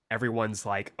 Everyone's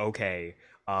like, okay.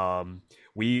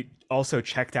 We also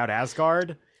checked out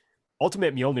Asgard.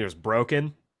 Ultimate Mjolnir's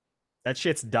broken. That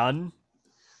shit's done.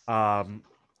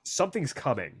 Something's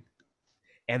coming.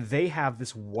 And they have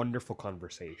this wonderful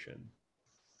conversation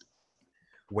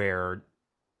where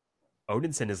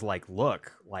Odinson is like,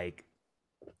 look, like,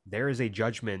 there is a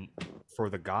judgment for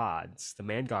the gods. The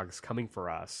Mangog's coming for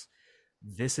us.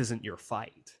 This isn't your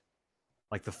fight.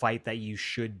 Like, the fight that you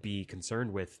should be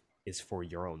concerned with is for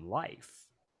your own life.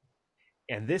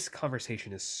 And this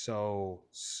conversation is so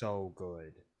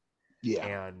good.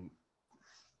 Yeah. And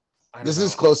this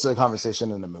is close to the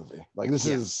conversation in the movie. Like, this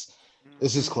is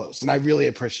close. And I really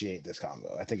appreciate this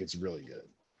combo. I think it's really good.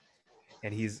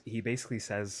 And he basically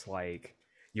says, like,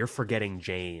 you're forgetting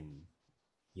Jane,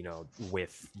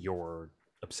 with your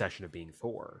obsession of being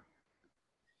Thor.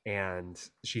 And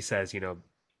she says,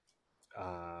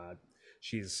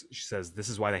 she says, this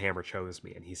is why the hammer chose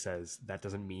me. And he says, that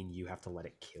doesn't mean you have to let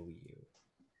it kill you.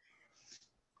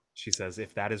 She says,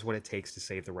 if that is what it takes to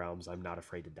save the realms, I'm not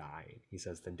afraid to die. He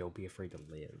says, then don't be afraid to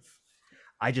live.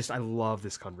 I love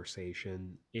this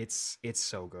conversation. It's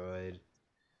so good.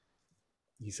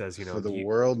 He says, for the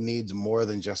world needs more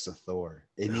than just a Thor.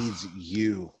 It needs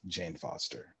you, Jane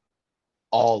Foster.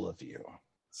 All of you.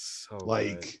 So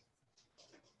like good.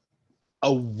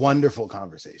 A wonderful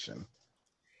conversation.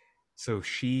 So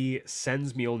she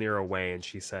sends Mjolnir away and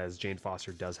she says Jane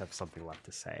Foster does have something left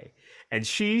to say. And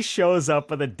she shows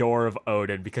up at the door of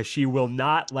Odin because she will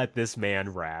not let this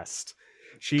man rest.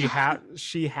 She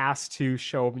has to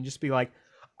show up and just be like,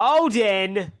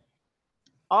 Odin!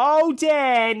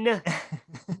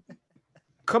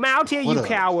 Come out here, you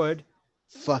coward.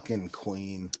 Fucking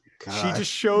queen. God. She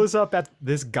just shows up at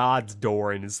this god's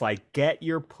door and is like, get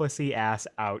your pussy ass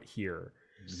out here.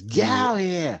 Just get out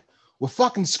here. We're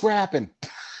fucking scrapping.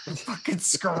 Fucking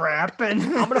scrapping.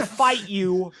 I'm going to fight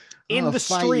you in the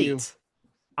street.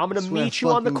 I'm going to meet you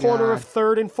on the corner of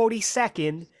 3rd and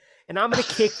 42nd. And I'm going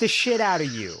to kick the shit out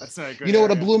of you. That's not a good You know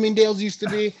what a Bloomingdale's used to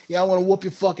be? Yeah, I want to whoop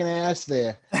your fucking ass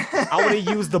there. I want to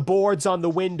use the boards on the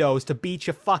windows to beat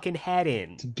your fucking head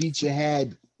in. To beat your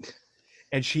head.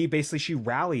 And she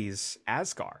rallies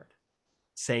Asgard,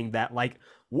 saying that, like,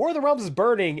 War of the Realms is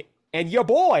burning, and your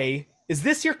boy, is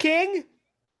this your king?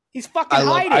 He's fucking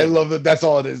hiding. I love that. That's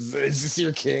all it is. Is this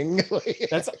your king?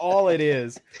 That's all it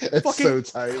is. It's fucking so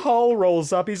tight. Kull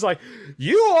rolls up. He's like,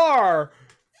 you are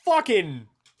fucking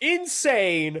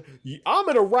insane. I'm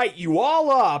gonna write you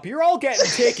all up. You're all getting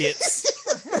tickets.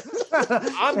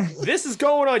 This is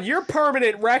going on your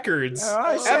permanent records.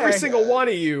 Every single one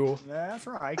of you. That's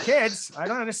right. Kids, I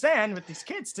don't understand with these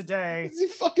kids today. Is he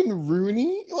fucking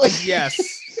Rooney?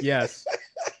 Yes.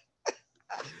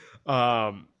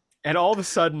 And all of a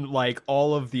sudden, like,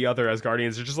 all of the other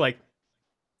Asgardians are just like,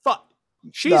 fuck,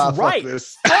 she's right.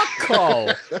 Fuck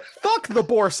Kull. Fuck the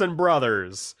Borson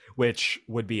brothers. Which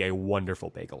would be a wonderful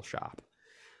bagel shop.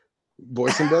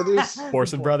 Borson Brothers?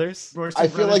 Borson Brothers? I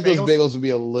feel like those bagels would be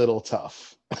a little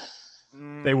tough.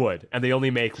 They would, and they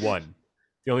only make one.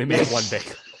 They only make one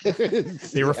bagel.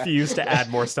 They refuse to add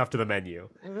more stuff to the menu.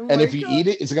 And if you eat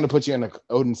it, it's going to put you in a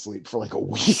Odin sleep for like a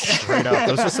week. Straight up.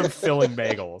 Those are some filling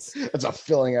bagels. That's a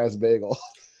filling ass bagel.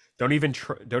 Don't even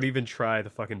try the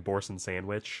fucking Borson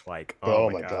sandwich. Like, oh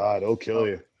my god, it'll kill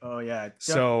you. Oh yeah.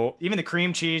 So even the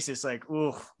cream cheese is like,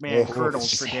 ooh, man,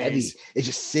 curdles for heavy. days. It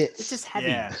just sits. It's just heavy.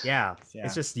 Yeah.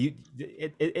 It's just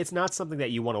it's not something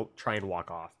that you want to try and walk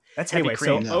off. That's heavy anyway.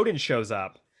 Cream. So Odin shows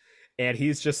up, and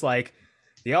he's just like,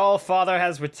 "The All-Father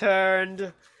has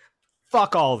returned.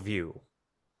 Fuck all of you."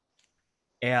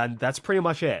 And that's pretty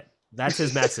much it. That's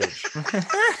his message.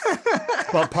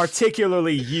 But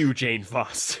particularly you, Jane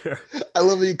Foster. I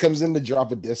love that he comes in to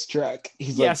drop a diss track.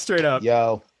 He's like, straight up.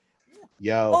 Yo,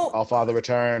 All-Father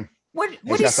return. What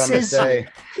he says?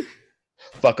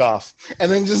 Fuck off.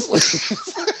 And then just like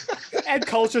and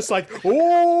Cole's just like,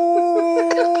 oh,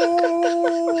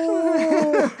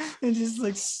 and just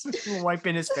like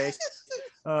wiping his face.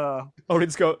 Odin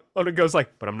goes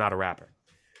like, but I'm not a rapper.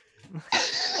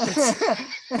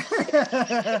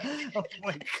 Oh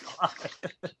my god.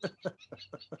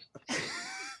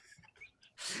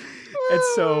 And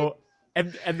so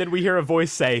and then we hear a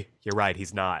voice say, "You're right,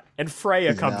 he's not." And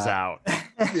Freya comes out.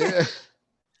 Yeah.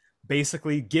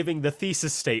 Basically giving the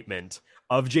thesis statement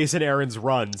of Jason Aaron's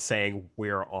run, saying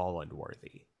we're all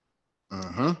unworthy.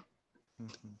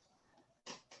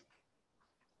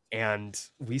 And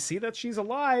we see that she's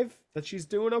alive, that she's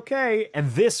doing okay.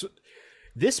 And this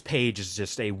page is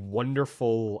just a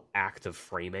wonderful act of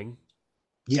framing.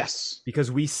 Yes. Because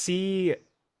we see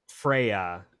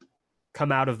Freya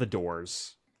come out of the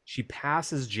doors. She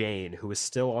passes Jane, who is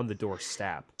still on the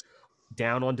doorstep,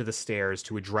 down onto the stairs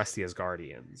to address the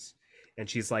Asgardians. And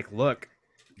she's like, look,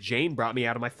 Jane brought me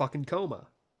out of my fucking coma.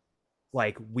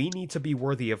 Like, we need to be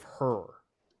worthy of her.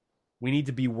 We need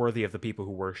to be worthy of the people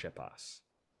who worship us.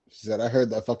 She said, I heard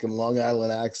that fucking Long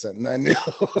Island accent, and I knew.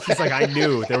 She's like, I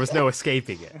knew. There was no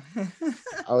escaping it.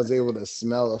 I was able to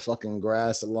smell the fucking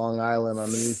grass of Long Island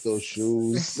underneath those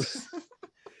shoes.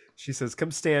 She says,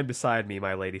 come stand beside me,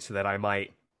 my lady, so that I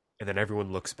might... And then everyone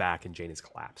looks back, and Jane has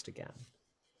collapsed again.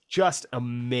 Just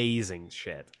amazing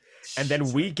shit. And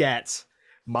then we get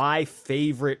my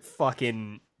favorite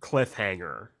fucking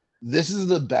cliffhanger. This is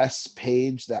the best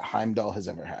page that Heimdall has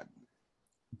ever had.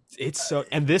 It's so,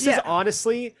 and this is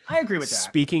honestly, I agree with that.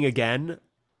 Speaking again,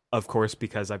 of course,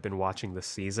 because I've been watching this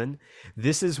season,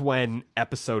 this is when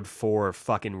episode 4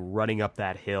 fucking Running Up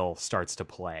That Hill starts to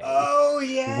play. Oh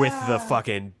yeah. With the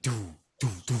fucking doo, doo,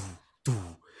 doo,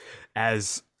 doo,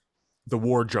 as the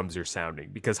war drums are sounding,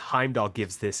 because Heimdall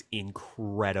gives this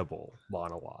incredible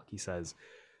monologue. He says,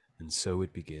 and so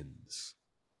it begins.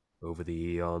 Over the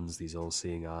eons, these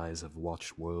all-seeing eyes have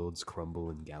watched worlds crumble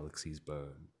and galaxies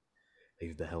burn.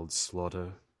 They've beheld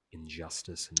slaughter,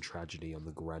 injustice, and tragedy on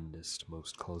the grandest,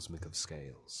 most cosmic of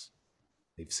scales.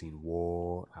 They've seen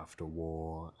war after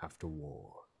war after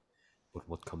war. But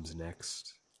what comes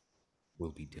next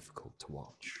will be difficult to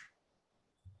watch.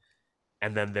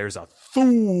 And then there's a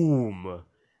thoom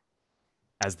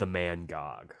as the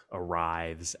Mangog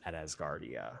arrives at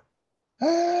Asgardia.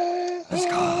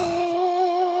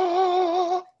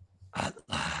 Asgard. At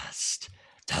last,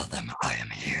 tell them I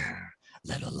am here,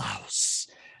 little louse.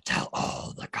 Tell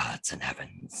all the gods in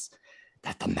heavens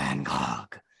that the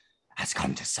Mangog has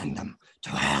come to send them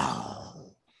to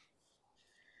hell.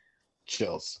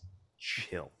 Chills.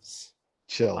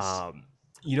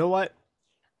 You know what?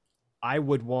 I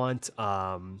would want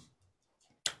can't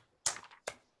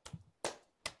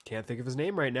think of his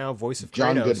name right now. Voice of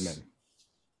John Kratos.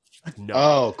 Goodman. No.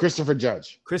 Oh, Christopher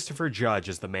Judge. Christopher Judge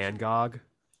is the Mangog.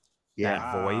 Yeah.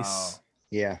 That voice.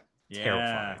 Yeah.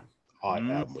 Terrifying. I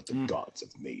am what the gods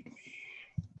have made me.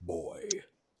 Boy.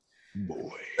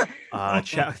 Boy.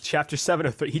 Chapter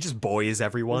 703. He just boys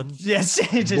everyone. Yes.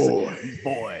 Just,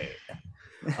 boy.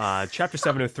 Chapter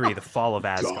 703, The Fall of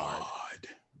Asgard. God.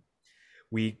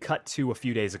 We cut to a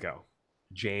few days ago.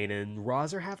 Jane and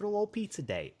Roz are having a little pizza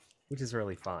date, which is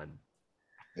really fun.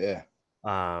 Yeah.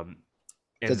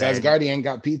 Because Asgardia ain't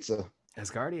got pizza.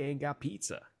 Asgardia ain't got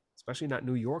pizza, especially not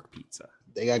New York pizza.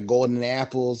 They got golden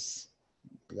apples.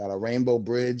 They got a rainbow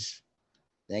bridge.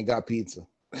 They ain't got pizza.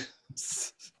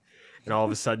 And all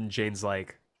of a sudden, Jane's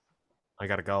like, I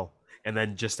gotta go. And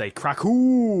then just a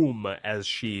cracoom as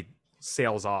she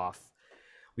sails off.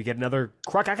 We get another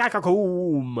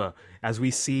cracoom as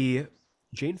we see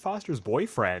Jane Foster's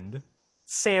boyfriend,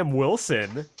 Sam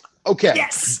Wilson, Okay.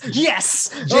 Yes.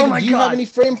 Jake, Oh my do you God. have any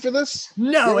frame for this?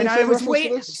 No, and I was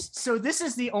waiting. So this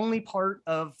is the only part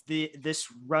of this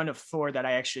run of Thor that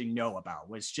I actually know about,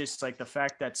 was just like the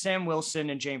fact that Sam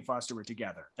Wilson and Jane Foster were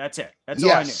together. That's it. That's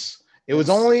all I knew. It was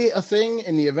only a thing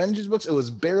in the Avengers books. It was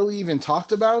barely even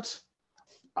talked about.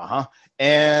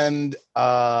 And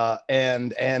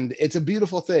it's a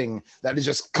beautiful thing that is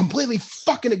just completely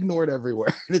fucking ignored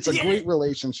everywhere. And it's a great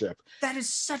relationship. That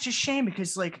is such a shame,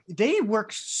 because like they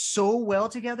work so well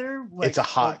together. Like, it's a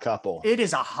hot couple. It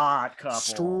is a hot couple.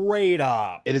 Straight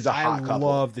up. It is a hot couple.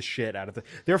 I love the shit out of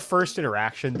their first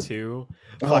interaction too.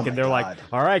 Fucking they're like,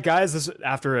 all right, guys, this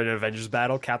after an Avengers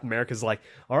battle, Captain America's like,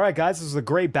 all right, guys, this is a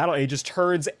great battle. And he just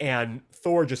turns and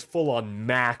Thor just full on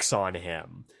max on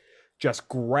him. Just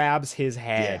grabs his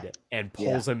head and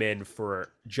pulls him in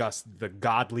for just the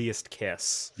godliest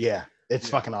kiss. Yeah, it's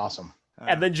fucking awesome.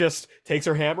 And then just takes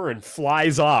her hammer and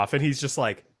flies off. And he's just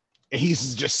like...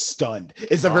 He's just stunned.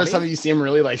 It's the first time you see him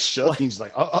really like shook. He's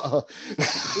like,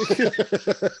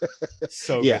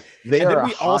 So yeah, they are a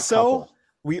hot couple.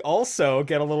 We also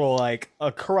get a little like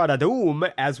a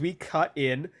Karadadoom as we cut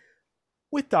in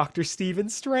with Dr. Stephen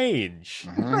Strange.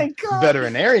 Oh my God.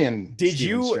 Veterinarian. Did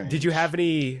you have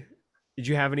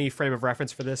any frame of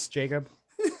reference for this, Jacob?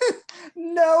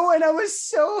 No, and I was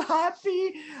so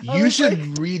happy. You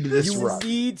should read this. You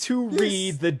need to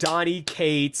read the Donny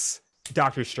Cates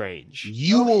Doctor Strange.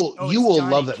 You will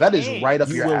love that. That is right up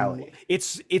your alley.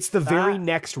 It's the very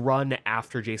next run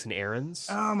after Jason Aaron's.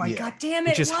 Oh my God damn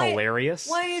it. Which is hilarious.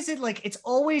 Why is it like it's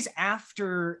always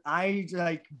after I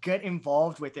like get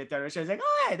involved with it that I was like,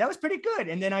 oh hey, that was pretty good.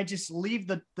 And then I just leave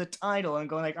the title and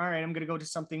go like, all right, I'm gonna go to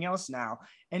something else now.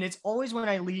 And it's always when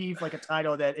I leave like a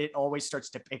title that it always starts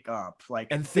to pick up. Like,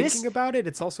 and thinking about it,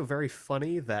 it's also very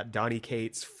funny that Donny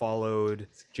Cates followed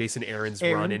Jason Aaron's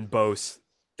run in both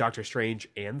Doctor Strange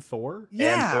and Thor.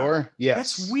 Yeah. And Thor.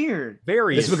 Yes. That's weird.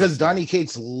 It's because Donny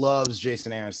Cates loves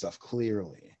Jason Aaron stuff,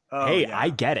 clearly. Oh, hey, I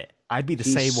get it. I'd be the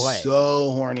same way.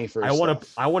 So horny for I want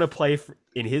to play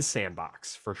in his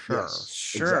sandbox for sure. Yes,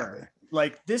 sure. Exactly.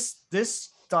 Like this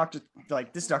Doctor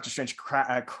Strange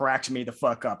cracked me the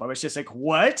fuck up. I was just like,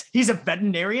 what? He's a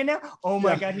veterinarian now? Oh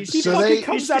my God. He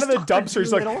comes out of the dumpster.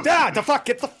 He's like,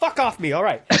 get the fuck off me. All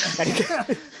right.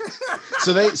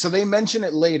 so they mention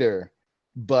it later,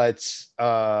 but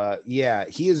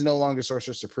he is no longer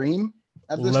Sorcerer Supreme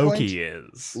at this point.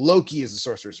 Loki is the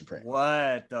Sorcerer Supreme.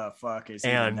 What the fuck is that?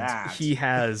 And he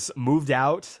has moved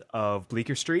out of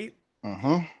Bleecker Street.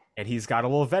 And he's got a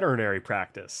little veterinary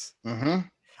practice.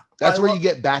 That's where you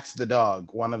get Bats the dog,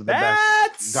 one of the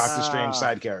best Doctor Strange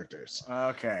side characters.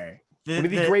 Okay. One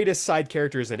of the greatest side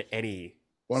characters in any.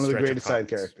 One of the greatest side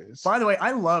characters. By the way,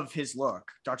 I love his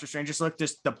look. Doctor Strange's look,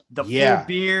 just the full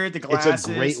beard, the glasses. It's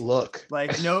a great look.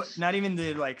 Like not even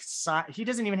the like side. He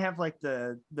doesn't even have like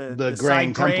the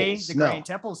graying temples. The graying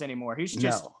temples anymore. He's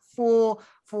just full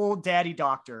daddy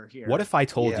doctor here. What if I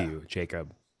told you,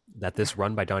 Jacob, that this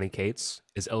run by Donny Cates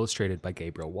is illustrated by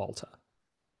Gabriel Walta?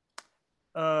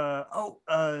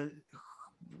 What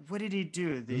did he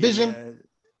do? The Vision.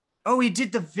 He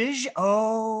did the Vision.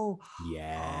 Oh,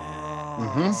 yeah.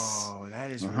 Oh, that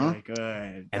is really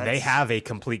good. And they have a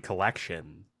complete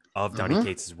collection of Donny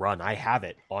Cates' run. I have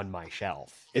it on my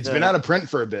shelf. It's been out of print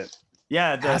for a bit.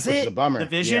 Yeah, that's a bummer. The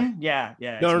Vision, yeah.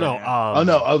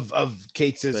 No. Of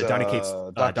Cates's Donny Cates,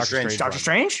 Doctor Strange. Doctor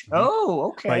Strange. Oh,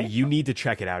 okay. But you need to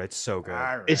check it out. It's so good.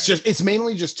 Right. It's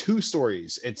mainly just two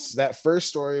stories. It's that first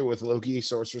story with Loki,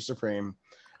 Sorcerer Supreme,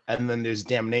 and then there's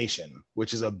Damnation,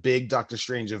 which is a big Doctor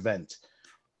Strange event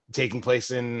taking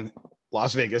place in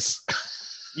Las Vegas.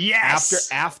 Yes.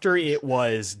 After it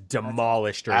was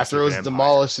demolished. After it was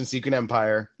demolished in Secret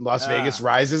Empire, Las Vegas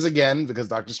rises again because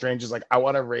Doctor Strange is like, I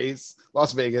want to raise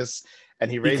Las Vegas, and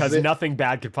he raises it because nothing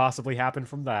bad could possibly happen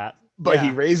from that. But he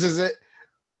raises it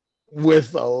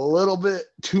with a little bit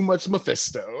too much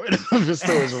Mephisto, and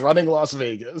Mephisto is running Las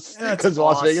Vegas because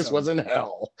Las Vegas was in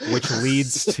hell, which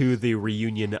leads to the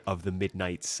reunion of the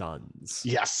Midnight Suns.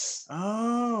 Yes.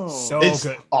 Oh, so it's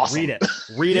good. Awesome.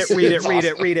 Read it.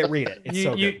 It's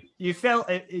so good. You felt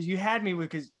you had me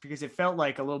because it felt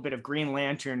like a little bit of Green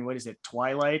Lantern. What is it,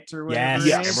 Twilight or whatever?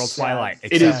 Yes, Emerald Twilight.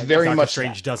 It is very Doctor much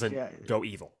Strange doesn't go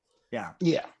evil. Yeah.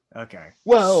 Okay.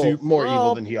 Well, more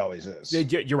evil than he always is.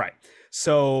 You're right.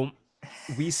 So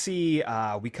we see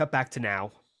we cut back to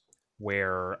now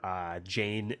where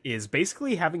Jane is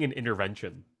basically having an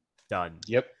intervention done.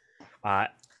 Yep.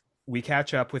 We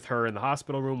catch up with her in the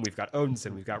hospital room. We've got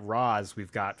Odinson, we've got Roz,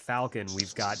 we've got Falcon,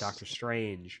 we've got Doctor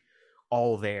Strange,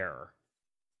 all there.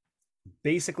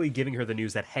 Basically giving her the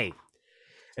news that, hey,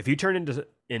 if you turn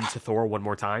into Thor one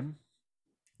more time,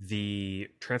 the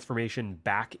transformation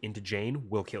back into Jane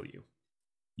will kill you.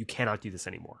 You cannot do this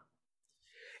anymore.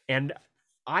 And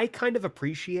I kind of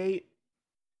appreciate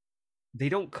they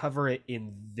don't cover it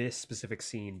in this specific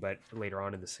scene, but later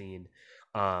on in the scene,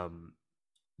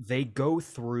 they go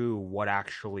through what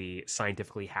actually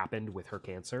scientifically happened with her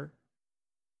cancer.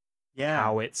 Yeah.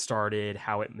 How it started,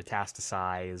 how it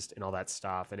metastasized, and all that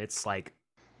stuff. And it's like,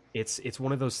 it's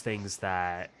one of those things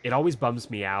that it always bums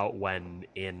me out when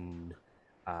in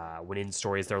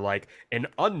stories they're like an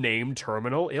unnamed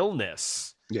terminal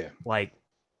illness. Yeah. Like,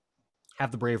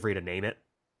 have the bravery to name it.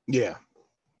 Yeah.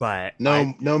 But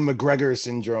no McGregor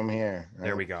syndrome here. Right?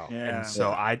 There we go. Yeah. And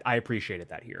so I appreciated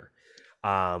that here.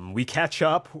 We catch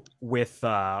up with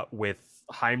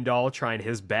Heimdall trying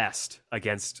his best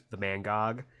against the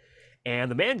Mangog,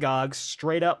 and the Mangog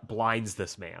straight up blinds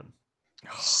this man.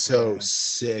 So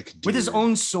sick, dude. With his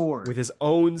own sword.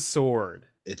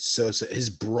 It's so sick.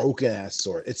 His broken ass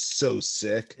sword. It's so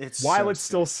sick. While it's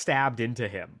still stabbed into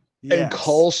him. Yes. And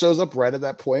Cole shows up right at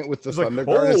that point with the Thunder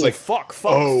Guard. Like, it's like, fuck.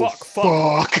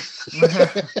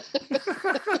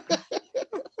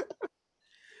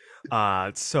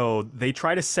 So they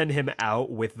try to send him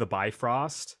out with the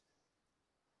Bifrost.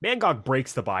 Mangog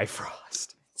breaks the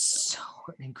Bifrost. So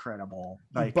incredible.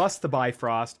 He busts the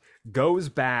Bifrost, goes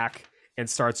back, and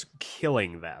starts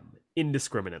killing them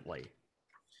indiscriminately.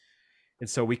 And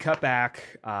so we cut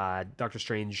back. Doctor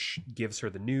Strange gives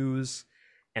her the news.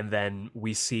 And then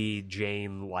we see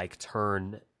Jane like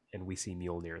turn, and we see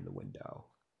Mjolnir in the window.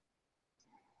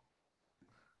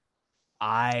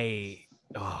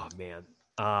 Oh man.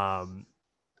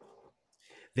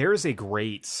 There's a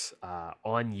great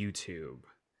on YouTube,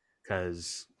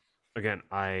 because again,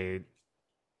 I'm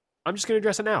just gonna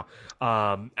address it now.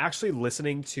 Actually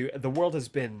listening to The World Has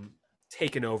Been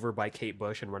Taken Over by Kate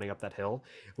Bush and Running Up That Hill.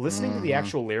 Listening to the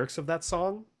actual lyrics of that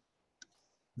song,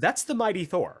 that's the Mighty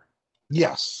Thor.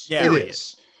 Yes, yeah, it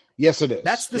is. Yes, it is.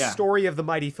 That's the story of the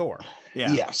Mighty Thor. Yeah.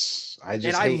 Yes. I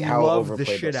just and hate how love the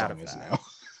overplayed shit that out song of is that. now.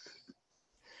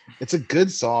 It's a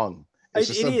good song. It's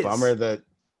just a bummer that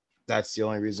that's the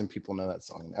only reason people know that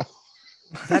song now.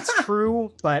 That's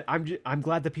true, but I'm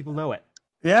glad that people know it.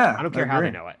 Yeah. I don't care how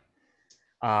they know it.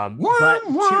 But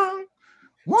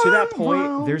to that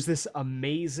point, there's this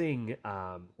amazing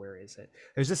where is it?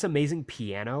 There's this amazing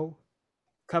piano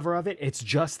cover of it. It's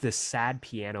just this sad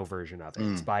piano version of it.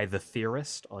 It's by The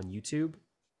Theorist on YouTube.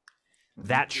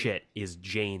 That shit is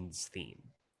Jane's theme.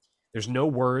 There's no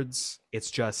words. It's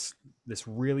just this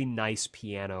really nice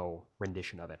piano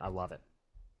rendition of it. I love it.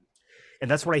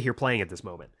 And that's what I hear playing at this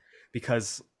moment,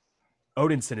 because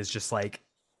Odinson is just like,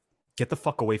 get the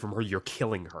fuck away from her. You're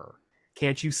killing her.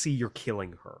 Can't you see you're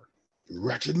killing her?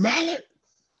 Wretched mallet.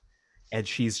 And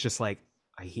she's just like,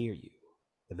 I hear you,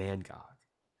 the Mangog.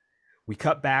 We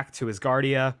cut back to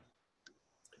Asgardia,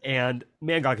 and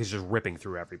Mangog is just ripping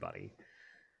through everybody.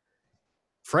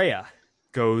 Freya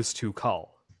goes to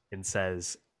Kull and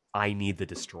says, I need the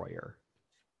Destroyer.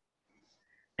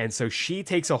 And so she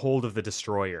takes a hold of the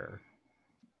Destroyer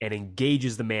and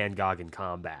engages the Mangog in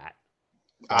combat.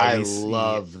 I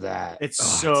love that. It's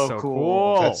so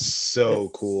cool. That's so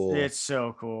cool. It's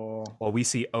so cool. Well, we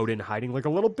see Odin hiding like a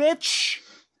little bitch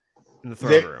in the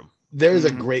throne room. There's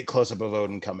a great close-up of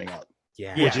Odin coming up.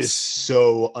 Yeah. Which is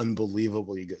so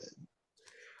unbelievably good.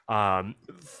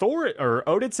 Thor or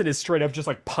Odinson is straight up just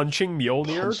like punching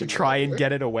Mjolnir to try and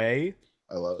get it away.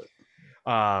 I love it.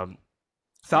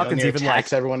 Falcon's Mjolnir even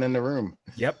attacks everyone in the room.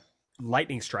 Yep.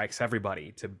 Lightning strikes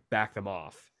everybody to back them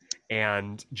off.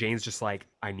 And Jane's just like,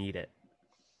 I need it.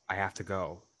 I have to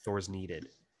go. Thor's needed.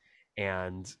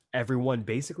 And everyone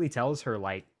basically tells her,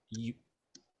 like,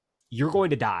 you're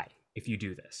going to die if you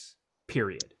do this.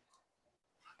 Period.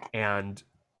 And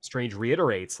Strange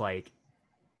reiterates, like,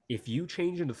 if you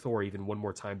change into Thor even one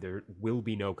more time, there will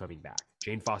be no coming back.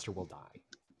 Jane Foster will die.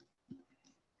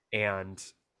 And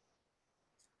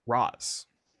Roz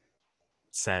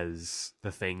says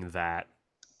the thing that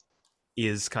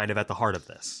is kind of at the heart of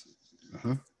this.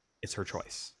 It's her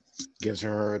choice. Gives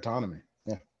her autonomy.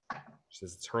 Yeah. She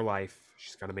says it's her life.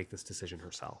 She's got to make this decision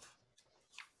herself.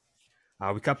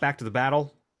 We cut back to the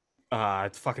battle.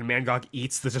 Fucking Mangog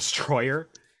eats the Destroyer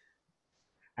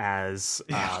as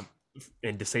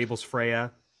and disables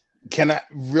Freya. Can I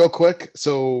real quick?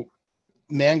 So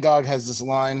Mangog has this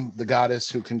line: the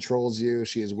goddess who controls you.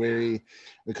 She is weary,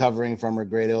 recovering from her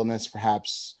great illness,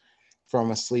 perhaps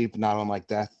from a sleep not unlike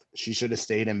death. She should have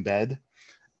stayed in bed.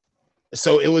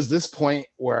 So it was this point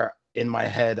where in my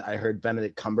head, I heard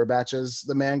Benedict Cumberbatch as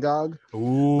the Mangog.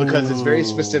 Ooh. Because it's very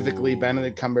specifically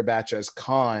Benedict Cumberbatch as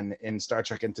Khan in Star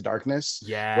Trek Into Darkness.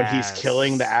 Yeah. When he's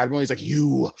killing the Admiral, he's like,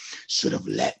 "You should have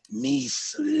let me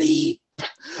sleep."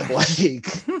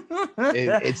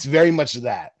 It's very much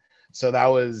that. So that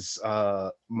was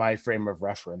my frame of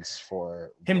reference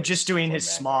for him just doing his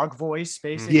Smog voice,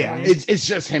 basically. Yeah, it's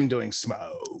just him doing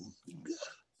Smoke.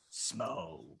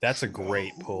 That's a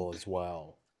great pull as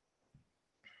well.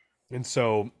 And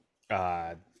so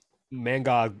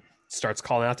Mangog starts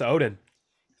calling out to Odin.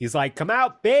 He's like, "Come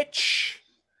out, bitch.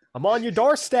 I'm on your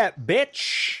doorstep,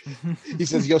 bitch." He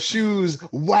says, "Your shoes,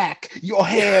 whack. Your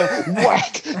hair,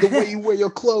 whack. The way you wear your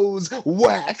clothes,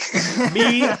 whack."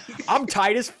 Me, I'm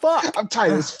tight as fuck. I'm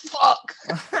tight as fuck.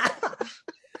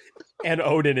 And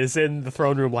Odin is in the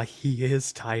throne room like, he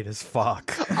is tight as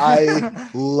fuck. I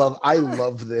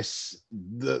love this.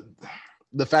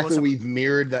 The fact that we've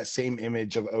mirrored that same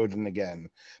image of Odin again,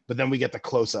 but then we get the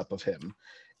close-up of him.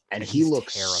 And he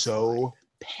looks so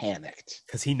panicked.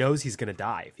 Because he knows he's going to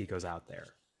die if he goes out there.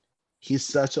 He's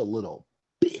such a little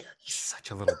bitch. He's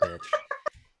such a little bitch.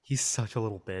 He's such a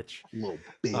little bitch. Little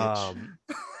bitch.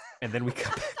 And then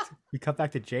we cut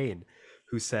back to Jane,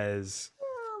 who says,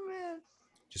 "Oh man,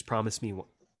 just promise me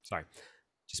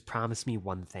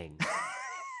one thing.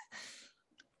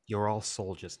 You're all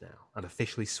soldiers now. I'm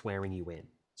officially swearing you in.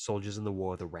 Soldiers in the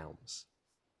War of the Realms.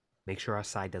 Make sure our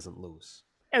side doesn't lose."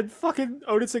 And fucking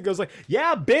Odinson goes like,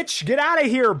 "Yeah, bitch, get out of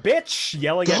here, bitch!"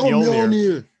 Yelling at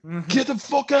Mjolnir. Get the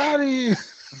fuck out of here.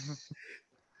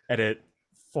 And it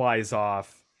flies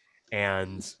off,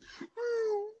 and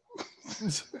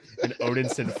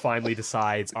Odinson finally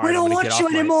decides, "All right, we don't want you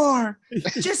anymore.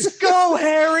 Just go,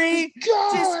 Harry. Go,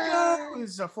 Just go."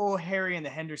 It's a full Harry and the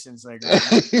Hendersons like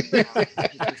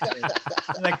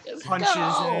punches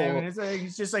him, and it's like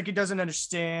he's just like he doesn't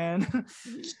understand.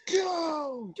 Just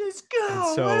go. Just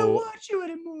go. So, I don't want you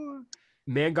anymore.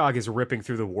 Mangog is ripping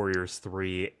through the Warriors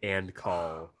 3 and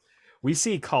Kull. We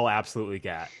see Kull absolutely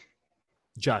get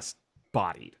just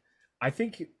bodied. I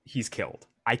think he's killed.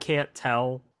 I can't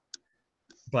tell,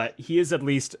 but he is at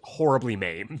least horribly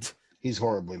maimed. He's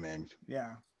horribly maimed.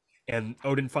 Yeah. And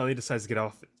Odin finally decides to get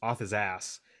off his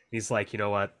ass. He's like, "You know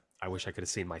what? I wish I could have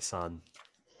seen my son."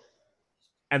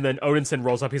 And then Odinson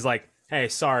rolls up. He's like, "Hey,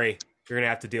 sorry. You're going to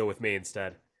have to deal with me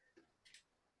instead."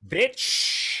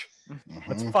 Bitch!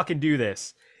 Let's fucking do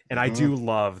this. And I do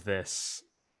love this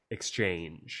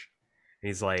exchange. And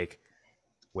he's like,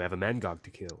 "We have a Mangog to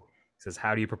kill." He says,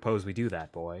 "How do you propose we do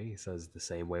that, boy?" He says, "The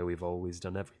same way we've always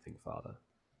done everything, father.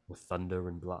 With thunder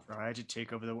and blood." I had to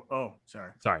take over the... Oh,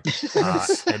 sorry.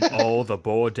 And all the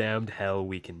boar-damned hell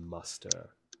we can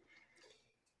muster.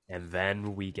 And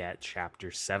then we get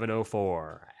chapter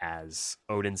 704 as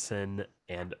Odinson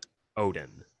and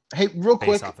Odin Hey, real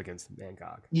face quick, off against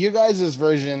Mangog. you guys'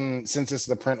 version, since it's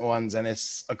the print ones and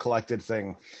it's a collected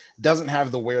thing, doesn't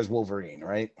have the Where's Wolverine,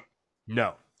 right?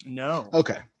 No.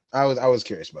 Okay. I was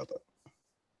curious about that.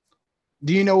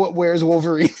 Do you know what Where's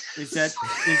Wolverine? Is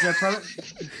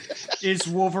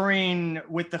Wolverine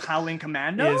with the Howling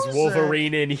Commandos? Is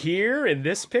Wolverine in here in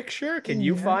this picture? Can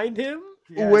you find him?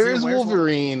 Yeah, Where's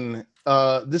Wolverine?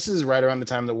 This is right around the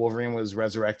time that Wolverine was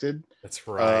resurrected. That's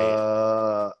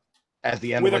right. At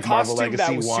the end With of a Marvel costume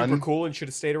Legacy that was 1. super cool and should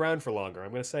have stayed around for longer. I'm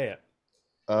going to say it.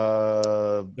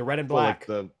 The red and black.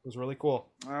 It was really cool.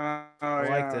 I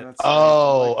liked it.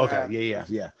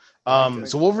 Yeah.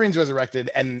 So Wolverine's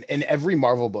resurrected, and in every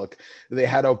Marvel book, they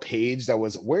had a page that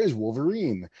was "Where's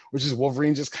Wolverine?" which is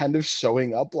Wolverine just kind of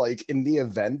showing up like in the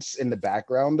events in the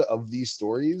background of these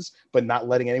stories, but not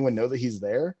letting anyone know that he's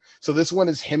there. So this one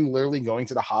is him literally going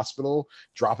to the hospital,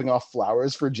 dropping off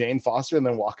flowers for Jane Foster, and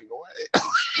then walking away.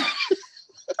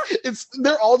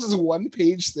 They're all just one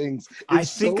page things. I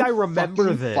think I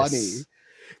remember this. Funny.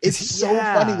 It's so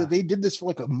funny that they did this for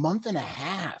like a month and a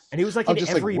half. And he was like in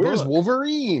every like, where's book.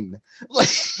 Wolverine? Like,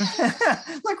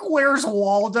 where's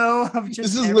Waldo?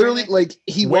 This is literally like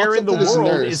he Where walks in up the to this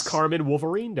world nurse. is Carmen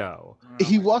Wolverindo?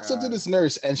 He walks up to this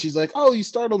nurse and she's like, "Oh, you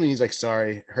startled me." He's like,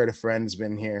 "Sorry, heard a friend's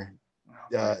been here.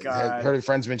 Heard a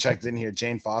friend's been checked in here.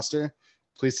 Jane Foster.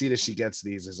 Please see that she gets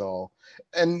these is all."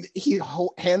 And he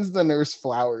hands the nurse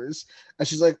flowers and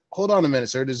she's like, "Hold on a minute,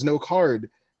 sir. There's no card.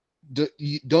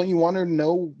 Don't you want her to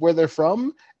know where they're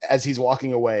from?" As he's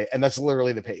walking away. And that's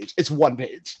literally the page. It's one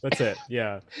page. That's it.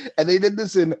 Yeah. And they did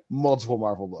this in multiple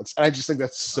Marvel books. And I just think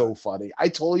that's so funny. I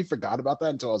totally forgot about that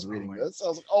until I was reading this. I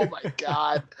was like, oh my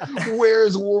God,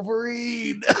 where's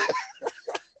Wolverine?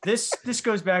 This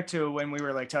goes back to when we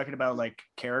were like talking about like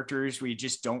characters we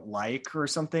just don't like or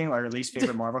something, or at least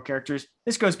favorite Marvel characters.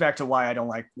 This goes back to why I don't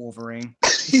like Wolverine.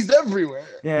 He's everywhere.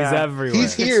 Yeah, he's everywhere.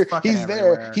 He's here. He's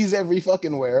everywhere. there. He's every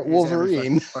fucking where.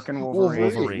 Wolverine. Fucking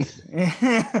Wolverine.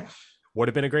 Would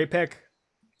have been a great pick.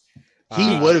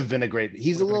 He would have been a great.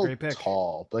 He's a little pick.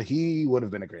 tall, but he would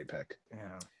have been a great pick.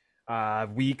 Yeah.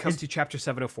 We come to chapter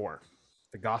 704,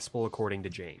 the Gospel according to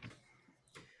Jane.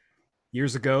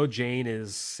 Years ago, Jane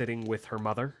is sitting with her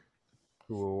mother,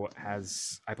 who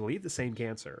has, I believe, the same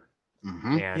cancer,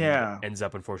 and ends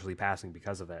up unfortunately passing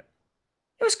because of it.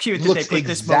 It was cute that Looks they put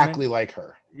this exactly moment. like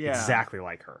her. Yeah, Exactly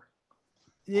like her.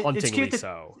 It's cute that,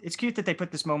 so. It's cute that they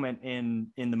put this moment in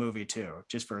the movie too,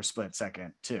 just for a split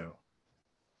second too.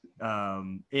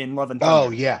 In Love and Thunder. Oh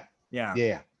yeah.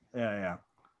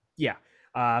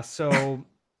 So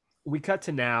we cut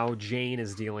to now. Jane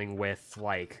is dealing with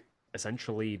like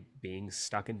essentially being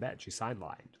stuck in bed. She's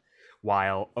sidelined,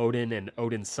 while Odin and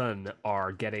Odin's son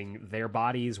are getting their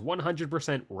bodies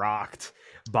 100% rocked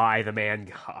by the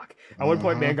Mangog. At one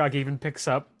point, Mangog even picks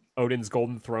up Odin's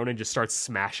golden throne and just starts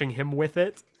smashing him with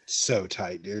it. So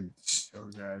tight, dude. So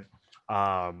good.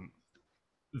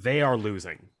 They are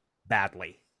losing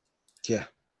badly. Yeah.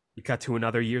 We cut to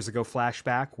another years ago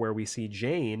flashback where we see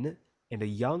Jane and a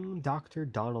young Dr.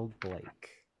 Donald Blake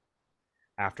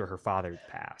after her father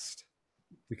passed.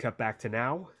 We cut back to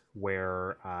now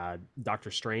where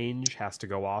Doctor Strange has to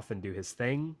go off and do his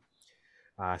thing.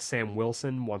 Sam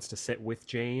Wilson wants to sit with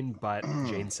Jane, but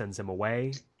Jane sends him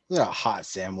away. Look how hot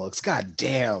Sam looks. God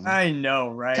damn. I know,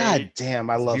 right? God damn.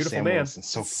 I love beautiful Sam man. Wilson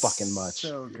so fucking much.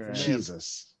 So good.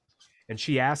 Jesus. And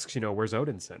she asks, where's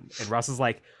Odinson? And Russ is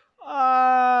like,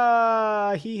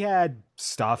 he had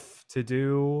stuff to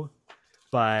do.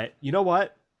 But you know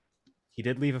what? He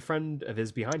did leave a friend of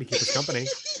his behind to keep his company.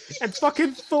 And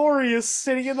fucking Thori is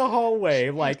sitting in the hallway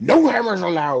like, no hammers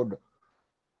allowed.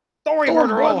 Thori,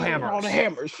 murder all hammers. All the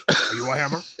hammers. Are you a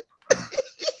hammer?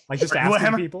 Like just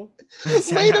asking people.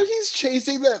 Later, he's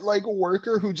chasing that like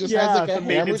worker who just has like a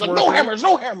hammer. He's like, worker. no hammers,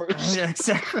 no hammers. Yeah,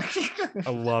 exactly. I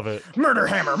love it. Murder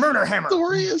hammer, murder hammer.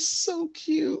 Thori is so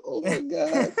cute. Oh my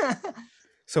god.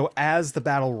 So as the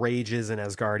battle rages in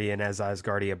Asgardia and as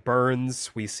Asgardia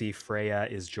burns, we see Freya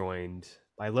is joined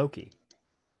by Loki.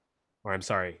 Or I'm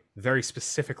sorry, very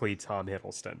specifically Tom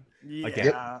Hiddleston. Yeah.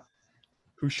 Again,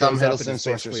 who shows up and is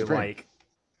Sorcerer basically Supreme. like,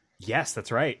 yes,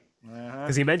 that's right.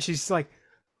 Because he mentioned, she's like,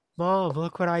 Mom,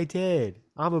 look what I did.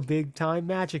 I'm a big time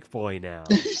magic boy now.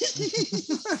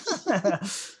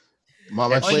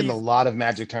 Mom, I've played in a lot of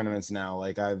Magic tournaments now.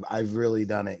 Like I've really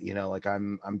done it. Like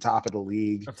I'm top of the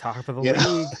league. I'm top of the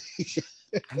league.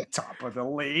 Top of the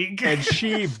league. And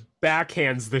she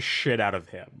backhands the shit out of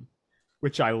him,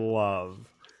 which I love.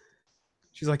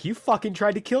 She's like, you fucking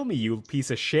tried to kill me, you piece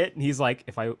of shit. And he's like,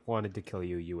 if I wanted to kill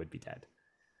you, you would be dead.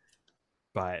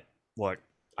 But look,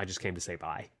 I just came to say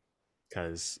bye.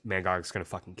 Because Mangog's going to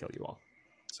fucking kill you all.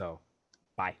 So,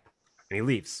 bye. And he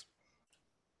leaves.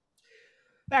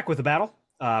 Back with the battle,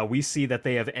 we see that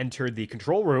they have entered the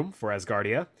control room for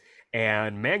Asgardia.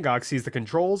 And Mangog sees the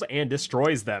controls and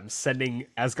destroys them, sending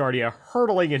Asgardia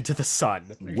hurtling into the sun.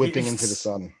 Whipping into the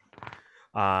sun.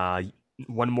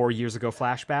 One more years ago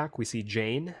flashback, we see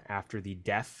Jane, after the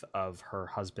death of her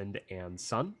husband and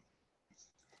son,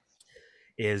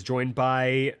 is joined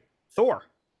by Thor.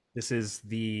 This is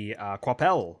the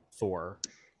Quapel Thor.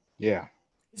 Yeah.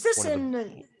 Is this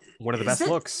one of the best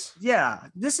looks? Yeah.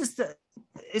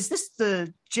 Is this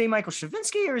the J. Michael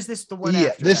Straczynski or is this the one? Yeah,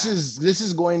 after this that?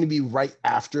 is going to be right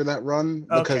after that run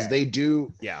because they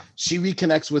do. Yeah. She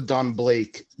reconnects with Don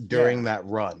Blake during that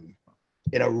run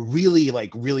in a really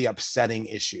upsetting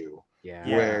issue. Yeah.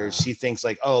 Where she thinks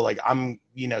like, oh, like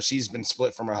she's been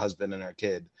split from her husband and her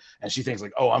kid. And she thinks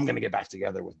like, oh, I'm going to get back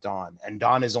together with Don. And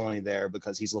Don is only there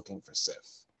because he's looking for Sif.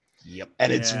 Yep.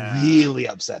 And it's really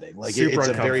upsetting. Like it's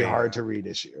a very hard to read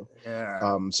issue.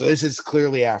 Yeah. So this is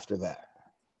clearly after that.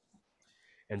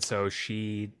 And so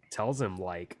she tells him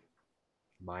like,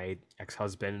 my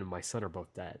ex-husband and my son are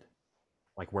both dead.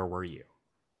 Like, where were you?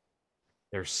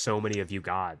 There's so many of you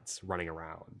gods running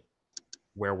around.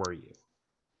 Where were you?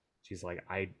 She's like,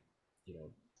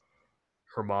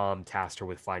 her mom tasked her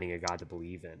with finding a god to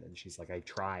believe in. And she's like, I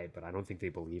tried, but I don't think they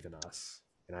believe in us.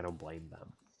 And I don't blame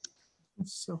them.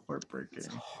 It's so heartbreaking. It's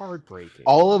heartbreaking.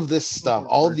 All of this stuff,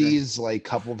 all these like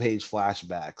couple page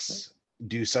flashbacks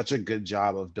do such a good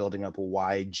job of building up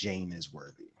why Jane is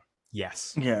worthy.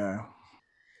 Yes. Yeah.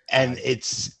 And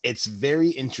it's very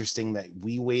interesting that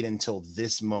we wait until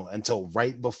this moment, until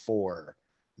right before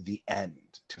the end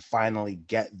to finally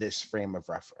get this frame of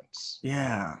reference.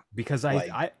 Yeah. Because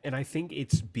I think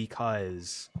it's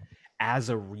because as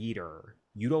a reader,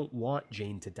 you don't want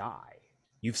Jane to die.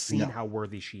 You've seen how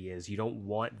worthy she is. You don't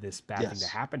want this bad thing to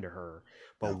happen to her.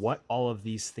 But what all of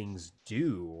these things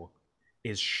do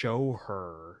is show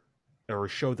her, or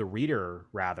show the reader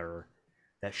rather,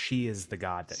 that she is the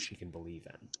God that she can believe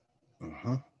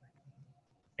in.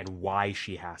 And why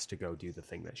she has to go do the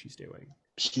thing that she's doing.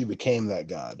 She became that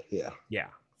God. Yeah.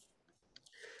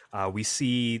 We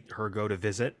see her go to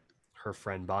visit her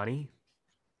friend Bonnie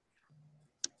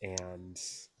and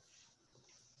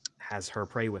has her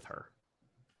pray with her,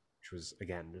 which was,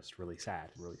 again, just really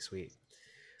sad and really sweet.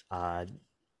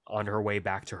 On her way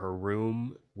back to her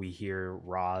room, we hear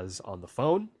Roz on the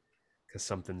phone because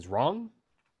something's wrong,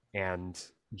 and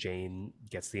Jane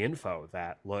gets the info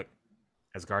that, look,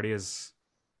 Asgardia's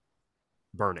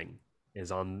burning,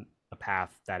 is on a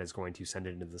path that is going to send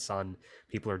it into the sun.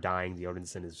 People are dying. The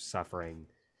Odinson is suffering.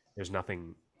 There's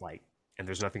nothing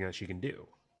there's nothing that she can do.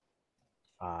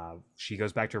 She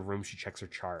goes back to her room. She checks her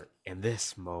chart. And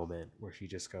this moment where she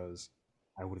just goes,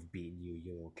 I would have beaten you,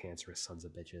 you little cancerous sons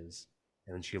of bitches.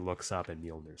 And then she looks up and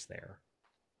Mjolnir's there.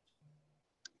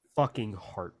 Fucking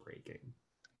heartbreaking.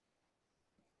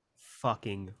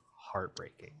 Fucking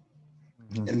heartbreaking.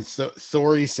 And so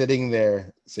Thori sitting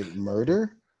there said,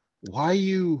 murder? Why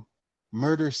you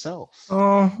murder self?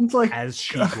 Oh, it's like as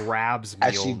she grabs Mjolnir,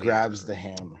 as she grabs the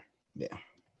hammer. Yeah.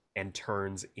 And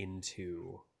turns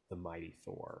into the mighty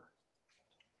Thor.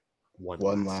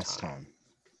 One last time.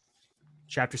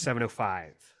 Chapter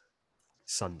 705,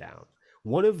 Sundown.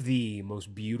 One of the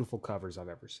most beautiful covers I've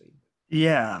ever seen.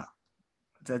 Yeah.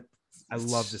 I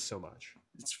love this so much.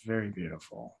 It's very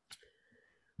beautiful.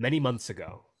 Many months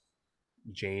ago,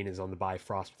 Jane is on the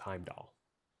Bifrost with Heimdall.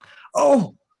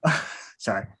 Oh,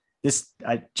 sorry.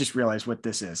 I just realized what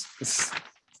this is.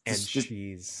 And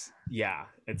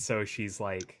so she's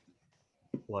like,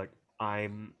 look,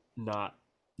 I'm not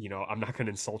going to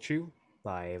insult you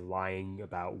by lying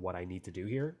about what I need to do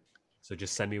here. So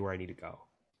just send me where I need to go.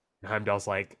 And Heimdall's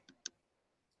like,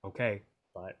 okay,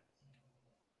 but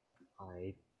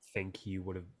I think you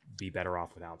would be better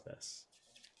off without this.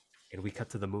 And we cut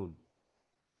to the moon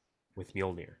with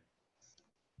Mjolnir.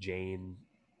 Jane,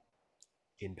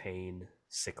 in pain,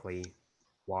 sickly,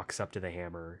 walks up to the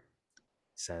hammer,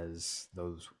 says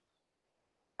those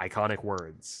iconic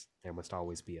words, there must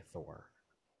always be a Thor,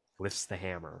 lifts the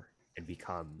hammer, and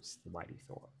becomes the mighty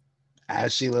Thor.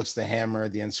 As she lifts the hammer,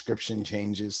 the inscription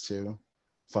changes too.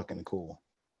 Fucking cool.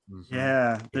 Mm-hmm.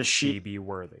 Yeah. If she be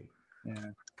worthy.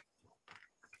 Yeah.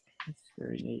 It's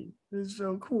very neat. It's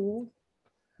so cool.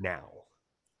 Now,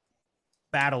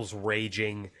 battle's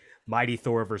raging. Mighty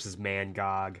Thor versus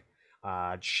Mangog.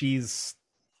 She's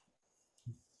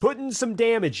putting some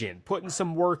damage in, putting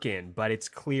some work in, but it's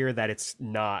clear that it's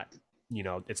not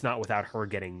without her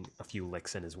getting a few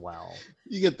licks in as well.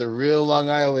 You get the real Long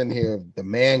Island here, the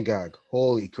Mangog.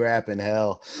 Holy crap in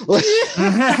hell.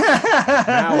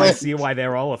 Now I see why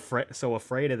they're all so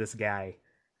afraid of this guy.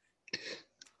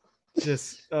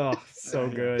 Just, so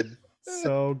good.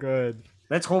 So good.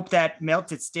 Let's hope that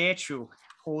melted statue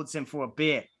holds him for a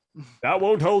bit. That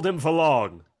won't hold him for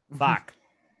long. Fuck.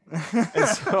 And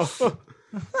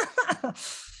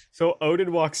so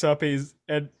Odin walks up,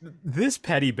 and this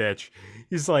petty bitch,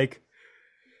 he's like,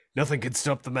 nothing can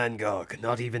stop the Mangog,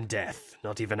 not even death,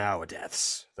 not even our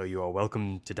deaths, though you are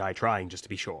welcome to die trying, just to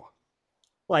be sure.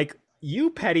 Like, you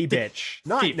petty bitch,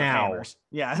 not now. Hammers.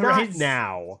 Yeah, not right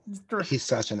now. He's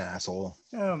such an asshole.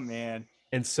 Oh man.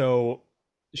 And so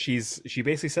she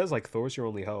basically says, like, Thor's your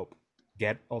only hope.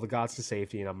 Get all the gods to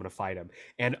safety and I'm going to fight him.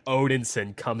 And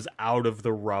Odinson comes out of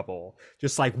the rubble.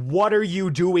 Just like, what are you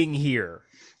doing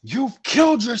You've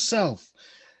killed yourself.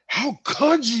 How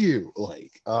could you?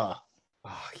 Like,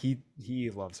 he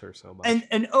loves her so much.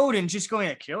 And Odin just going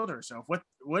to kill herself.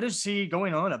 What is he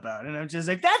going on about? And I'm just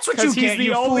like, that's what you Because get, he's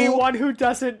the only fool. one who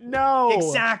doesn't know.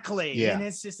 Exactly. Yeah. And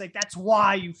it's just like, that's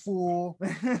why, you fool.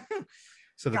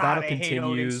 So the God, battle I hate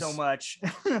Odin continues. so much.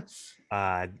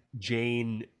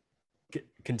 Jane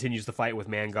continues the fight with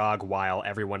Mangog while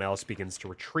everyone else begins to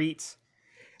retreat.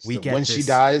 When she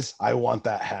dies, I want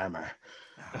that hammer.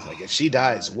 It's like, if she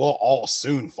dies, we'll all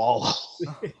soon follow.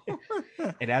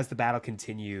 And as the battle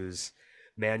continues,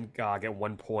 Mangog at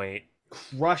one point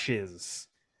crushes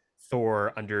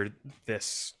Thor under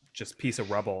this just piece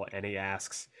of rubble, and he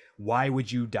asks, why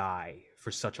would you die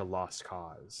for such a lost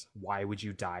cause? Why would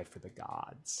you die for the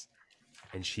gods?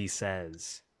 And she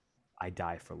says, I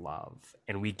die for love.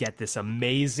 And we get this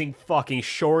amazing fucking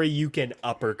Shoryuken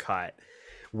uppercut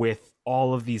with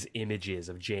all of these images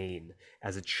of Jane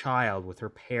as a child with her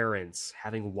parents,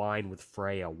 having wine with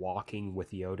Freya, walking with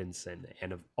the Odinson,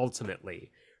 and of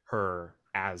ultimately her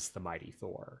as the mighty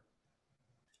Thor.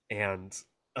 And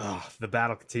the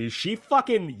battle continues. She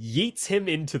fucking yeets him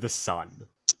into the sun.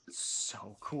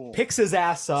 So cool. Picks his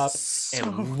ass up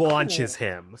and launches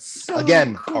him.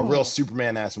 Again, a real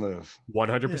Superman ass move.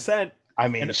 100%. I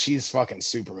mean, she's fucking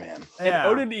Superman. And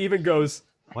Odin even goes,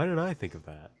 why didn't I think of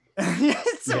that?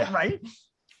 Right?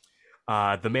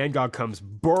 The Mangog comes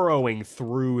burrowing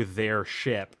through their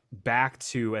ship back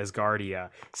to Asgardia,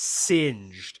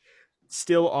 singed,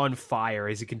 still on fire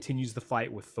as he continues the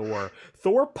fight with Thor.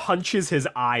 Thor punches his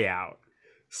eye out.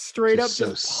 Straight up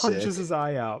just punches his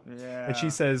eye out. Yeah. And she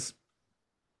says,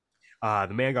 the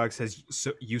Mangog says,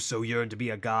 you so yearn to be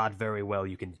a god, very well,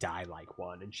 you can die like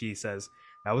one. And she says,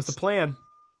 that was the plan,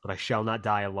 but I shall not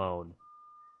die alone.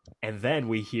 And then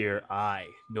we hear, I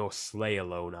nor slay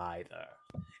alone either.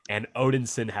 And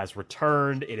Odinson has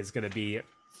returned. It is going to be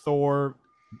Thor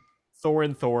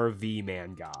and Thor v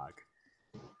Mangog.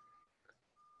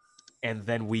 And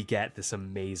then we get this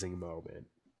amazing moment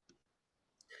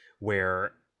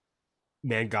where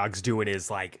Mangog's doing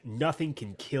his like, nothing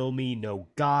can kill me, no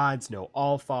gods, no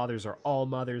all-fathers or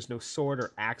all-mothers, no sword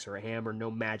or axe or hammer,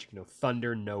 no magic, no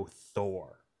thunder, no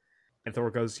Thor. And Thor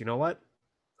goes, you know what?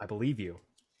 I believe you.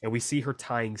 And we see her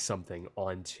tying something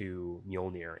onto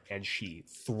Mjolnir, and she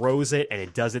throws it, and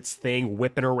it does its thing,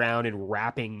 whipping around and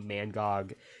wrapping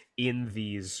Mangog in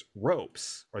these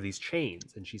ropes, or these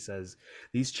chains. And she says,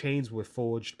 these chains were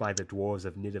forged by the dwarves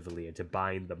of Nidavellir to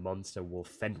bind the monster wolf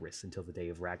Fenris until the day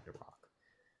of Ragnarok.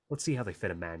 Let's see how they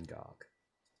fit a Mangog.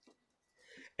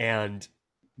 And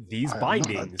these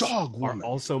bindings are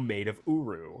also made of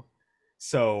Uru.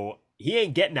 So he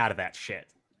ain't getting out of that shit.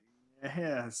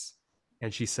 Yes.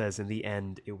 And she says, in the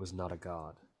end, it was not a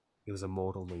god. It was a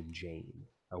mortal named Jane,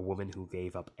 a woman who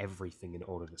gave up everything in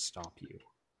order to stop you.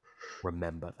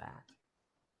 Remember that.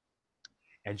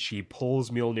 And she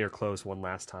pulls Mjolnir close one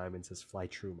last time and says, fly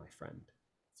true, my friend.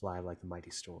 Fly like the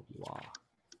mighty storm you are.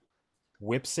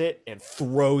 Whips it and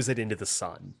throws it into the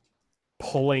sun,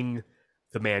 pulling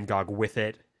the Mangog with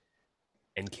it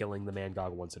and killing the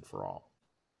Mangog once and for all.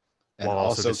 And while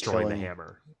also destroying the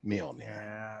hammer. Mjolnir.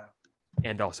 Yeah.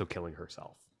 And also killing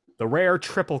herself. The rare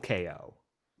triple KO.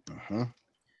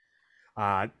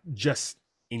 Just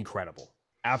incredible.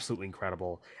 Absolutely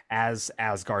incredible. As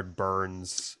Asgard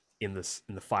burns in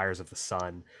the fires of the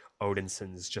sun,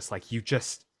 Odinson's just like, you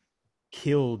just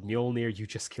killed Mjolnir, you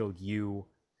just killed you.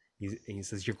 He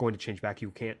says, you're going to change back,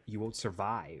 you won't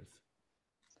survive.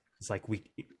 It's like,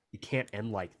 it can't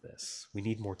end like this. We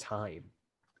need more time.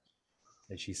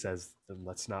 And she says, then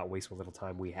let's not waste what little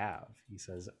time we have. He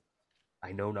says,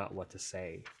 I know not what to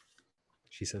say.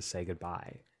 She says, say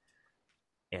goodbye.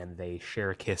 And they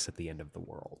share a kiss at the end of the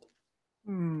world.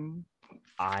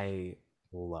 I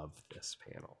love this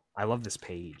panel. I love this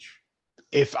page.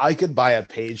 If I could buy a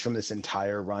page from this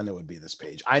entire run, it would be this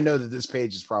page. I know that this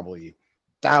page is probably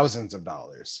thousands of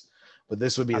dollars, but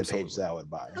this would be the page that I would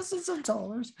buy. Thousands of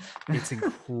dollars. It's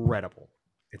incredible.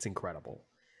 It's incredible.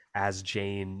 As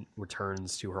Jane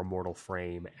returns to her mortal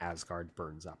frame, Asgard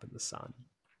burns up in the sun.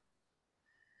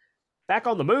 Back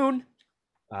on the moon,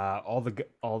 all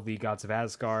the gods of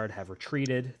Asgard have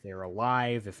retreated. They're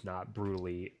alive, if not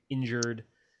brutally injured.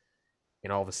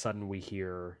 And all of a sudden we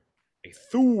hear a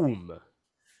thoom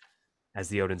as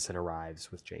the Odinson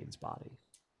arrives with Jane's body.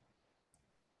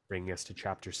 Bringing us to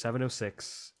chapter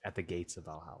 706, At the Gates of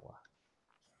Valhalla.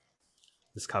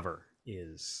 This cover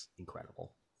is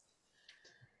incredible.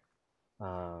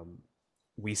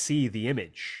 We see the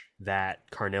image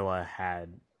that Karnilla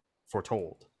had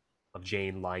foretold of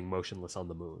Jane lying motionless on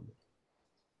the moon.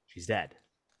 She's dead.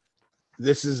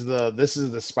 This is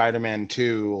the Spider-Man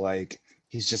 2, like,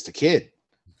 he's just a kid.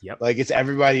 Yep. Like, it's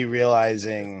everybody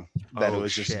realizing that it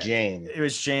was just Jane. It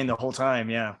was Jane the whole time,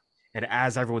 yeah. And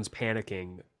as everyone's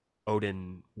panicking,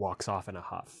 Odin walks off in a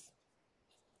huff,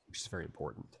 which is very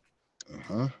important.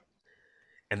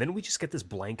 And then we just get this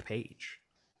blank page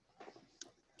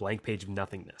of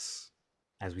nothingness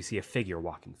as we see a figure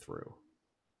walking through.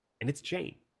 And it's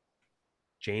Jane.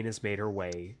 Jane has made her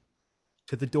way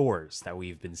to the doors that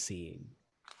we've been seeing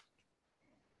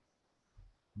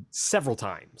several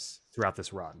times throughout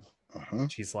this run.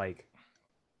 She's like,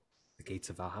 the gates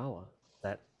of Valhalla.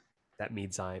 That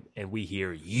means and we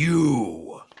hear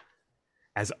you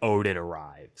as Odin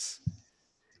arrives.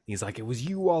 He's like, it was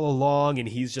you all along, and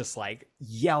he's just like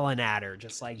yelling at her,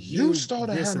 just like, you stole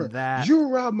the this hammer. And that. You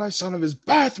robbed my son of his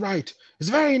birthright, his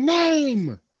very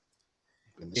name.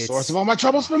 Been the source of all my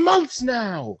troubles for months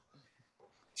now.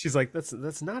 She's like,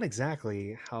 that's not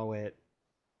exactly how it.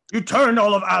 You turned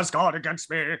all of Asgard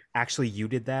against me. Actually, you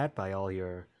did that by all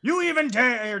your... You even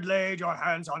dared lay your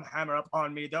hands on hammer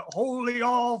upon me, the holy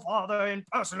all-father in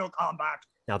personal combat.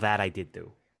 Now that I did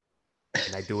do.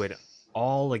 and I do it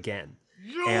all again.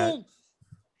 You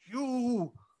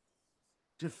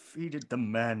defeated the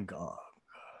Man-God.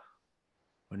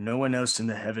 When no one else in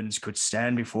the heavens could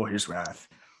stand before his wrath,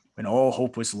 when all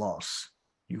hope was lost,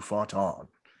 you fought on,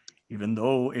 even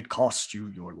though it cost you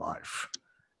your life.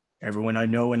 Everyone I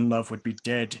know and love would be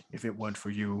dead if it weren't for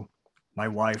you. My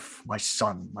wife, my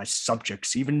son, my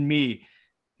subjects, even me.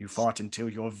 You fought until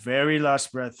your very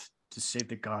last breath to save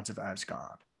the gods of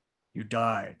Asgard. You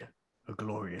died a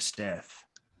glorious death.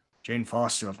 Jane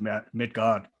Foster of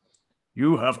Midgard,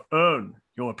 you have earned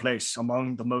your place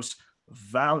among the most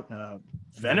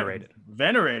venerated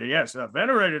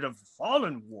of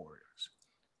fallen warriors.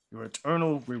 Your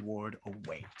eternal reward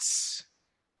awaits.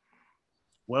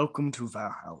 Welcome to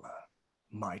Valhalla,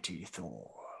 mighty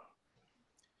Thor.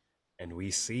 And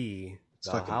we see It's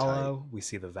fucking Valhalla, tight. we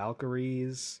see the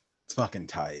Valkyries. It's fucking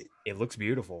tight. It looks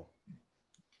beautiful.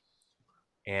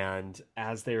 And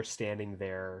as they're standing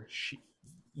there,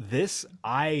 this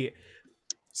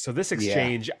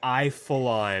exchange, I full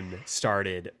on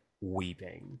started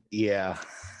weeping. Yeah.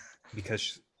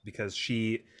 Because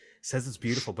she says it's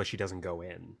beautiful, but she doesn't go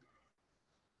in.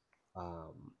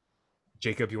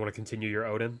 Jacob, you want to continue your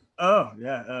Odin? Oh,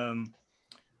 yeah.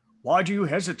 Why do you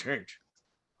hesitate?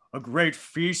 A great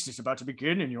feast is about to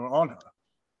begin in your honor.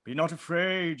 Be not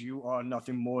afraid, you are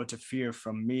nothing more to fear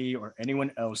from me or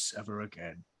anyone else ever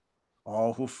again.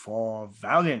 All who fall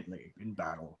valiantly in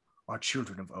battle are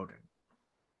children of Odin.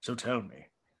 So tell me,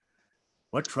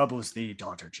 what troubles thee,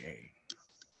 daughter Jane?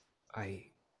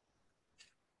 I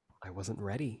wasn't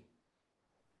ready.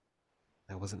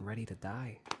 I wasn't ready to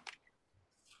die.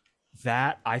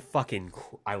 That, I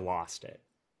lost it.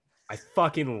 I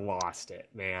fucking lost it,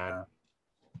 man.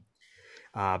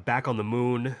 Back on the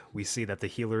moon, we see that the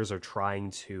healers are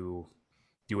trying to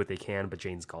do what they can, but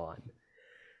Jane's gone.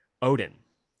 Odin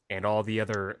and all the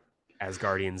other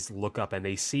Asgardians look up and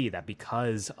they see that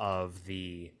because of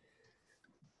the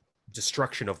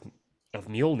destruction of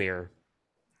Mjolnir,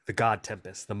 the god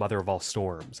Tempest, the mother of all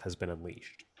storms, has been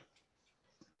unleashed.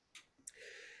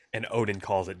 And Odin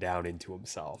calls it down into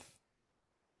himself.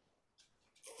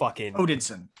 Fucking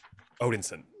Odinson.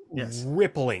 Yes.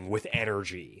 Rippling with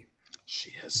energy.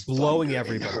 She has blowing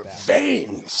everybody her back.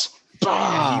 Veins.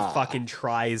 And he fucking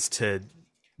tries to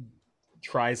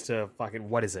fucking,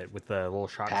 what is it with the little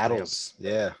shock paddles?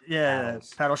 Yeah.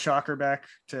 Paddle shocker back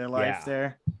to life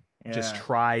there. Yeah. Just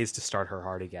tries to start her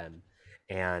heart again.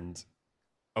 And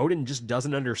Odin just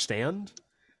doesn't understand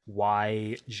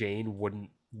why Jane wouldn't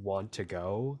want to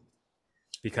go.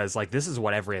 Because like this is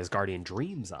what every Asgardian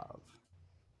dreams of.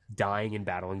 Dying in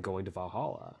battle and going to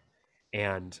Valhalla.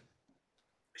 And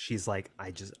she's like,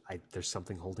 there's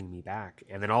something holding me back.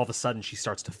 And then all of a sudden she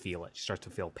starts to feel it. She starts to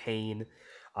feel pain.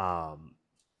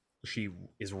 She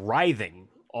is writhing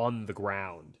on the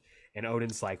ground. And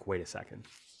Odin's like, wait a second.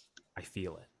 I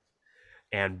feel it.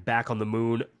 And back on the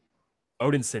moon,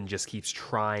 Odinson just keeps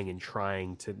trying and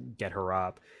trying to get her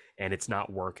up. And it's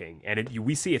not working. And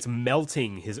we see it's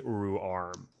melting his Uru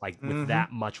arm. Like with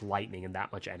that much lightning and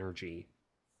that much energy.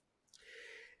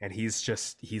 And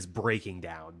he's breaking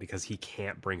down because he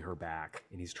can't bring her back,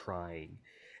 and he's trying.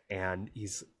 And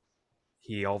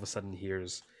he all of a sudden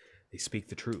hears, they speak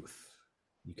the truth.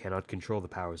 You cannot control the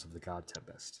powers of the god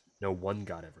Tempest. No one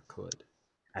god ever could.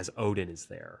 As Odin is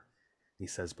there. He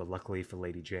says, but luckily for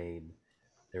Lady Jane,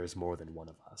 there is more than one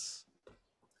of us.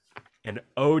 And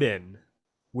Odin,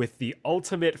 with the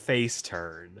ultimate face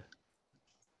turn,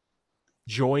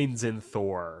 joins with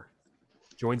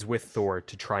Thor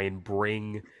to try and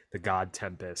bring the god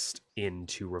Tempest in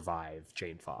to revive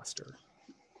Jane Foster.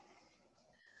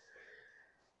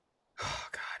 Oh,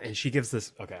 God. And she gives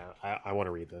this... Okay, I want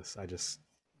to read this.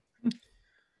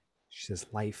 She says,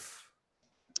 life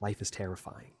is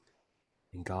terrifying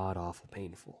and God awful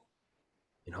painful.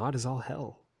 And hard as all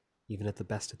hell, even at the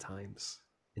best of times.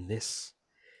 And this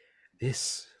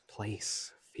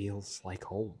place feels like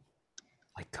home,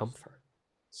 like comfort.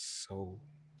 So...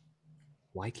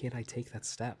 why can't I take that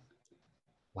step?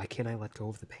 Why can't I let go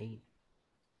of the pain?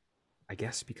 I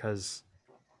guess because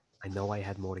I know I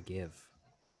had more to give.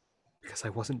 Because I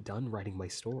wasn't done writing my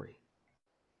story.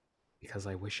 Because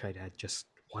I wish I'd had just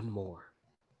one more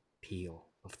peal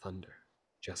of thunder.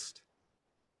 Just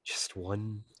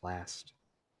one last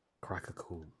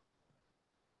crack-a-coom.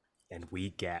 And we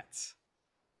get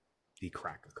the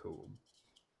crack-a-coom.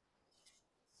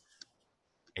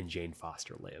 And Jane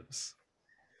Foster lives.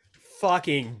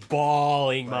 Fucking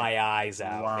bawling my eyes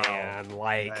out, man.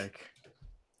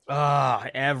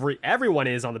 Everyone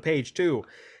is on the page too.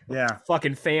 Yeah.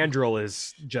 Fucking Fandral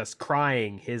is just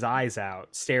crying his eyes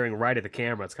out, staring right at the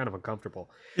camera. It's kind of uncomfortable.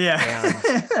 Yeah. And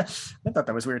I thought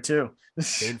that was weird too.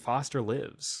 Jane Foster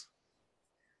lives.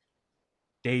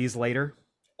 Days later,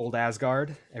 old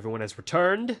Asgard, everyone has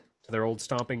returned to their old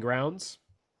stomping grounds.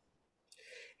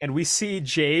 And we see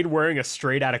Jade wearing a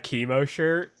straight out of chemo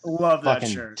shirt. Love that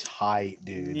Fucking shirt. tight,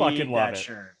 dude. Fucking love that it.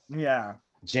 shirt. Yeah.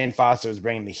 Jane Foster is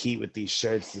bringing the heat with these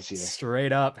shirts this year.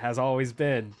 Straight up, has always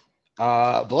been.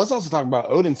 But let's also talk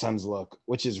about Odinson's look,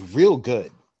 which is real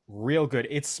good. Real good.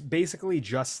 It's basically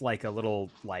just like a little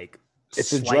like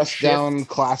It's a slight dressed shift, down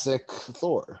classic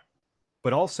Thor.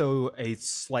 but also a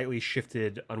slightly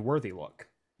shifted unworthy look.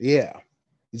 Yeah.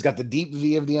 He's got the deep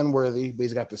V of the unworthy, but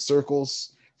he's got the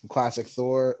circles from classic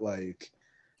Thor. Like,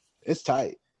 it's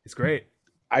tight. It's great.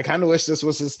 I kind of wish this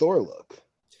was his Thor look.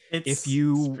 If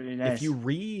you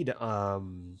read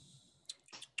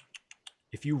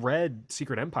if you read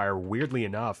Secret Empire, weirdly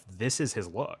enough, this is his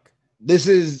look. This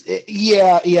is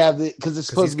because it's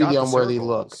supposed to be the unworthy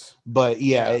look, but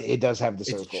it does have the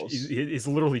circles. It's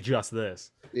literally just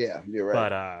this. Yeah, you're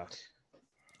right.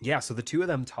 But so the two of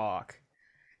them talk,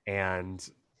 and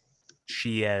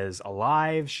she is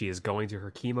alive. She is going through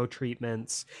her chemo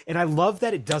treatments, and I love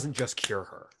that it doesn't just cure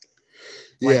her.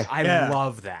 I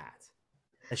love that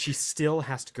she still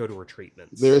has to go to her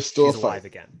treatments. There's still she's a alive fight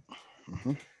again,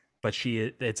 but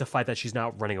it's a fight that she's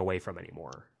not running away from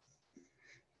anymore.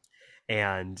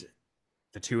 And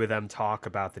the two of them talk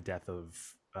about the death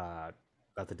of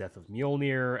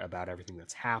Mjolnir, about everything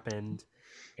that's happened,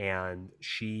 and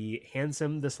she hands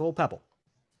him this little pebble,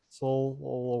 this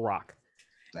little rock.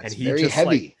 That's and he very just, heavy.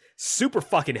 like, super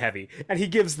fucking heavy, and he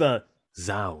gives the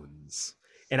Zounds.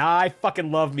 And I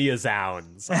fucking love me a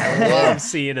Zounds. I love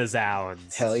seeing a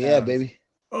Zounds. Hell yeah, baby.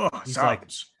 Oh, He's like,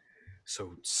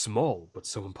 so small but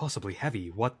so impossibly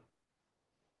heavy. What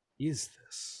is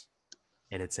this?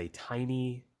 And it's a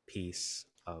tiny piece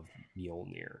of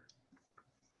Mjolnir.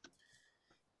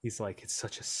 He's like, it's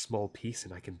such a small piece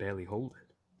and I can barely hold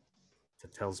it.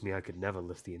 That tells me I could never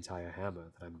lift the entire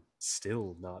hammer, that I'm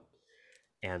still not.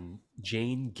 And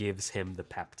Jane gives him the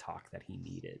pep talk that he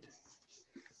needed,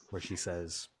 where she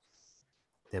says,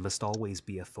 there must always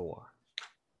be a Thor.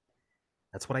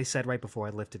 That's what I said right before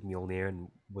I lifted Mjolnir and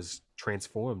was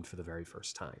transformed for the very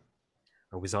first time.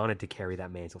 I was honored to carry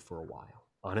that mantle for a while.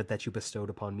 Honored that you bestowed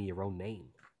upon me your own name.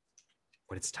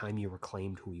 But it's time you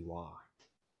reclaimed who you are.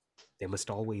 There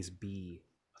must always be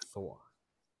a Thor.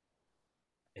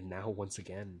 And now, once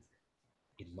again,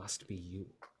 it must be you.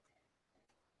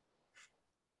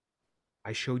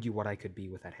 I showed you what I could be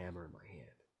with that hammer in my hand.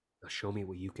 Now show me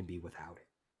what you can be without it.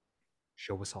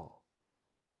 Show us all.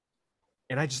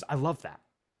 And I love that.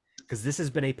 Because this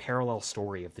has been a parallel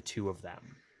story of the two of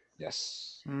them.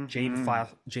 Yes.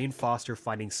 Jane Foster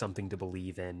finding something to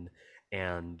believe in,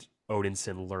 and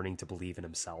Odinson learning to believe in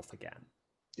himself again.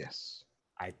 Yes.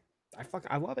 I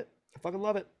love it. I fucking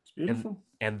love it. It's beautiful.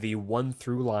 And the one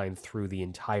through line through the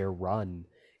entire run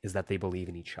is that they believe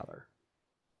in each other.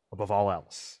 Above all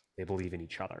else, they believe in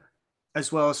each other.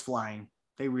 As well as flying.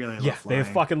 They really love flying. They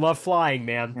fucking love flying,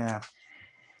 man. Yeah.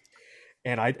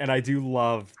 And I do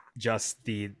love just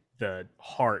the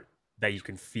heart that you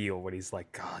can feel when he's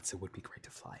like, God, it would be great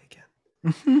to fly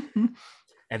again.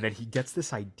 And then he gets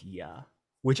this idea,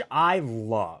 which I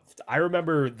loved. I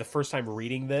remember the first time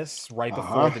reading this right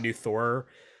before the new Thor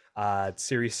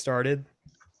series started.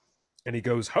 And he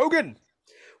goes, Hogan,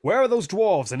 where are those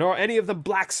dwarves? And are any of them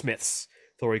blacksmiths?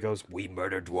 Thor goes, we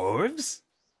murder dwarves?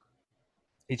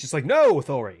 He's just like, no,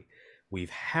 Thor, we've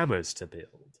hammers to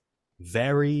build.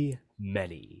 Very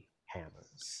many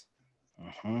hammers.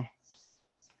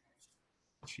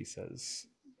 She says,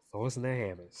 Thor's and their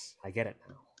hammers. I get it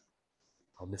now.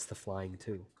 I'll miss the flying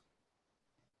too.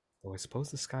 Though I suppose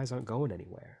the skies aren't going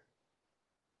anywhere.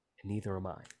 And neither am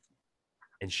I.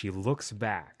 And she looks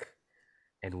back,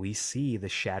 and we see the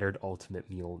shattered ultimate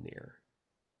Mjolnir,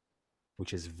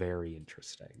 which is very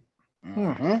interesting.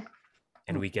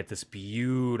 And we get this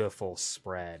beautiful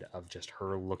spread of just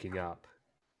her looking up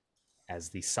as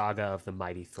the saga of the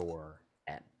mighty Thor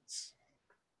ends.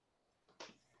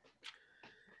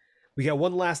 We got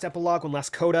one last epilogue, one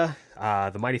last coda.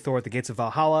 The mighty Thor at the Gates of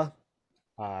Valhalla.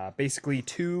 Basically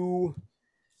two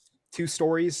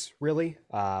stories, really.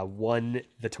 One,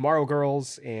 the Tomorrow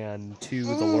Girls, and two,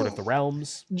 the Lord of the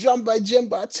Realms. Jump by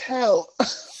hell.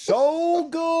 So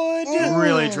good.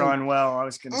 Really drawn well, I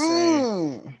was going to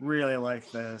say. Really like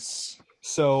this.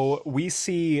 So we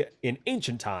see in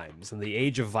ancient times, in the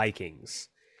age of Vikings,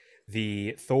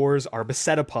 the Thors are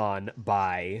beset upon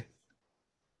by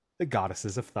the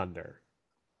goddesses of thunder.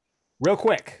 Real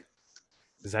quick,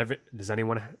 Does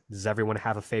everyone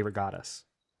have a favorite goddess?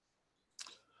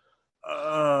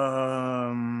 Because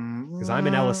I'm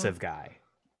an Elisif guy.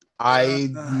 I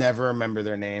never remember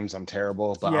their names. I'm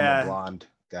terrible, but I'm a blonde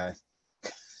guy.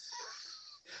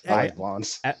 I like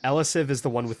blondes. Elisif is the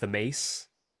one with the mace.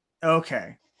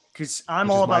 Okay, because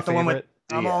I'm all about the one with.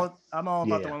 I'm all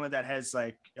about the Yeah. one that has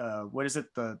like what is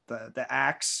it, the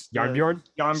axe, Yarnbjorn?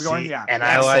 Yarnbjorn, yeah. And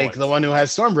I like the one who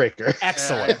has Stormbreaker.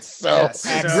 Excellent. So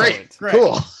Excellent. great.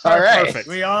 Cool. All right. Perfect.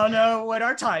 We all know what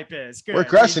our type is. Good. We're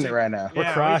crushing it right now.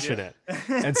 We're crushing it.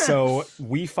 And so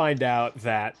we find out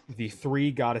that the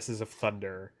 3 goddesses of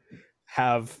thunder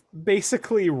have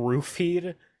basically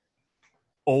roofied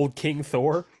old King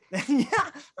Thor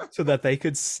Yeah. so that they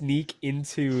could sneak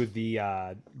into the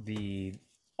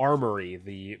armory,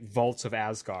 the vaults of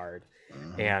Asgard,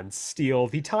 and steal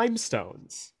the time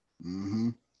stones.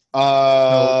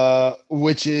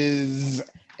 Which is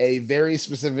a very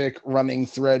specific running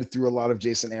thread through a lot of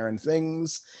Jason Aaron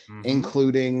things,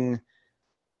 including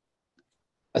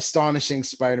Astonishing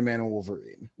Spider-Man and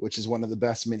Wolverine, which is one of the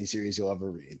best miniseries you'll ever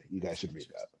read. You guys should read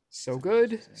that. So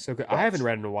good. I haven't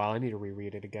read it in a while. I need to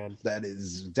reread it again. That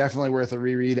is definitely worth a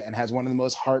reread and has one of the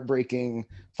most heartbreaking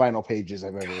final pages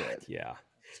I've ever read. Yeah.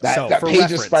 That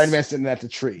page of Spider-Man sitting at the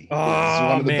tree is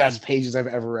one of the best pages I've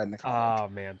ever read in the comic. Oh,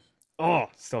 man. Oh,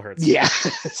 still hurts. Yeah,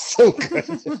 so good.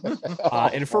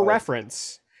 And for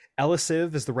reference,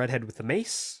 Elisif is the redhead with the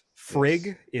mace.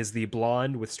 Frigg is the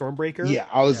blonde with Stormbreaker. Yeah,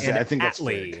 I think that's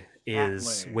Atli Frigg.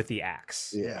 is with the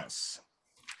axe. Yes.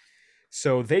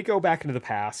 So they go back into the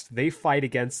past. They fight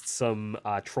against some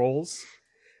trolls.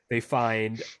 They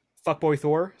find fuckboy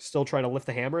Thor still trying to lift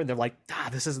the hammer, and they're like,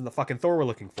 this isn't the fucking Thor we're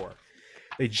looking for.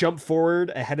 They jump forward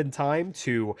ahead in time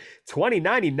to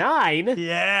 2099.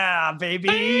 Yeah,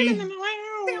 baby.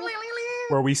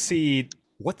 Where we see,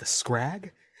 what the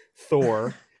scrag?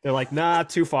 Thor. They're like, nah,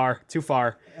 too far.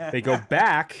 They go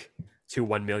back to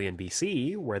 1 million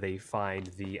BC, where they find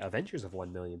the Avengers of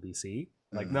 1 million BC.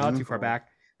 Like, no, too far back.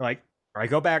 They're like, all right,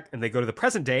 go back. And they go to the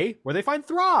present day, where they find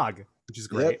Throg, which is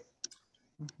great.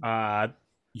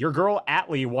 Your girl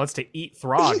Atli wants to eat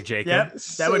Throg, Jacob. Yep,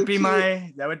 that would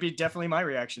be definitely my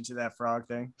reaction to that frog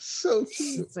thing. So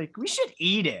cute. It's like, we should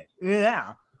eat it.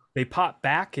 Yeah. They pop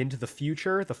back into the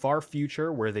future, the far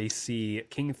future, where they see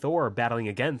King Thor battling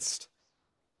against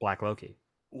Black Loki.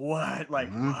 What? Like,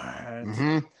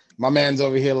 what? My man's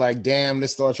over here like, damn,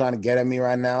 this Thor trying to get at me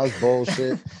right now. It's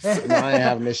bullshit. I ain't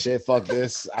having this shit. Fuck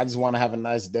this. I just want to have a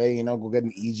nice day, go get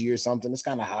an EG or something. It's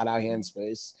kind of hot out here in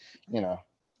space, And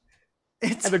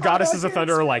the goddesses of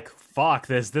thunder are like, fuck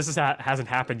this hasn't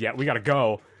happened yet, we gotta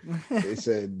go. They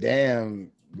said,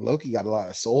 damn, Loki got a lot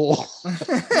of soul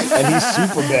and he's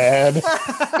super bad.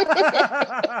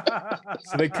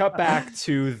 So they cut back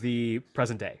to the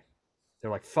present day.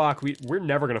 They're like, fuck, we're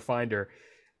never gonna find her.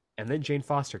 And then Jane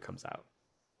Foster comes out,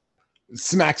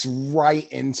 smacks right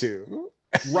into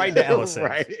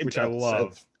Elisif, which I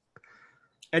love.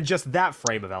 And just that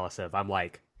frame of Elisif, I'm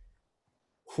like,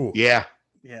 whew. Yeah.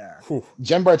 Whew.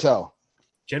 Jen Bartel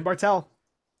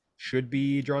should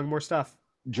be drawing more stuff.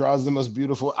 Draws the most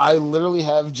beautiful. I literally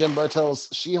have Jen Bartel's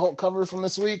She-Hulk cover from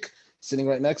this week sitting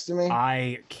right next to me.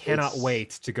 I cannot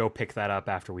wait to go pick that up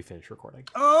after we finish recording.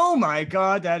 Oh my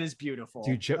god, that is beautiful.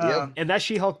 Dude, and that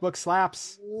She-Hulk book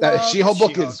slaps. That She-Hulk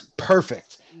book is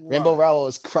perfect. Rainbow Rowell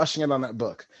is crushing it on that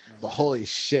book. But holy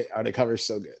shit, are the covers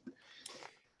so good.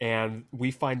 And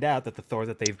we find out that the Thor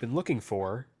that they've been looking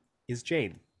for is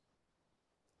Jane.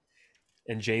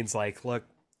 And Jane's like, look,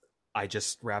 I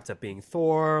just wrapped up being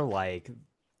Thor. Like,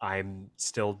 I'm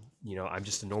still, I'm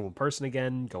just a normal person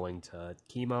again, going to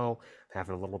chemo,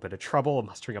 having a little bit of trouble,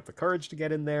 mustering up the courage to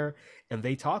get in there. And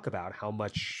they talk about how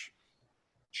much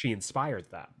she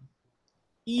inspired them.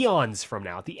 Eons from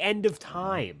now, at the end of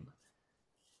time,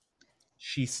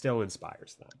 she still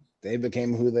inspires them. They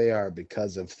became who they are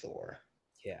because of Thor.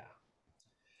 Yeah.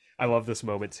 I love this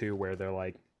moment, too, where they're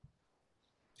like,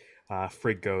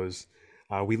 Frigg goes,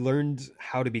 we learned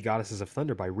how to be goddesses of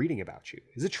thunder by reading about you.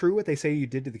 Is it true what they say you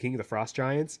did to the king of the frost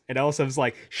giants? And Elisif's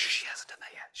like, she hasn't done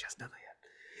that yet.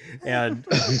 And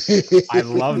I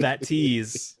love that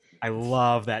tease.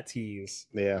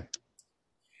 Yeah.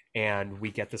 And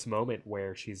we get this moment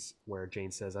where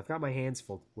Jane says, I've got my hands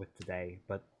full with today,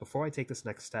 but before I take this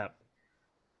next step,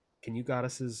 can you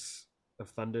goddesses of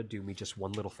thunder do me just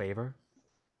one little favor?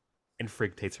 And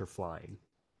Frigg takes her flying.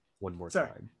 One more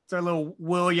time. It's our little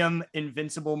William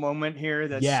Invincible moment here.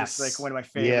 That's just like one of my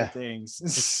favorite things.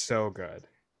 It's so good.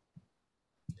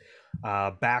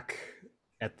 Back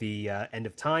at the end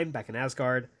of time, back in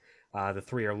Asgard, the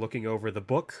 3 are looking over the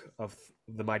book of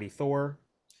the mighty Thor,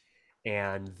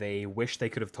 and they wish they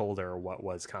could have told her what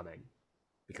was coming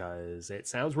because it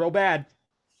sounds real bad.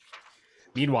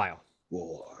 Meanwhile,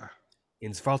 War.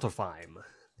 in Svartalfheim,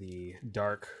 the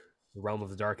realm of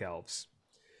the Dark Elves,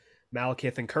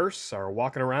 Malekith and Curse are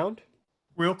walking around.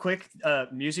 Real quick,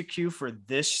 music cue for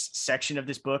this section of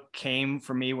this book came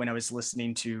from me when I was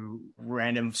listening to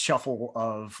random shuffle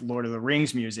of Lord of the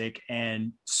Rings music,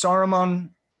 and Saruman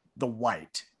the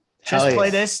White. Just play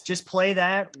this. Just play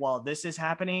that while this is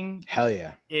happening. Hell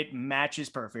yeah. It matches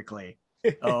perfectly.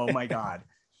 Oh my God.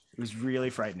 It was really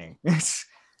frightening.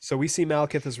 So we see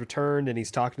Malekith has returned, and he's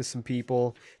talking to some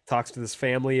people, talks to this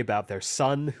family about their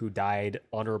son who died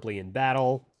honorably in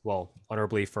battle. Well,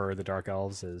 honorably for the Dark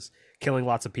Elves is killing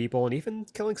lots of people and even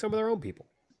killing some of their own people.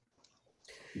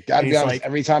 Gotta be honest,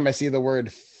 every time I see the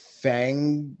word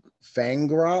Fangrots,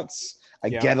 I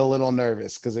get a little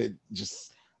nervous because it just...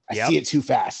 I see it too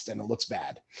fast and it looks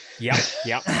bad. Yep.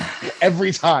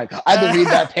 Every time. I had to read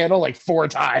that panel like 4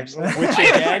 times. Which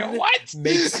again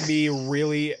makes me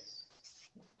really...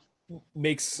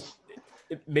 Makes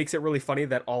it really funny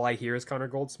that all I hear is Connor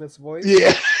Goldsmith's voice.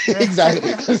 Yeah,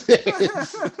 exactly.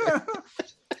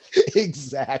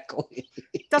 Exactly.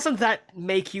 Doesn't that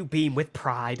make you beam with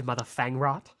pride, Mother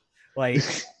Fangrot? Like,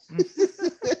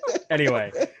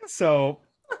 anyway, so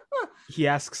he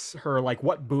asks her, like,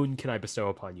 what boon can I bestow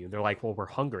upon you? And they're like, well, we're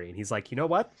hungry. And he's like, you know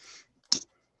what?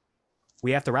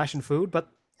 We have to ration food, but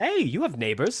hey, you have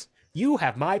neighbors. You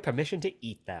have my permission to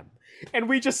eat them. And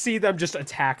we just see them just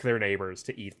attack their neighbors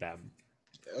to eat them.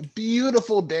 A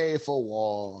beautiful day for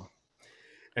war.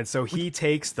 And so he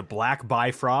takes the Black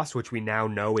Bifrost, which we now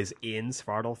know is in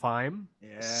Svartalfheim.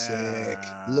 Yeah. Sick.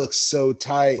 Looks so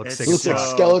tight. Looks like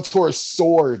Skeletor's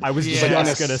sword. I was just going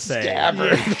to say.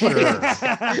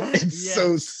 It's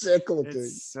so sick looking.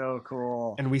 It's so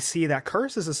cool. And we see that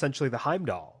Curse is essentially the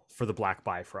Heimdall for the Black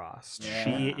Bifrost. Yeah.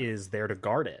 She is there to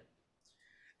guard it.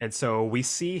 And so we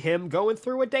see him going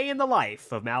through a day in the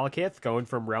life of Malekith, going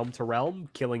from realm to realm,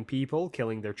 killing people,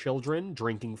 killing their children,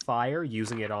 drinking fire,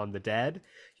 using it on the dead.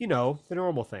 You know, the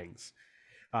normal things.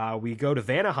 We go to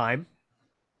Vanaheim,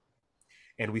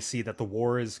 and we see that the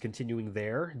war is continuing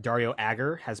there. Dario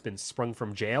Agger has been sprung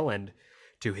from jail, and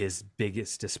to his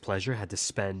biggest displeasure, had to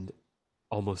spend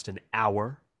almost an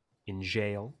hour in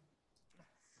jail.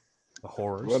 The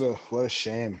horrors. What a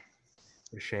shame.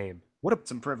 What a shame.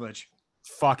 Some privilege.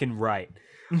 Fucking right.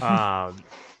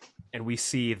 And we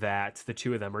see that the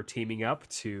two of them are teaming up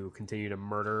to continue to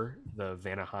murder the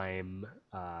Vanaheim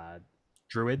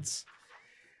druids.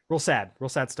 Real sad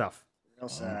stuff. Real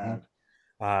sad.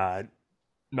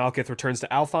 Malekith returns to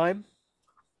Alfheim,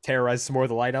 terrorizes some more of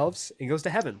the Light Elves, and goes to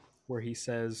heaven, where he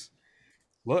says,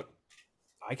 look,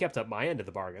 I kept up my end of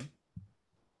the bargain.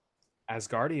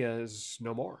 Asgardia is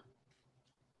no more.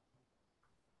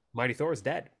 Mighty Thor is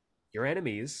dead. Your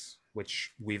enemies,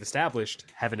 which we've established,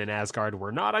 Heaven and Asgard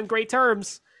were not on great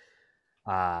terms.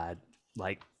 So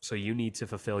you need to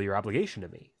fulfill your obligation to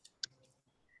me.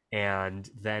 And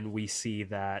then we see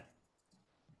that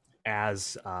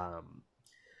as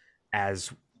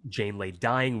Jane lay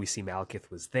dying, we see Malekith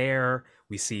was there.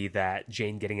 We see that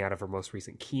Jane getting out of her most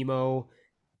recent chemo,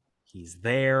 he's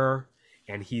there,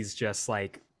 and he's just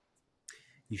like,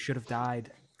 you should have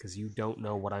died because you don't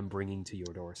know what I'm bringing to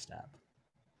your doorstep.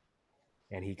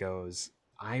 And he goes,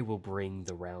 I will bring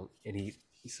the realm. And he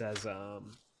says,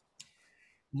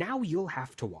 now you'll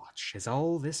have to watch as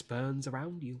all this burns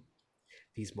around you.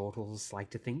 These mortals like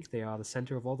to think they are the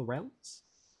center of all the realms.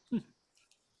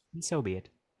 And so be it.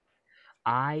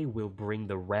 I will bring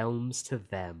the realms to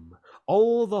them.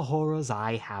 All the horrors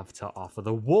I have to offer.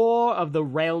 The war of the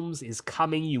realms is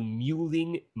coming, you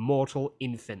mewling mortal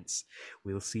infants.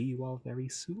 We'll see you all very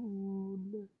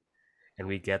soon. And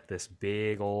we get this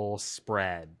big old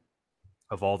spread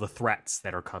of all the threats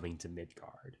that are coming to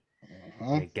Midgard.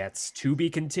 And it gets to be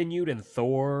continued in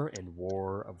Thor and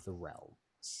War of the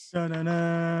Realms. Dun,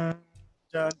 dun,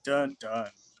 dun, dun.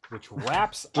 Which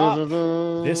wraps up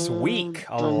this week.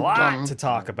 A lot to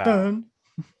talk about.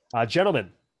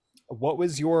 Gentlemen, what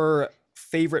was your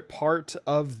favorite part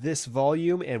of this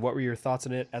volume, and what were your thoughts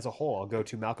on it as a whole? I'll go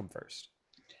to Malcolm first.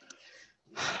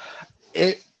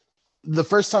 The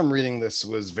first time reading this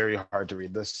was very hard to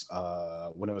read this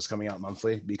when it was coming out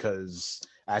monthly, because,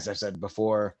 as I said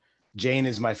before, Jane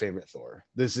is my favorite Thor.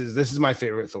 This is my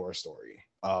favorite Thor story.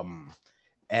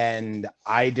 And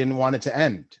I didn't want it to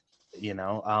end. You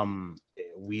know,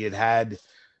 we had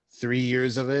 3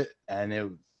 years of it, and it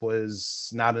was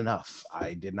not enough.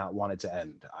 I did not want it to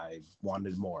end. I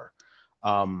wanted more.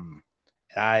 I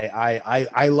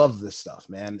love this stuff,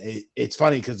 man. It's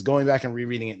funny because going back and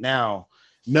rereading it now,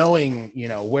 knowing, you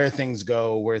know, where things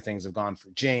go, where things have gone for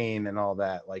Jane and all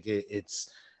that, like it's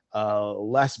a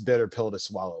less bitter pill to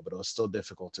swallow, but it was still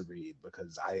difficult to read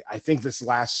because I think this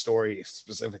last story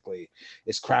specifically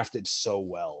is crafted so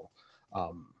well.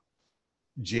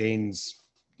 Jane's,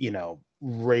 you know,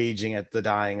 raging at the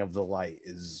dying of the light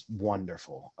is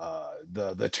wonderful.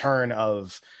 The turn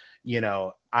of, you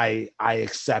know, I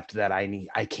accept that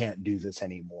I can't do this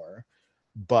anymore,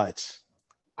 but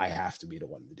I have to be the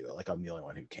one to do it. Like, I'm the only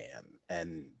one who can,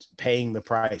 and paying the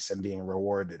price and being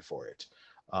rewarded for it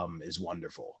is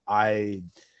wonderful.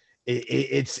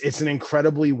 It's an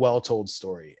incredibly well told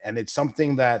story, and it's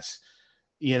something that,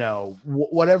 you know,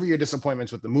 whatever your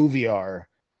disappointments with the movie are,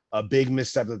 a big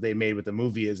misstep that they made with the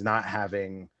movie is not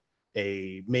having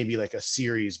maybe like a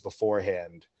series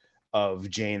beforehand of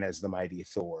Jane as the mighty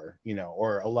Thor, you know,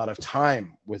 or a lot of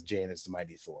time with Jane as the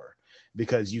mighty Thor,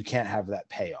 because you can't have that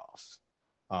payoff.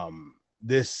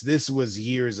 This was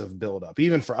years of buildup.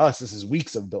 Even for us, this is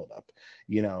weeks of buildup,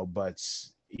 you know, but,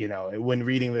 you know, when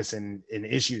reading this in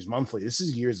issues monthly, this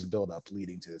is years of buildup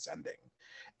leading to this ending,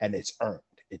 and it's earned,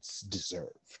 it's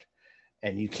deserved.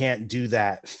 And you can't do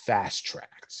that fast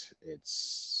tracked.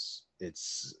 It's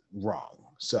wrong.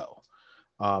 So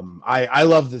I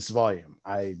love this volume.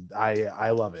 I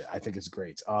love it. I think it's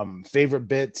great. Favorite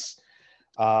bits,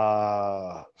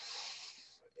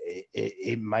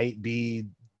 it might be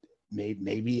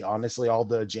maybe honestly all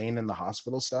the Jane in the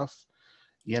hospital stuff,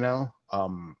 you know.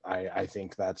 I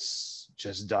think that's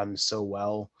just done so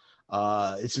well.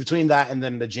 It's between that and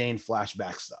then the Jane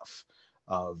flashback stuff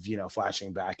of, you know,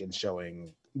 flashing back and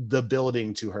showing the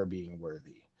building to her being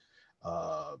worthy,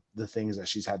 the things that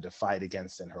she's had to fight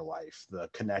against in her life, the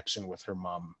connection with her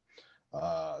mom,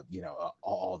 you know,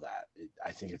 all that.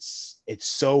 I think it's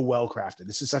so well crafted.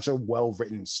 This is such a well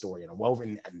written story and a well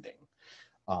written ending.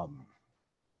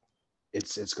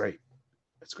 It's great.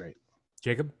 It's great.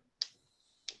 Jacob?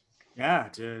 Yeah,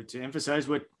 to emphasize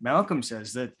what Malcolm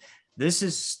says, that this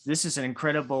is an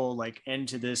incredible like end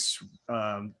to this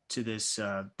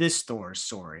Thor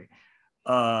story.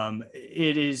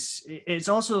 It's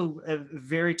also a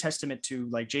very testament to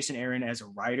like Jason Aaron as a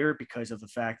writer, because of the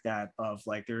fact that of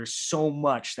like there's so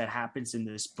much that happens in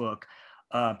this book,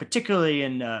 particularly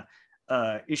in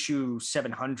issue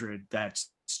 700,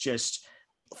 that's just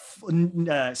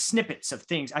snippets of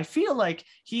things. I feel like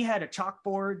he had a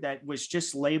chalkboard that was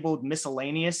just labeled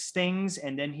miscellaneous things,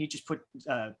 and then he just put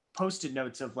post-it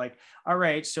notes of like, all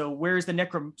right, so where's the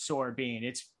Necrosaur being?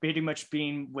 It's pretty much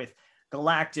being with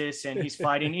Galactus, and he's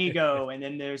fighting Ego, and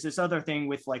then there's this other thing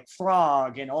with like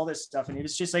Frog and all this stuff, and it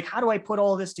was just like, how do I put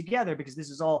all this together, because this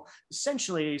is all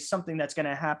essentially something that's going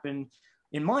to happen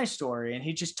in my story. And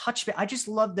he just touched, I just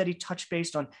love that he touched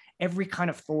based on every kind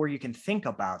of Thor you can think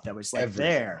about that was like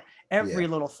every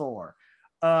little Thor.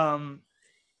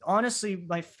 Honestly,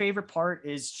 my favorite part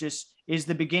is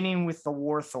the beginning with the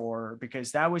War Thor,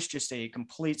 because that was just a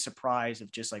complete surprise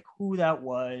of just like who that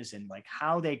was and like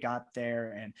how they got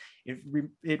there. And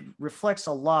it reflects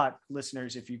a lot,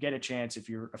 listeners, if you get a chance, if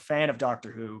you're a fan of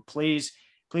Doctor Who, please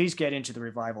get into the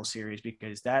Revival series,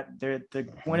 because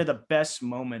one of the best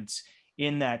moments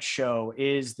in that show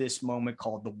is this moment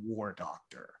called the War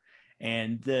Doctor.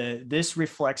 And this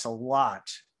reflects a lot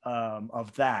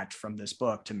of that from this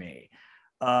book to me.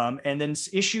 And then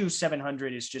issue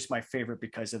 700 is just my favorite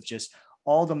because of just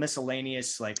all the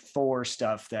miscellaneous like Thor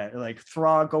stuff, that like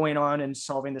Throg going on and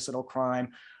solving this little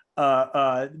crime.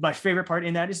 My favorite part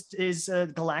in that is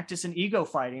Galactus and Ego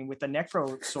fighting with the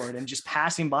Necrosaur and just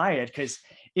passing by it, because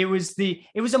it was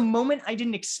a moment I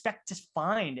didn't expect to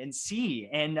find and see,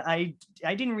 and I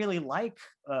didn't really like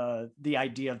the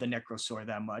idea of the Necrosaur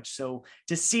that much. So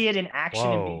to see it in action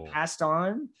and being passed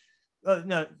on.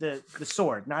 No, the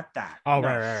sword, not that. Oh, no.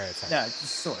 right. No, the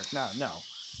sword. No.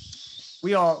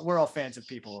 We're all fans of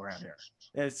people around here.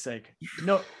 It's like,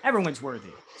 no, everyone's worthy.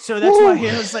 So that's why he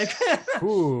was like,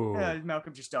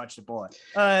 Malcolm just dodged a bullet.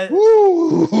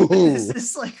 This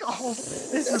is like,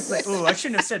 I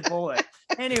shouldn't have said bullet.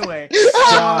 Anyway.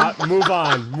 Move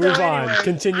on. Anyway,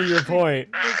 continue your point.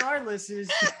 Regardless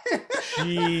is...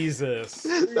 Jesus.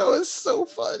 That was so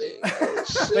funny.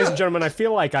 Ladies and gentlemen, I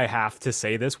feel like I have to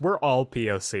say this. We're all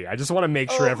POC. I just want to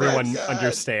make sure everyone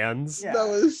understands. Yeah. That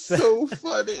was so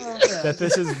funny. That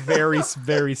this is very,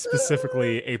 very specifically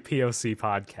a POC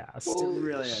podcast. It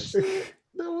really is.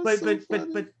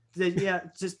 But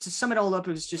just to sum it all up,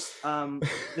 it was just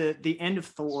the end of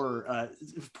Thor.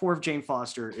 Poor Jane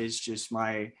Foster is just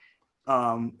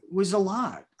was a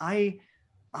lot. I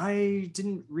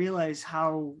didn't realize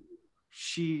how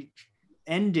she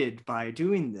ended by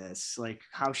doing this, like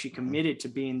how she committed to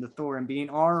being the Thor and being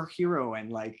our hero,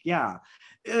 and like, yeah,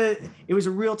 it was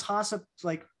a real toss up,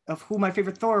 like of who my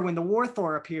favorite Thor when the War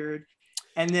Thor appeared,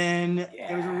 and then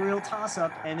it was a real toss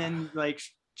up, and then like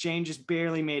Jane just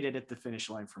barely made it at the finish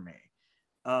line for me.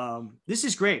 This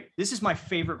is great. This is my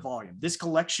favorite volume. This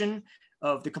collection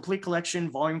of the complete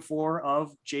collection, volume 4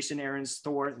 of Jason Aaron's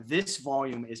Thor. This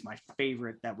volume is my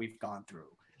favorite that we've gone through.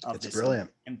 It's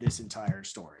brilliant. And this entire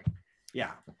story.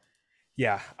 Yeah.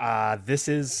 Yeah. This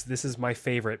is my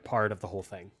favorite part of the whole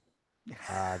thing.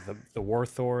 The War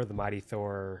Thor, the Mighty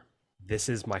Thor. This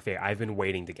is my favorite. I've been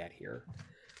waiting to get here.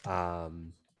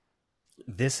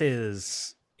 This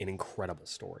is an incredible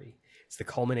story. It's the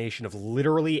culmination of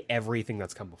literally everything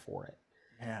that's come before it.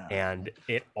 Yeah. And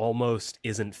it almost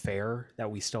isn't fair that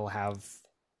we still have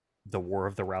the War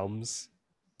of the Realms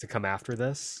to come after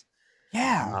this.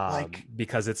 Yeah.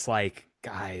 Because it's like,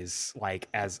 guys, like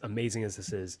as amazing as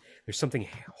this is, there's something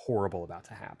horrible about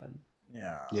to happen.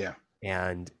 Yeah.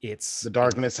 And the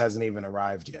darkness hasn't even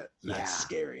arrived yet. That's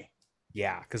scary.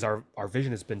 Yeah, because our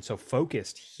vision has been so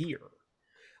focused here.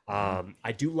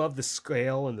 I do love the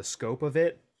scale and the scope of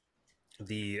it.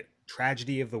 The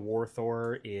tragedy of the War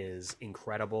Thor is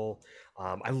incredible.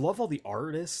 I love all the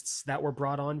artists that were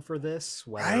brought on for this.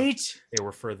 Whether they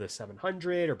were for the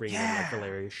 700 or bringing in like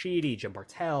Valerio Schiti, Jim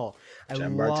Bartel. I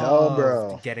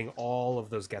loved getting all of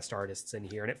those guest artists in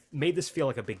here, and it made this feel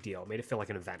like a big deal. It made it feel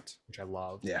like an event, which I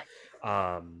loved. Yeah.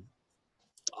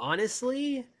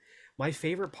 Honestly, my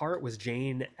favorite part was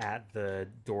Jane at the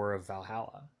door of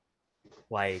Valhalla.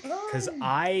 Like, because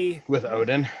with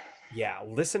Odin. Yeah,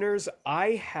 listeners,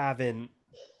 I haven't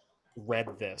read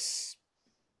this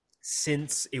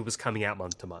since it was coming out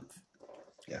month to month.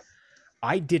 Yeah.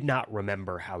 I did not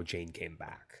remember how Jane came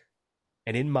back.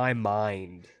 And in my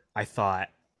mind, I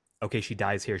thought, okay, she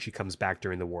dies here, she comes back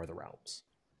during the War of the Realms.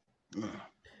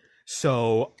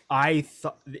 So I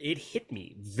thought it hit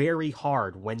me very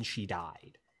hard when she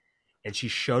died. And she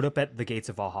showed up at the gates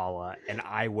of Valhalla, and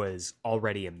I was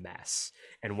already a mess.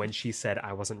 And when she said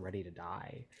I wasn't ready to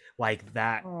die, like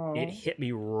that, it hit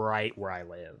me right where I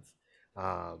live.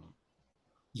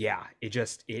 Yeah, it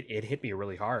hit me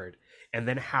really hard. And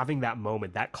then having that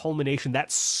moment, that culmination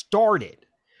that started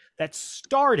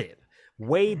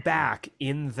way back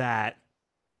in that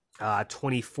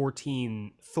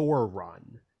 2014 Thor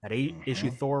run, that issue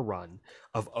Thor run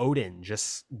of Odin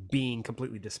just being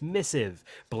completely dismissive,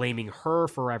 blaming her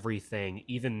for everything,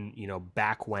 even,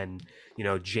 back when,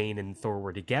 Jane and Thor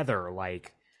were together,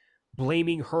 like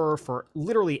blaming her for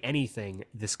literally anything,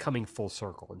 this coming full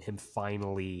circle and him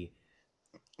finally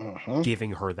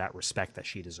giving her that respect that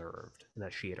she deserved and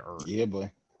that she had earned. Yeah,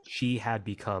 boy. She had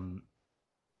become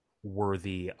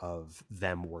worthy of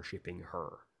them worshiping her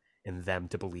and them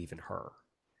to believe in her.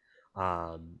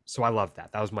 So I loved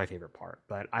that. That was my favorite part.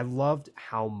 But I loved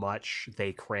how much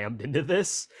they crammed into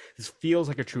this. This feels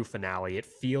like a true finale. It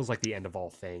feels like the end of all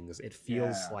things. It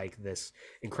feels like this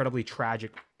incredibly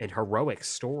tragic and heroic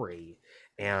story.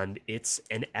 And it's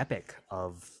an epic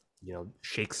of,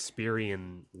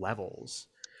 Shakespearean levels.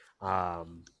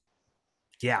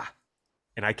 Yeah.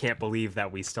 And I can't believe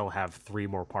that we still have 3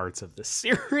 more parts of the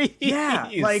series. Yeah,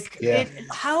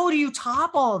 how do you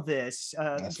top all this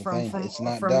from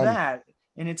that?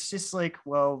 And it's just like,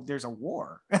 well, there's a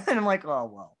war, and I'm like,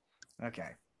 oh well,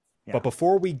 okay. Yeah. But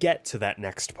before we get to that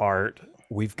next part,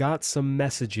 we've got some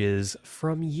messages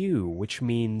from you, which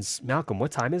means, Malcolm,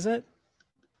 what time is it?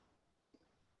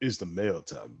 It's the mail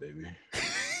time, baby.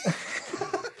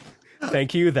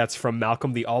 Thank you. That's from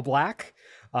Malcolm the All Black.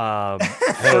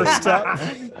 First up,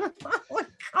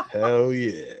 hell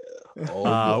yeah.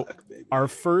 Black, our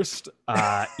first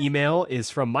email is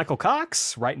from Michael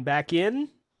Cox, writing back in.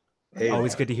 Hey,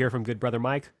 always good to hear from good brother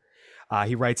Mike.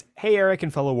 He writes, "Hey Eric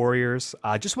and fellow warriors,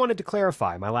 just wanted to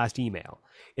clarify my last email.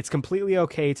 It's completely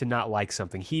okay to not like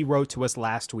something." He wrote to us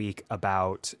last week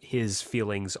about his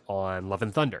feelings on Love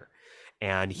and Thunder,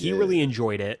 and he really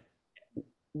enjoyed it.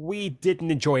 We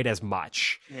didn't enjoy it as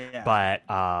much, but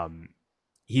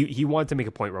He wanted to make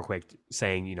a point real quick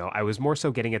saying, I was more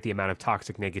so getting at the amount of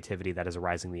toxic negativity that is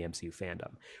arising in the MCU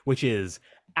fandom, which is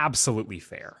absolutely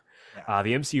fair. Yeah.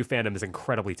 The MCU fandom is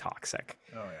incredibly toxic.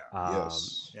 Oh,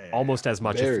 yeah. Almost as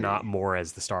much, if not more,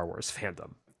 as the Star Wars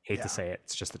fandom. Hate to say it.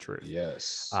 It's just the truth.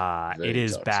 Yes. It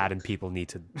is toxic. Bad, and people need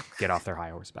to get off their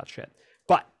high horse about shit.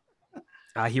 But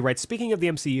he writes, speaking of the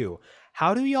MCU,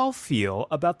 how do y'all feel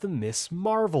about the Miss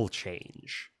Marvel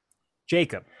change?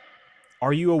 Jacob,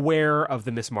 are you aware of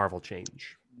the Miss Marvel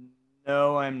change?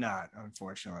 No, I'm not,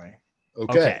 unfortunately.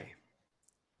 Okay.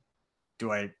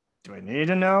 Do I Do I need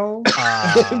to know?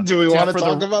 Do we want to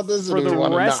talk about this? For the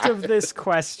rest of this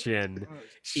question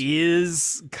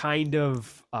is kind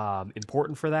of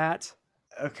important for that.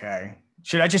 Okay.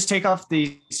 Should I just take off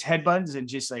these headbuds and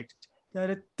just like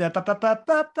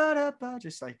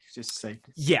just like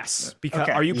yes, because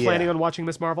okay. Are you planning on watching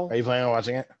Miss Marvel? Are you planning on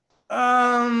watching it?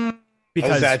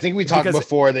 Because I think we talked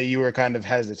before that you were kind of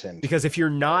hesitant. Because if you're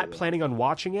not planning on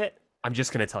watching it, I'm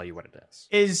just going to tell you what it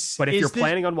is. But if you're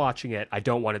planning on watching it, I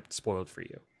don't want it spoiled for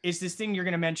you. Is this thing you're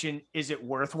going to mention, is it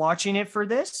worth watching it for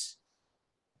this?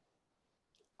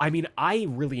 I mean, I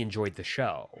really enjoyed the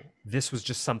show. This was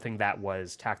just something that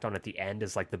was tacked on at the end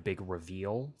as like the big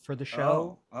reveal for the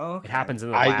show. Oh, okay. It happens in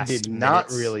the last I did not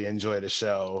minutes. really enjoy the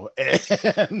show,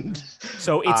 and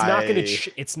so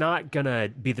it's not gonna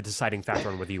be the deciding factor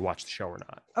on whether you watch the show or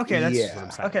not. Okay,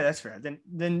 that's fair.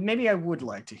 Then maybe I would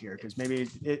like to hear, because maybe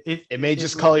it may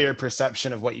just color your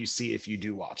perception of what you see if you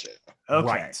do watch it. Okay,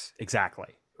 right, exactly.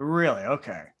 Really?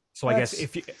 Okay. So I guess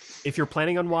if you're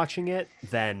planning on watching it,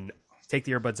 then take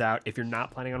the earbuds out. If you're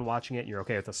not planning on watching it and you're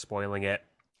okay with us spoiling it,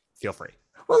 feel free.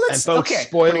 Well, and folks,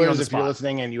 spoilers if you're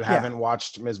listening and you haven't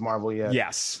watched Ms. Marvel yet.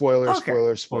 Yes. Spoilers.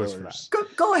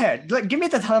 Go ahead. Give me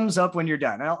the thumbs up when you're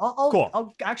done.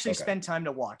 I'll actually spend time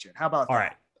to watch it. How about that? All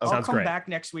right. I'll come back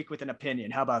next week with an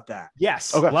opinion. How about that?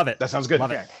 Yes. Okay. Love it. That sounds good.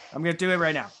 Love it. I'm going to do it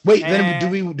right now. Wait, then do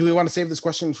we want to save this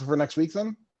question for next week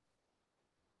then?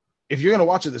 If you're going to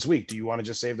watch it this week, do you want to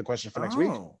just save the question for next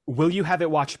week? Will you have it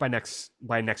watched by next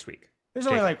week? There's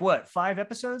only like what, 5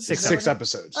 episodes? Six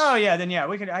episodes. Oh yeah, then yeah,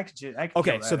 I could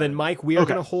okay, so then Mike, we are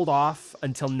going to hold off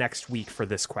until next week for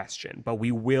this question, but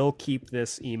we will keep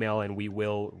this email and we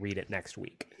will read it next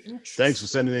week. Thanks for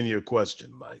sending in your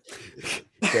question, Mike.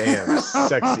 Damn,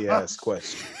 sexy ass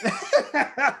question.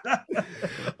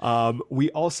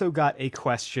 We also got a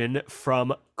question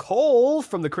from Cole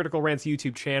from the Critical Rants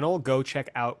YouTube channel. Go check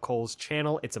out Cole's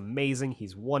channel. It's amazing.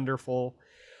 He's wonderful.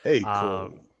 Hey,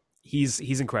 Cole. He's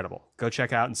incredible. Go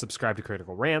check out and subscribe to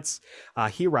Critical Rants.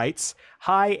 He writes,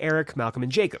 "Hi, Eric, Malcolm,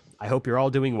 and Jacob. I hope you're all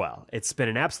doing well. It's been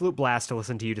an absolute blast to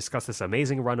listen to you discuss this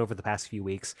amazing run over the past few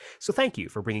weeks. So thank you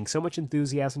for bringing so much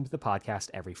enthusiasm to the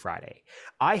podcast every Friday.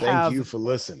 Thank you for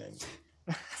listening.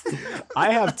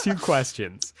 I have 2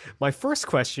 questions. My first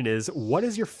question is, what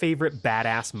is your favorite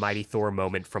badass Mighty Thor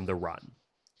moment from the run?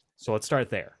 So let's start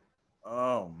there.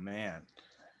 Oh, man.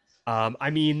 I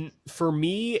mean, for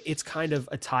me, it's kind of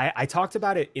a tie. I talked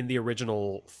about it in the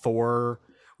original Thor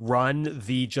run,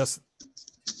 the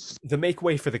make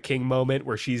way for the king moment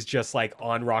where she's just like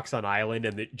on Roxxon Island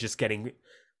and just getting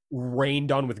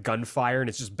rained on with gunfire and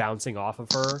it's just bouncing off of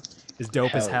her is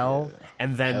dope as hell. Yeah.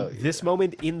 And then this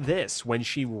moment in this, when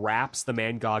she wraps the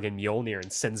Mangog and Mjolnir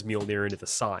and sends Mjolnir into the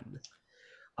sun.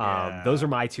 Those are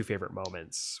my 2 favorite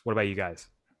moments. What about you guys?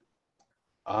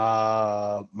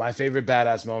 My favorite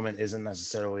badass moment isn't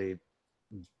necessarily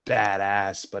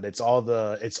badass, but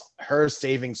it's her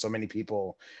saving so many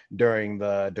people during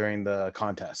the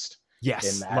contest.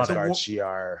 Yes, in the Asgard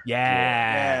Shi'ar.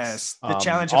 Yes, the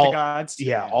challenge of the gods.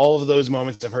 Yeah, all of those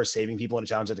moments of her saving people in the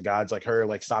challenge of the gods, like her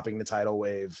like stopping the tidal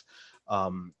wave.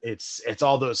 It's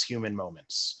all those human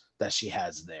moments that she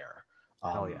has there.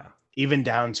 Hell yeah. Even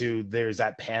down to there's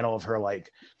that panel of her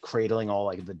like cradling all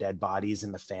like the dead bodies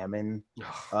in the famine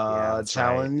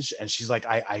challenge, and she's like,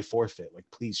 I forfeit. Like,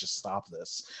 please just stop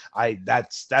this.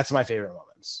 That's my favorite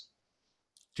moments.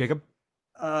 Jacob?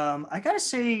 I gotta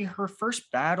say her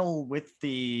first battle with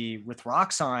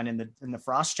Roxxon in the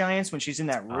Frost Giants when she's in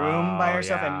that room by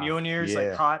herself and Mjolnir's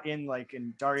like caught in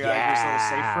Dario Agri's little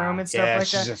safe room and stuff like that.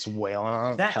 She's just wailing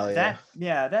on that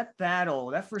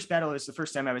first battle is the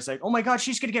first time I was like, oh my god,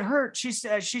 she's gonna get hurt. She's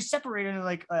separated,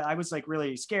 and I was like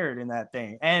really scared in that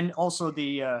thing. And also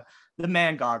the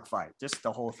Mangog fight, just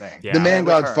the whole thing. Yeah, the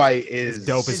Mangog fight is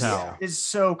dope as hell. Is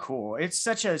so cool. It's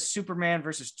such a Superman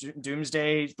versus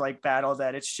Doomsday like battle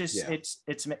that it's just it's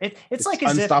like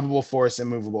as unstoppable force,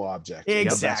 immovable object.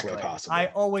 Exactly. I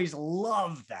always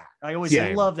love that. I always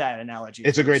love that analogy.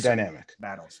 It's a great dynamic.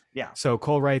 Battles. Yeah. So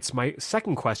Cole writes, my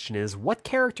second question is, what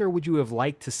character would you have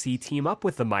liked to see team up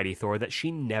with the Mighty Thor that she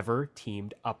never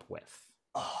teamed up with?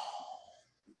 Oh,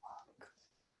 fuck.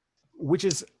 Which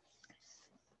is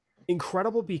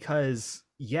incredible because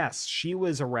yes, she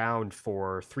was around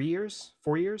for 4 years.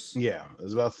 Yeah, it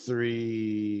was about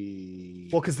 3.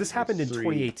 Well, because this happened in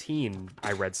 2018,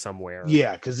 I read somewhere.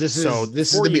 Yeah, because this is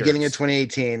the beginning of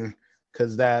 2018.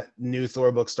 Because that new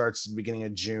Thor book starts the beginning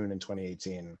of June in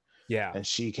 2018. Yeah, and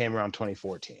she came around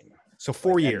 2014. So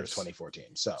 4 years.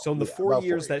 2014. So in the 4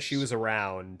 years that she was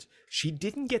around, she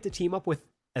didn't get to team up with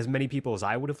as many people as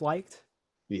I would have liked.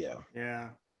 Yeah.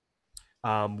 Yeah.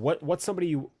 What's somebody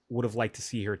you would have liked to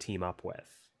see her team up with?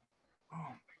 Oh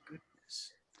my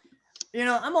goodness. You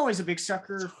know, I'm always a big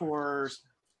sucker for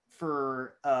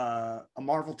a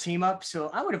Marvel team up, so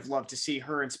I would have loved to see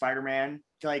her and Spider-Man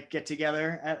like get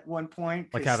together at one point,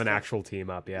 like have an actual team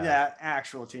up. Yeah,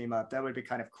 actual team up. That would be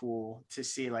kind of cool to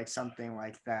see, like something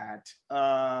like that.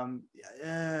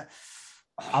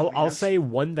 I'll say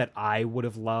one that I would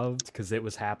have loved because it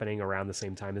was happening around the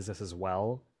same time as this as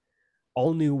well.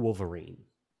 All new Wolverine.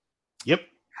 Yep.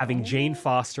 Having Jane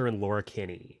Foster and Laura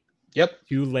Kinney. Yep.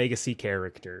 2 legacy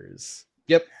characters.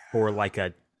 Yep. For like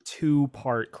a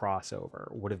 2-part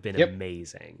crossover would have been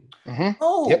amazing. Mm-hmm.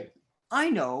 Oh, yep. I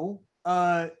know.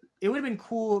 It would have been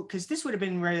cool because this would have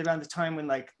been right around the time when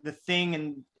like the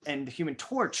Thing and the Human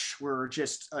Torch were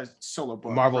just a solo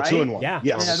book. Marvel right? 2-in-1. Yeah,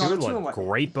 yes. Marvel 2-in-1.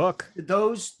 Great book.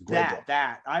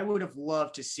 That I would have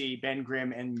loved to see Ben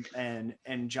Grimm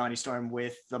and Johnny Storm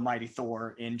with the Mighty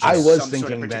Thor in. Just I was some thinking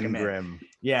sort of Ben Grimm.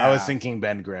 Yeah, I was thinking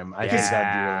Ben Grimm. I think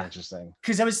that'd be really interesting.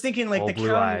 Because I was thinking like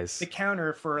the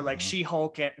counter for like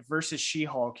She-Hulk versus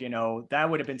She-Hulk. You know, that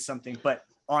would have been something, but.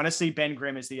 Honestly, Ben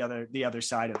Grimm is the other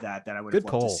side of that I would have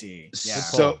loved to see.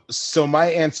 Yeah. So my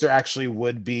answer actually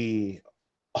would be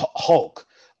Hulk.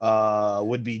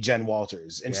 Would be Jen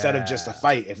Walters instead of just a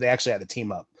fight if they actually had a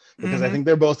team up, because I think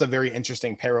they're both a very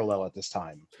interesting parallel at this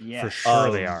time. Yeah, for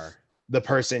sure they are. The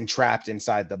person trapped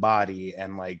inside the body,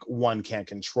 and like one can't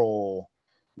control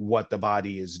what the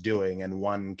body is doing, and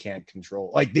one can't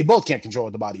control, like they both can't control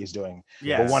what the body is doing.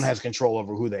 But one has control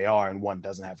over who they are, and one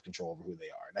doesn't have control over who they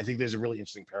are. And I think there's a really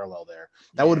interesting parallel there.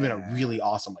 That would have been a really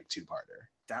awesome like 2-parter.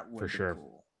 That would for be sure.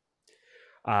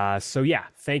 Cool. So yeah,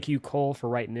 thank you, Cole, for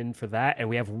writing in for that. And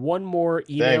we have one more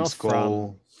email. Thanks,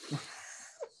 Cole.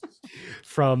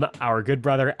 From our good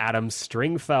brother Adam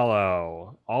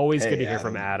Stringfellow. Always good to hear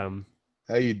from Adam.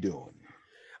 How you doing?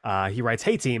 He writes,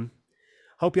 "Hey team,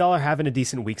 hope y'all are having a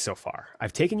decent week so far.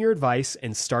 I've taken your advice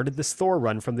and started this Thor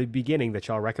run from the beginning that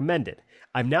y'all recommended.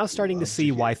 I'm now starting to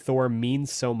see why Thor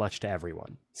means so much to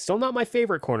everyone. Still not my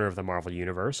favorite corner of the Marvel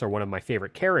Universe or one of my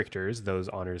favorite characters. Those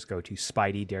honors go to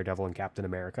Spidey, Daredevil, and Captain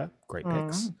America. Great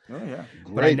picks. Oh yeah,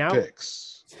 great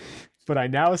picks. But I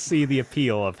now see the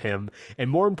appeal of him, and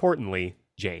more importantly,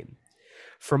 Jane.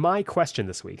 For my question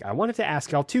this week, I wanted to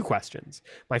ask y'all 2 questions.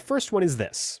 My first one is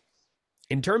this.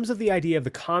 In terms of the idea of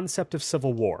the concept of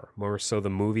Civil War, more so the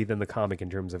movie than the comic in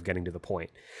terms of getting to the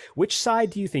point, which side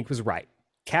do you think was right,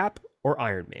 Cap or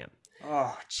Iron Man?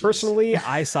 Oh, geez. Personally,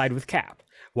 I side with Cap.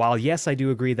 While yes, I do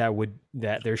agree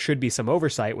that there should be some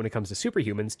oversight when it comes to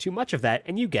superhumans, too much of that,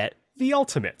 and you get the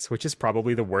Ultimates, which is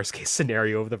probably the worst case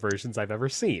scenario of the versions I've ever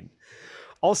seen.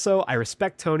 Also, I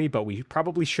respect Tony, but we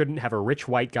probably shouldn't have a rich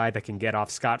white guy that can get off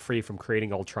scot-free from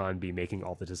creating Ultron be making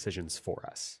all the decisions for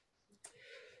us.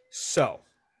 So,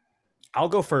 I'll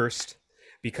go first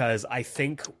because I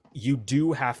think you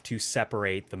do have to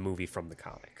separate the movie from the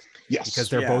comic. Yes. Because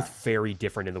they're both very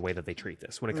different in the way that they treat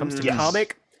this. When it comes to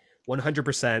comic,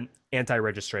 100%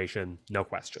 anti-registration, no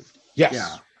question. Yes.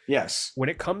 Yeah. Yes. When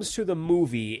it comes to the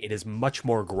movie, it is much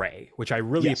more gray, which I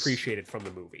really appreciated from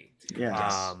the movie.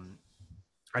 Yes.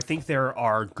 I think there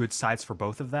are good sides for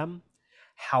both of them.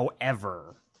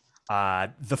 However,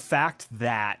 the fact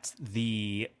that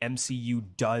the MCU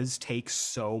does take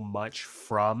so much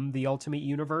from the Ultimate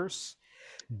Universe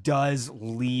does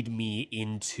lead me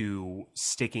into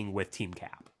sticking with Team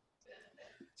Cap.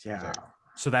 Yeah.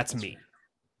 So that's me.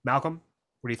 Malcolm,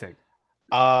 what do you think?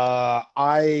 I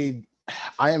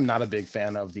am not a big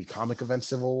fan of the comic event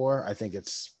Civil War. I think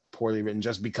it's poorly written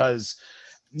just because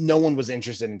no one was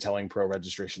interested in telling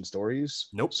pro-registration stories.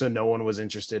 Nope. So no one was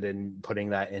interested in putting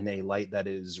that in a light that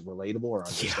is relatable or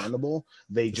understandable.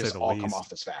 They just all come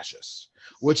off as fascists,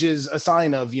 which is a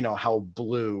sign of, how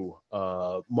blue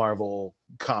Marvel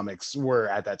comics were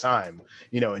at that time,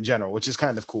 in general, which is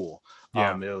kind of cool.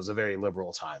 Yeah. It was a very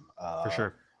liberal time. For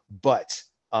sure. But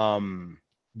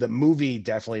the movie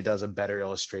definitely does a better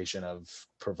illustration of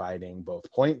providing both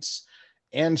points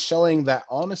and showing that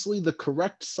honestly the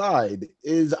correct side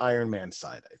is Iron Man's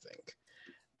side.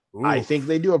 I think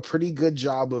they do a pretty good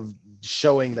job of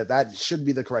showing that should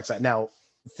be the correct side. Now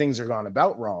things are gone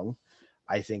about wrong.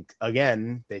 I think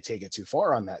again they take it too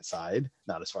far on that side,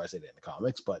 not as far as they did in the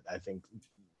comics, but I think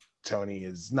Tony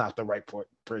is not the right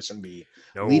person to be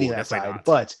leading that side. Not.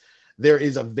 But there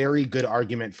is a very good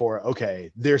argument for,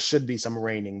 okay, there should be some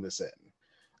reining this in.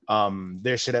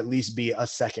 There should at least be a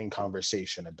second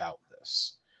conversation about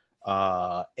this.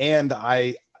 And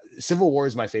Civil War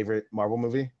is my favorite Marvel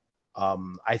movie.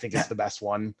 I think it's the best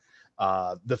one.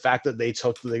 The fact that they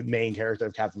took the main character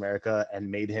of Captain America and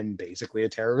made him basically a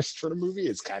terrorist for the movie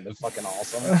is kind of fucking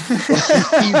awesome.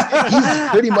 he's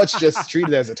pretty much just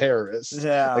treated as a terrorist,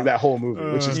 like that whole movie,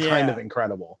 which is kind of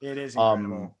incredible. It is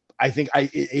incredible. I think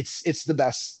it's the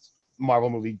best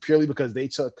Marvel movie purely because they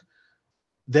took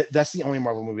that's the only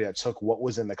Marvel movie that took what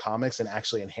was in the comics and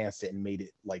actually enhanced it and made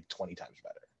it like 20 times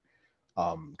better.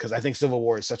 Because I think Civil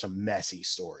War is such a messy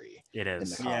story. It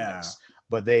is in the comics.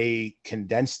 But they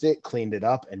condensed it, cleaned it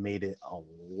up, and made it a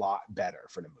lot better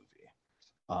for the movie.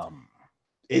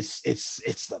 It's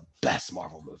the best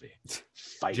Marvel movie.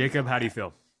 Jacob, how do you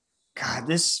feel? God,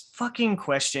 this fucking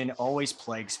question always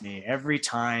plagues me every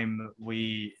time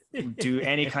we do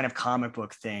any kind of comic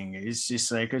book thing.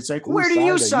 It's like, where do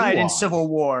you side in Civil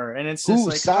War? And it's just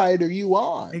whose side are you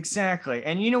on? Exactly.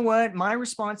 And you know what? My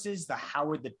response is the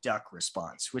Howard the Duck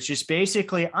response, which is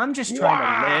basically, I'm just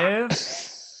trying to live.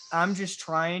 I'm just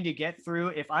trying to get through.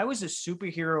 If I was a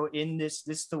superhero in this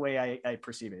is the way I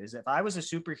perceive it, is if I was a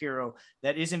superhero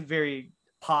that isn't very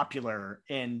popular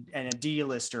and a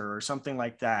D-lister or something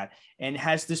like that, and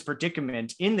has this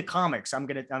predicament in the comics, I'm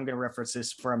gonna reference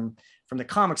this from the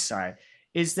comics side,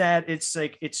 is that it's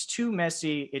like, it's too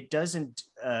messy. It doesn't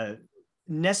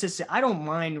necessarily, I don't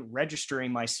mind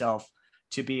registering myself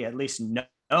to be at least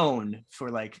known for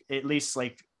like, at least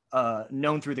like,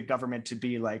 known through the government to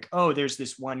be like, oh, there's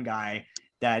this one guy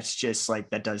that's just like,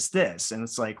 that does this. And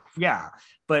it's like, yeah,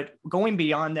 but going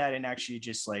beyond that and actually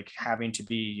just like having to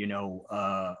be, you know,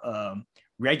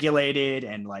 regulated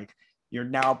and like you're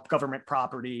now government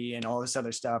property and all this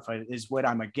other stuff is what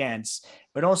I'm against.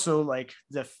 But also like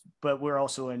but we're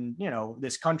also in, you know,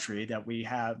 this country that we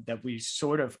have, that we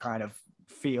sort of kind of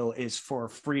feel is for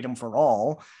freedom for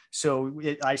all. So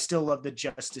I still love the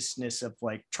justiceness of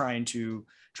like trying to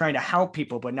help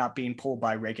people, but not being pulled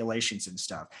by regulations and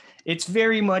stuff. It's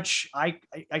very much, I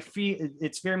feel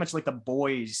it's very much like The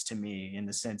Boys to me, in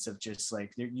the sense of just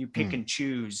like you pick and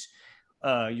choose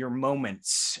your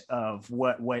moments of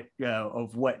what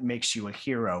makes you a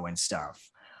hero and stuff.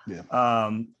 Yeah.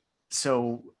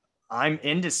 So I'm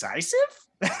indecisive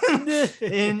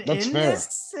in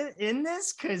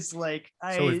this because like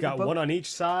so we've got one on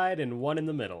each side and one in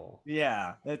the middle.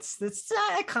 Yeah, that's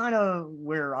kind of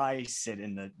where I sit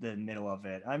in the middle of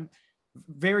it. I'm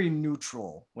very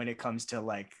neutral when it comes to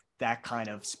like that kind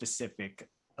of specific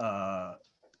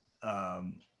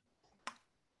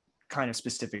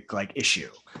like issue.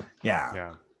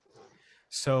 Yeah.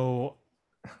 So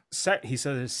he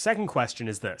says his second question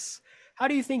is this: how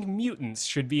do you think mutants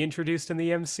should be introduced in the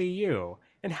MCU?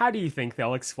 And how do you think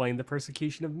they'll explain the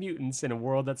persecution of mutants in a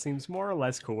world that seems more or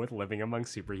less cool with living among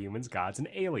superhumans, gods, and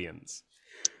aliens?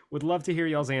 Would love to hear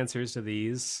y'all's answers to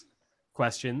these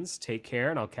questions. Take care,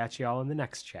 and I'll catch y'all in the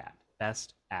next chat.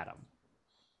 Best, Adam.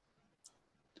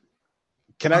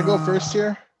 Can I go first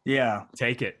here? Yeah.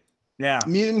 Take it. Yeah.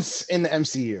 Mutants in the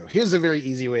MCU. Here's a very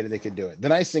easy way that they could do it. The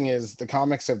nice thing is the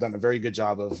comics have done a very good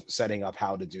job of setting up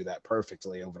how to do that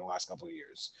perfectly over the last couple of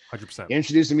years. 100%. You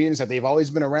introduce the mutants that they've always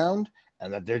been around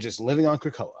and that they're just living on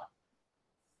Krakoa.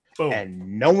 Boom.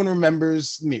 And no one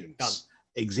remembers mutants.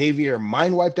 Done. Xavier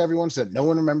mind wiped everyone so that no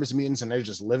one remembers mutants and they're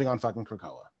just living on fucking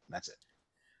Krakoa. That's it.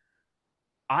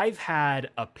 I've had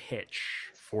a pitch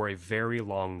for a very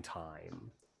long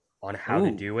time on how to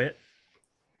do it.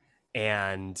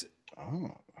 And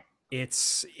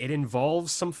it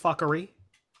involves some fuckery,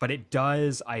 but it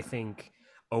does, I think,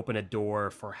 open a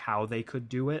door for how they could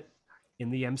do it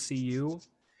in the MCU.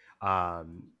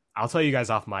 I'll tell you guys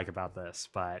off mic about this,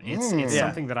 but it's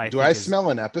something that I do. I smell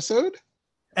an episode?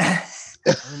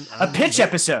 A pitch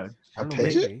episode. A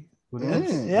pitch?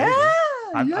 Yeah.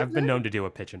 I've been known to do a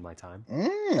pitch in my time.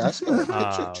 I smell a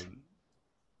pitch.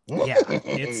 Yeah,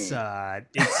 it's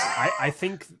I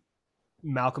think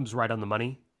Malcolm's right on the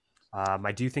money.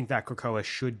 I do think that Krakoa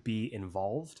should be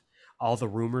involved. All the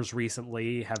rumors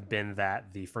recently have been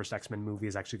that the first X-Men movie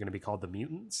is actually going to be called The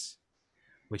Mutants,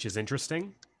 which is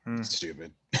interesting.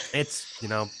 Stupid. It's,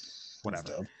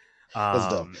 whatever. That's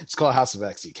dumb. It's called House of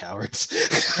X, you cowards.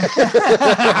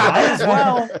 Might as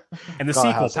well. And the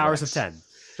sequel, Powers of 10.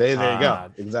 There you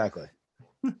go. Exactly.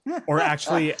 Or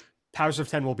actually, Powers of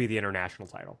 10 will be the international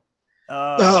title.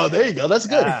 Oh, there you go. That's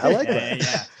good. I like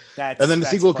that. Yeah. And then the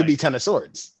sequel could be Ten of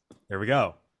Swords. There we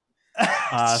go.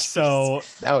 So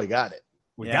now we got it.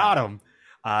 We got them.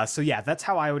 So yeah, that's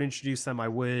how I would introduce them. I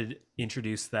would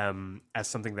introduce them as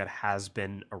something that has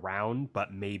been around,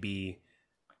 but maybe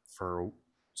for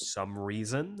some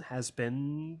reason has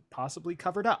been possibly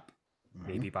covered up.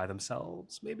 Maybe by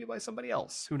themselves, maybe by somebody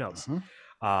else. Who knows?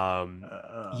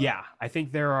 Yeah, I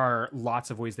think there are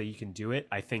lots of ways that you can do it.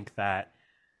 I think that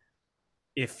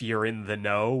if you're in the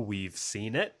know, we've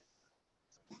seen it,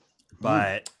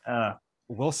 but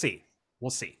we'll see. We'll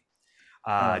see.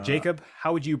 Jacob,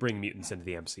 how would you bring mutants into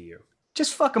the MCU?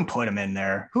 Just fucking put them in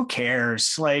there. Who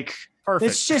cares? Like,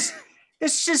 Perfect. It's just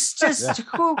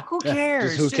who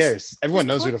cares? Who cares? Everyone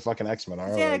knows who the fucking X-Men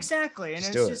are. Yeah, like, exactly. And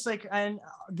it's just like, and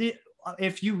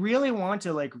if you really want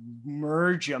to like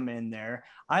merge them in there,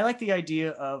 I like the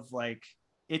idea of like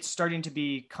it's starting to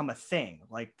become a thing.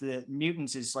 Like the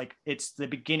mutants is like it's the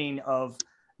beginning of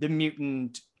the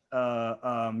mutant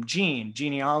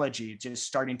genealogy just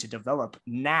starting to develop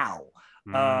now.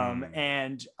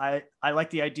 And I like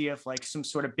the idea of like some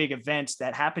sort of big event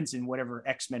that happens in whatever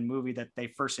X-Men movie that they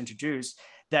first introduced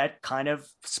that kind of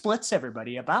splits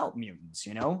everybody about mutants,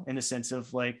 you know, in the sense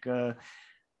of like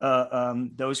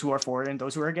those who are for it and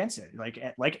those who are against it,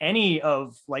 like any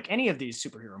of these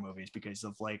superhero movies, because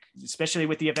of like, especially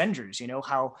with the Avengers, you know,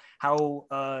 how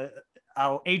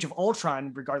Age of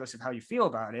Ultron, regardless of how you feel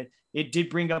about it, it did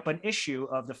bring up an issue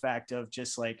of the fact of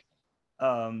just like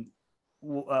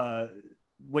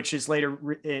which is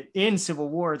later in Civil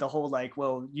War, the whole like,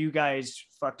 well, you guys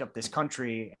fucked up this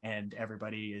country and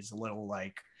everybody is a little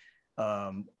like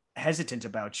hesitant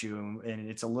about you, and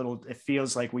it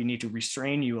feels like we need to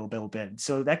restrain you a little bit.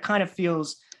 So that kind of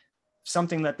feels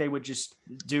something that they would just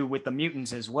do with the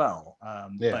mutants as well.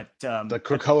 But the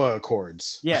Krakoa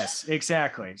Accords. Yes,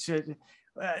 exactly. So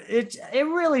it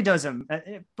really doesn't.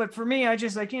 But for me, I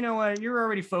just like, you know what, you're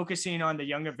already focusing on the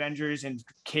young Avengers and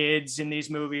kids in these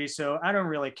movies, so I don't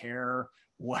really care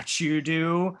what you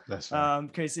do.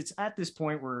 Because it's at this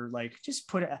point where like just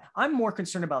I'm more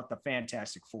concerned about the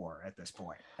Fantastic Four at this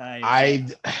point. I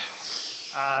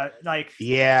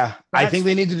think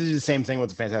they need to do the same thing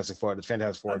with the Fantastic Four. The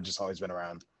Fantastic Four have just always been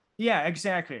around. Yeah,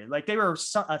 exactly. Like they were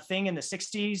a thing in the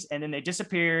 60s and then they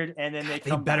disappeared and then they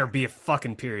better be a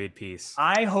fucking period piece.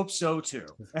 I hope so too.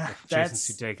 Jason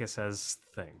Sudeikis has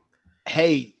thing.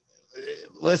 Hey,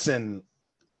 listen,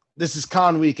 this is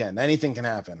con weekend. Anything can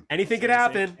happen. Anything can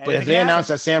happen. But if they announce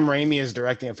that Sam Raimi is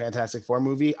directing a Fantastic Four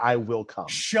movie, I will come.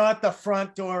 Shut the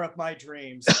front door of my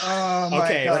dreams. Oh my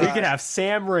okay, God. We can have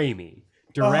Sam Raimi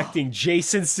directing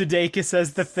Jason Sudeikis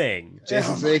as the Thing.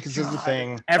 Jason Sudeikis is the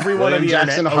Thing. Everyone on the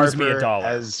Jackson internet owes me $1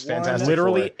 as Fantastic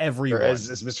Literally Four, everyone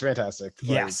as Mr. Fantastic.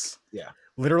 Yes. Yeah.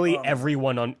 Literally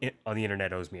everyone on the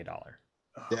internet owes me $1.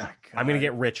 Oh yeah. I'm gonna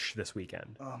get rich this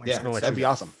weekend. Oh my God. That'd be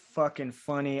awesome. Fucking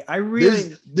funny. I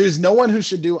really there's no one who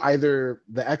should do either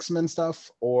the X-Men stuff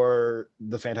or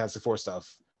the Fantastic Four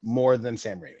stuff more than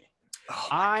Sam Raimi.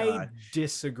 I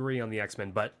disagree on the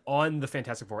X-Men, but on the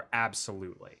Fantastic Four,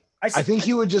 absolutely. I think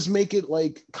he would just make it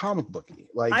like comic booky.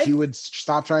 Like he would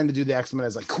stop trying to do the X-Men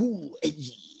as like cool,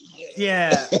 edgy.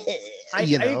 Yeah. I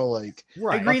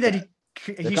agree that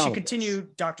he should continue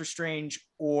Doctor Strange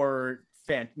or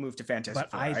move to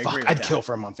Fantastic Four. I'd kill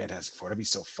for him on Fantastic Four. That'd be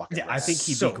so fucking I think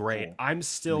he'd be great. Cool. I'm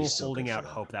still holding out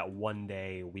hope that one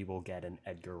day we will get an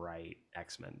Edgar Wright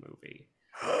X-Men movie.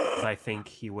 I think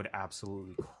he would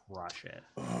absolutely crush it.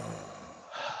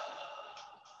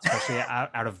 Especially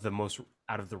out of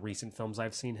the recent films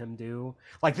I've seen him do.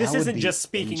 Like this isn't just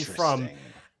speaking from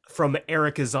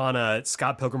Eric Azana,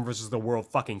 Scott Pilgrim versus the World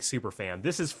fucking super fan.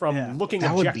 This is from looking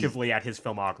objectively at his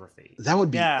filmography. That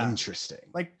would be interesting.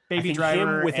 Like Baby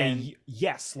Driver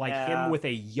him with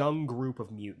a young group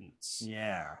of mutants.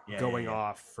 Going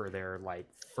off for their like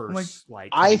first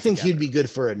I think he'd be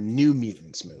good for a New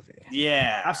Mutants movie.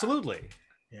 Yeah. Absolutely.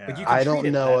 Yeah. But you I don't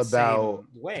know about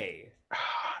way.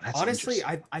 Honestly,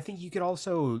 I think you could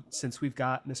also, since we've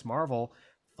got Ms. Marvel,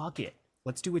 fuck it.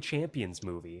 Let's do a Champions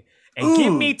movie. And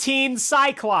give me Teen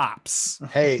Cyclops.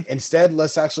 Hey, instead,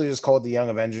 let's actually just call it the Young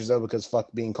Avengers, though, because fuck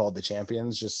being called the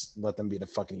Champions. Just let them be the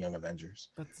fucking Young Avengers.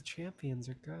 But the Champions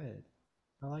are good.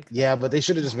 I like that. Yeah, but they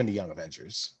should have just been the Young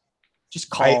Avengers. Just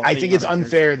call I think it's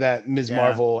unfair that Ms.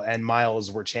 Marvel and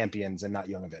Miles were champions and not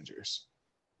Young Avengers.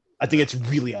 I think it's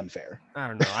really unfair. I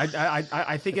don't know.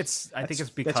 I think it's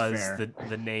because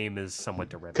the name is somewhat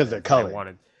derivative. Because they're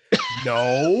colored.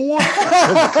 No.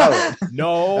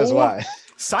 No. That's why.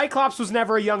 Cyclops was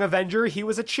never a Young Avenger. He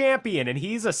was a champion, and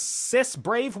he's a cis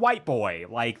brave white boy.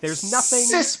 Like there's nothing.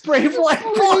 Cis brave white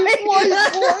boy.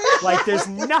 Like there's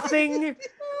nothing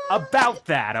about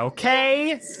that.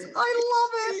 Okay. I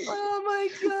love it. Oh my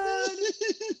God.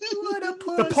 What a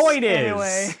puss.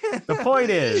 The point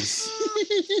is,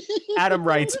 Adam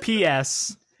writes,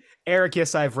 P.S. Eric,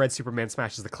 yes, I've read Superman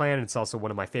Smashes the Klan, and it's also one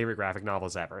of my favorite graphic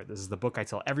novels ever. This is the book I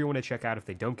tell everyone to check out if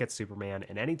they don't get Superman,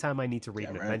 and anytime I need to read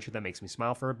an adventure that makes me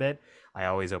smile for a bit, I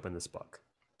always open this book.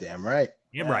 Damn right.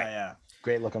 Yeah.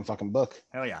 Great looking fucking book.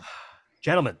 Hell yeah.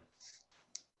 Gentlemen,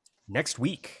 next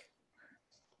week,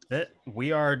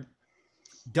 we are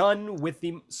done with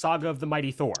the saga of the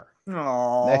mighty Thor.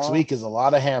 Aww. Next week is a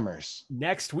lot of hammers.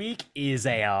 Next week is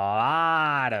a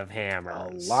lot of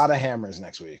hammers. A lot of hammers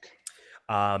next week.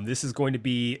 This is going to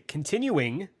be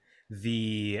continuing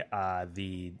the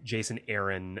Jason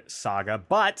Aaron saga,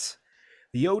 but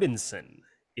the Odinson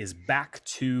is back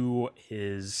to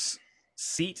his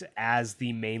seat as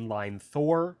the mainline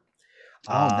Thor.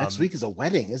 Next week is a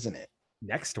wedding, isn't it?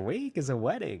 Next week is a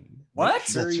wedding. What? Make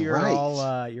sure That's you're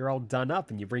right. you're all done up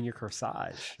and you bring your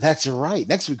corsage. That's right.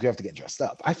 Next week we have to get dressed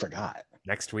up. I forgot.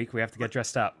 Next week we have to get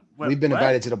dressed up. We've been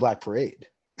invited to the Black Parade.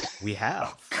 We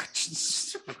have.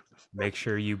 Make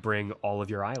sure you bring all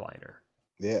of your eyeliner.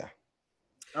 Yeah.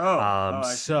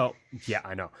 So yeah,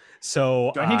 I know.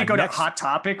 So do I need to go to Hot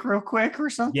Topic real quick or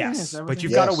something? Yes, but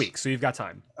you've got a week, so you've got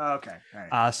time. Okay. All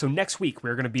right. So next week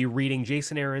we're going to be reading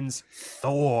Jason Aaron's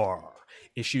Thor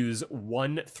issues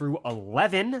 1 through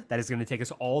 11. That is going to take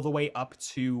us all the way up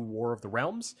to War of the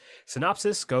Realms.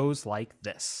 Synopsis goes like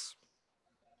this.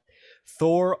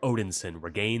 Thor Odinson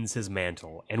regains his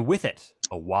mantle, and with it,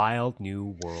 a wild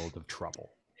new world of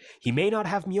trouble. He may not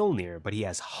have Mjolnir, but he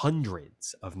has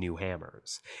hundreds of new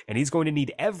hammers, and he's going to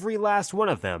need every last one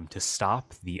of them to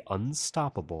stop the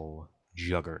unstoppable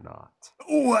Juggernaut.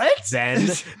 What? Then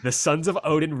the sons of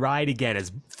Odin ride again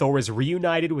as Thor is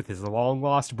reunited with his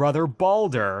long-lost brother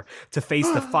Balder to face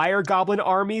the fire goblin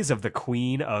armies of the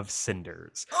Queen of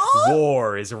Cinders.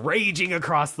 War is raging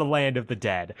across the land of the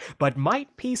dead, but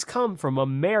might peace come from a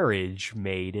marriage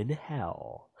made in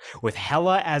hell? With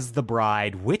Hela as the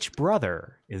bride, which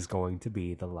brother is going to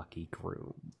be the lucky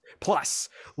groom? Plus,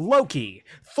 Loki,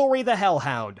 Thori the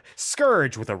Hellhound,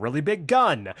 Scourge with a really big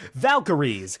gun,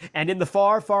 Valkyries, and in the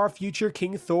far, far future,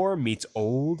 King Thor meets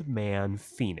Old Man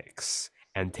Phoenix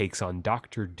and takes on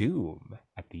Doctor Doom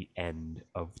at the end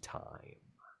of time.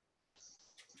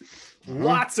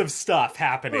 Lots of stuff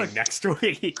happening next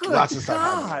week. Lots of stuff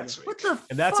happening next week. What the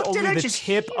And that's fuck did I only the just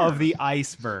tip hear? of the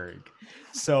iceberg.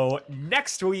 So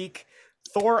next week,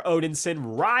 Thor Odinson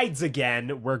rides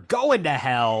again. We're going to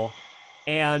hell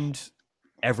and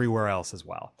everywhere else as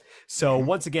well. So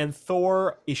once again,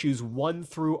 Thor issues 1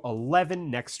 through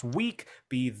 11 next week.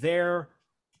 Be there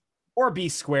or be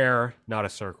square, not a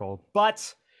circle.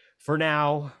 But for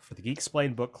now, for the Geek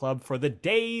Explained Book Club, for the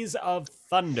Days of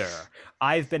Thunder,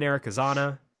 I've been Eric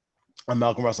Azana. I'm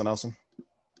Malcolm Russell Nelson.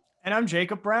 And I'm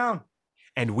Jacob Brown.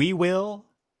 And we will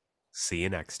see you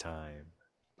next time.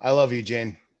 I love you,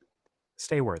 Jane.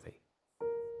 Stay worthy.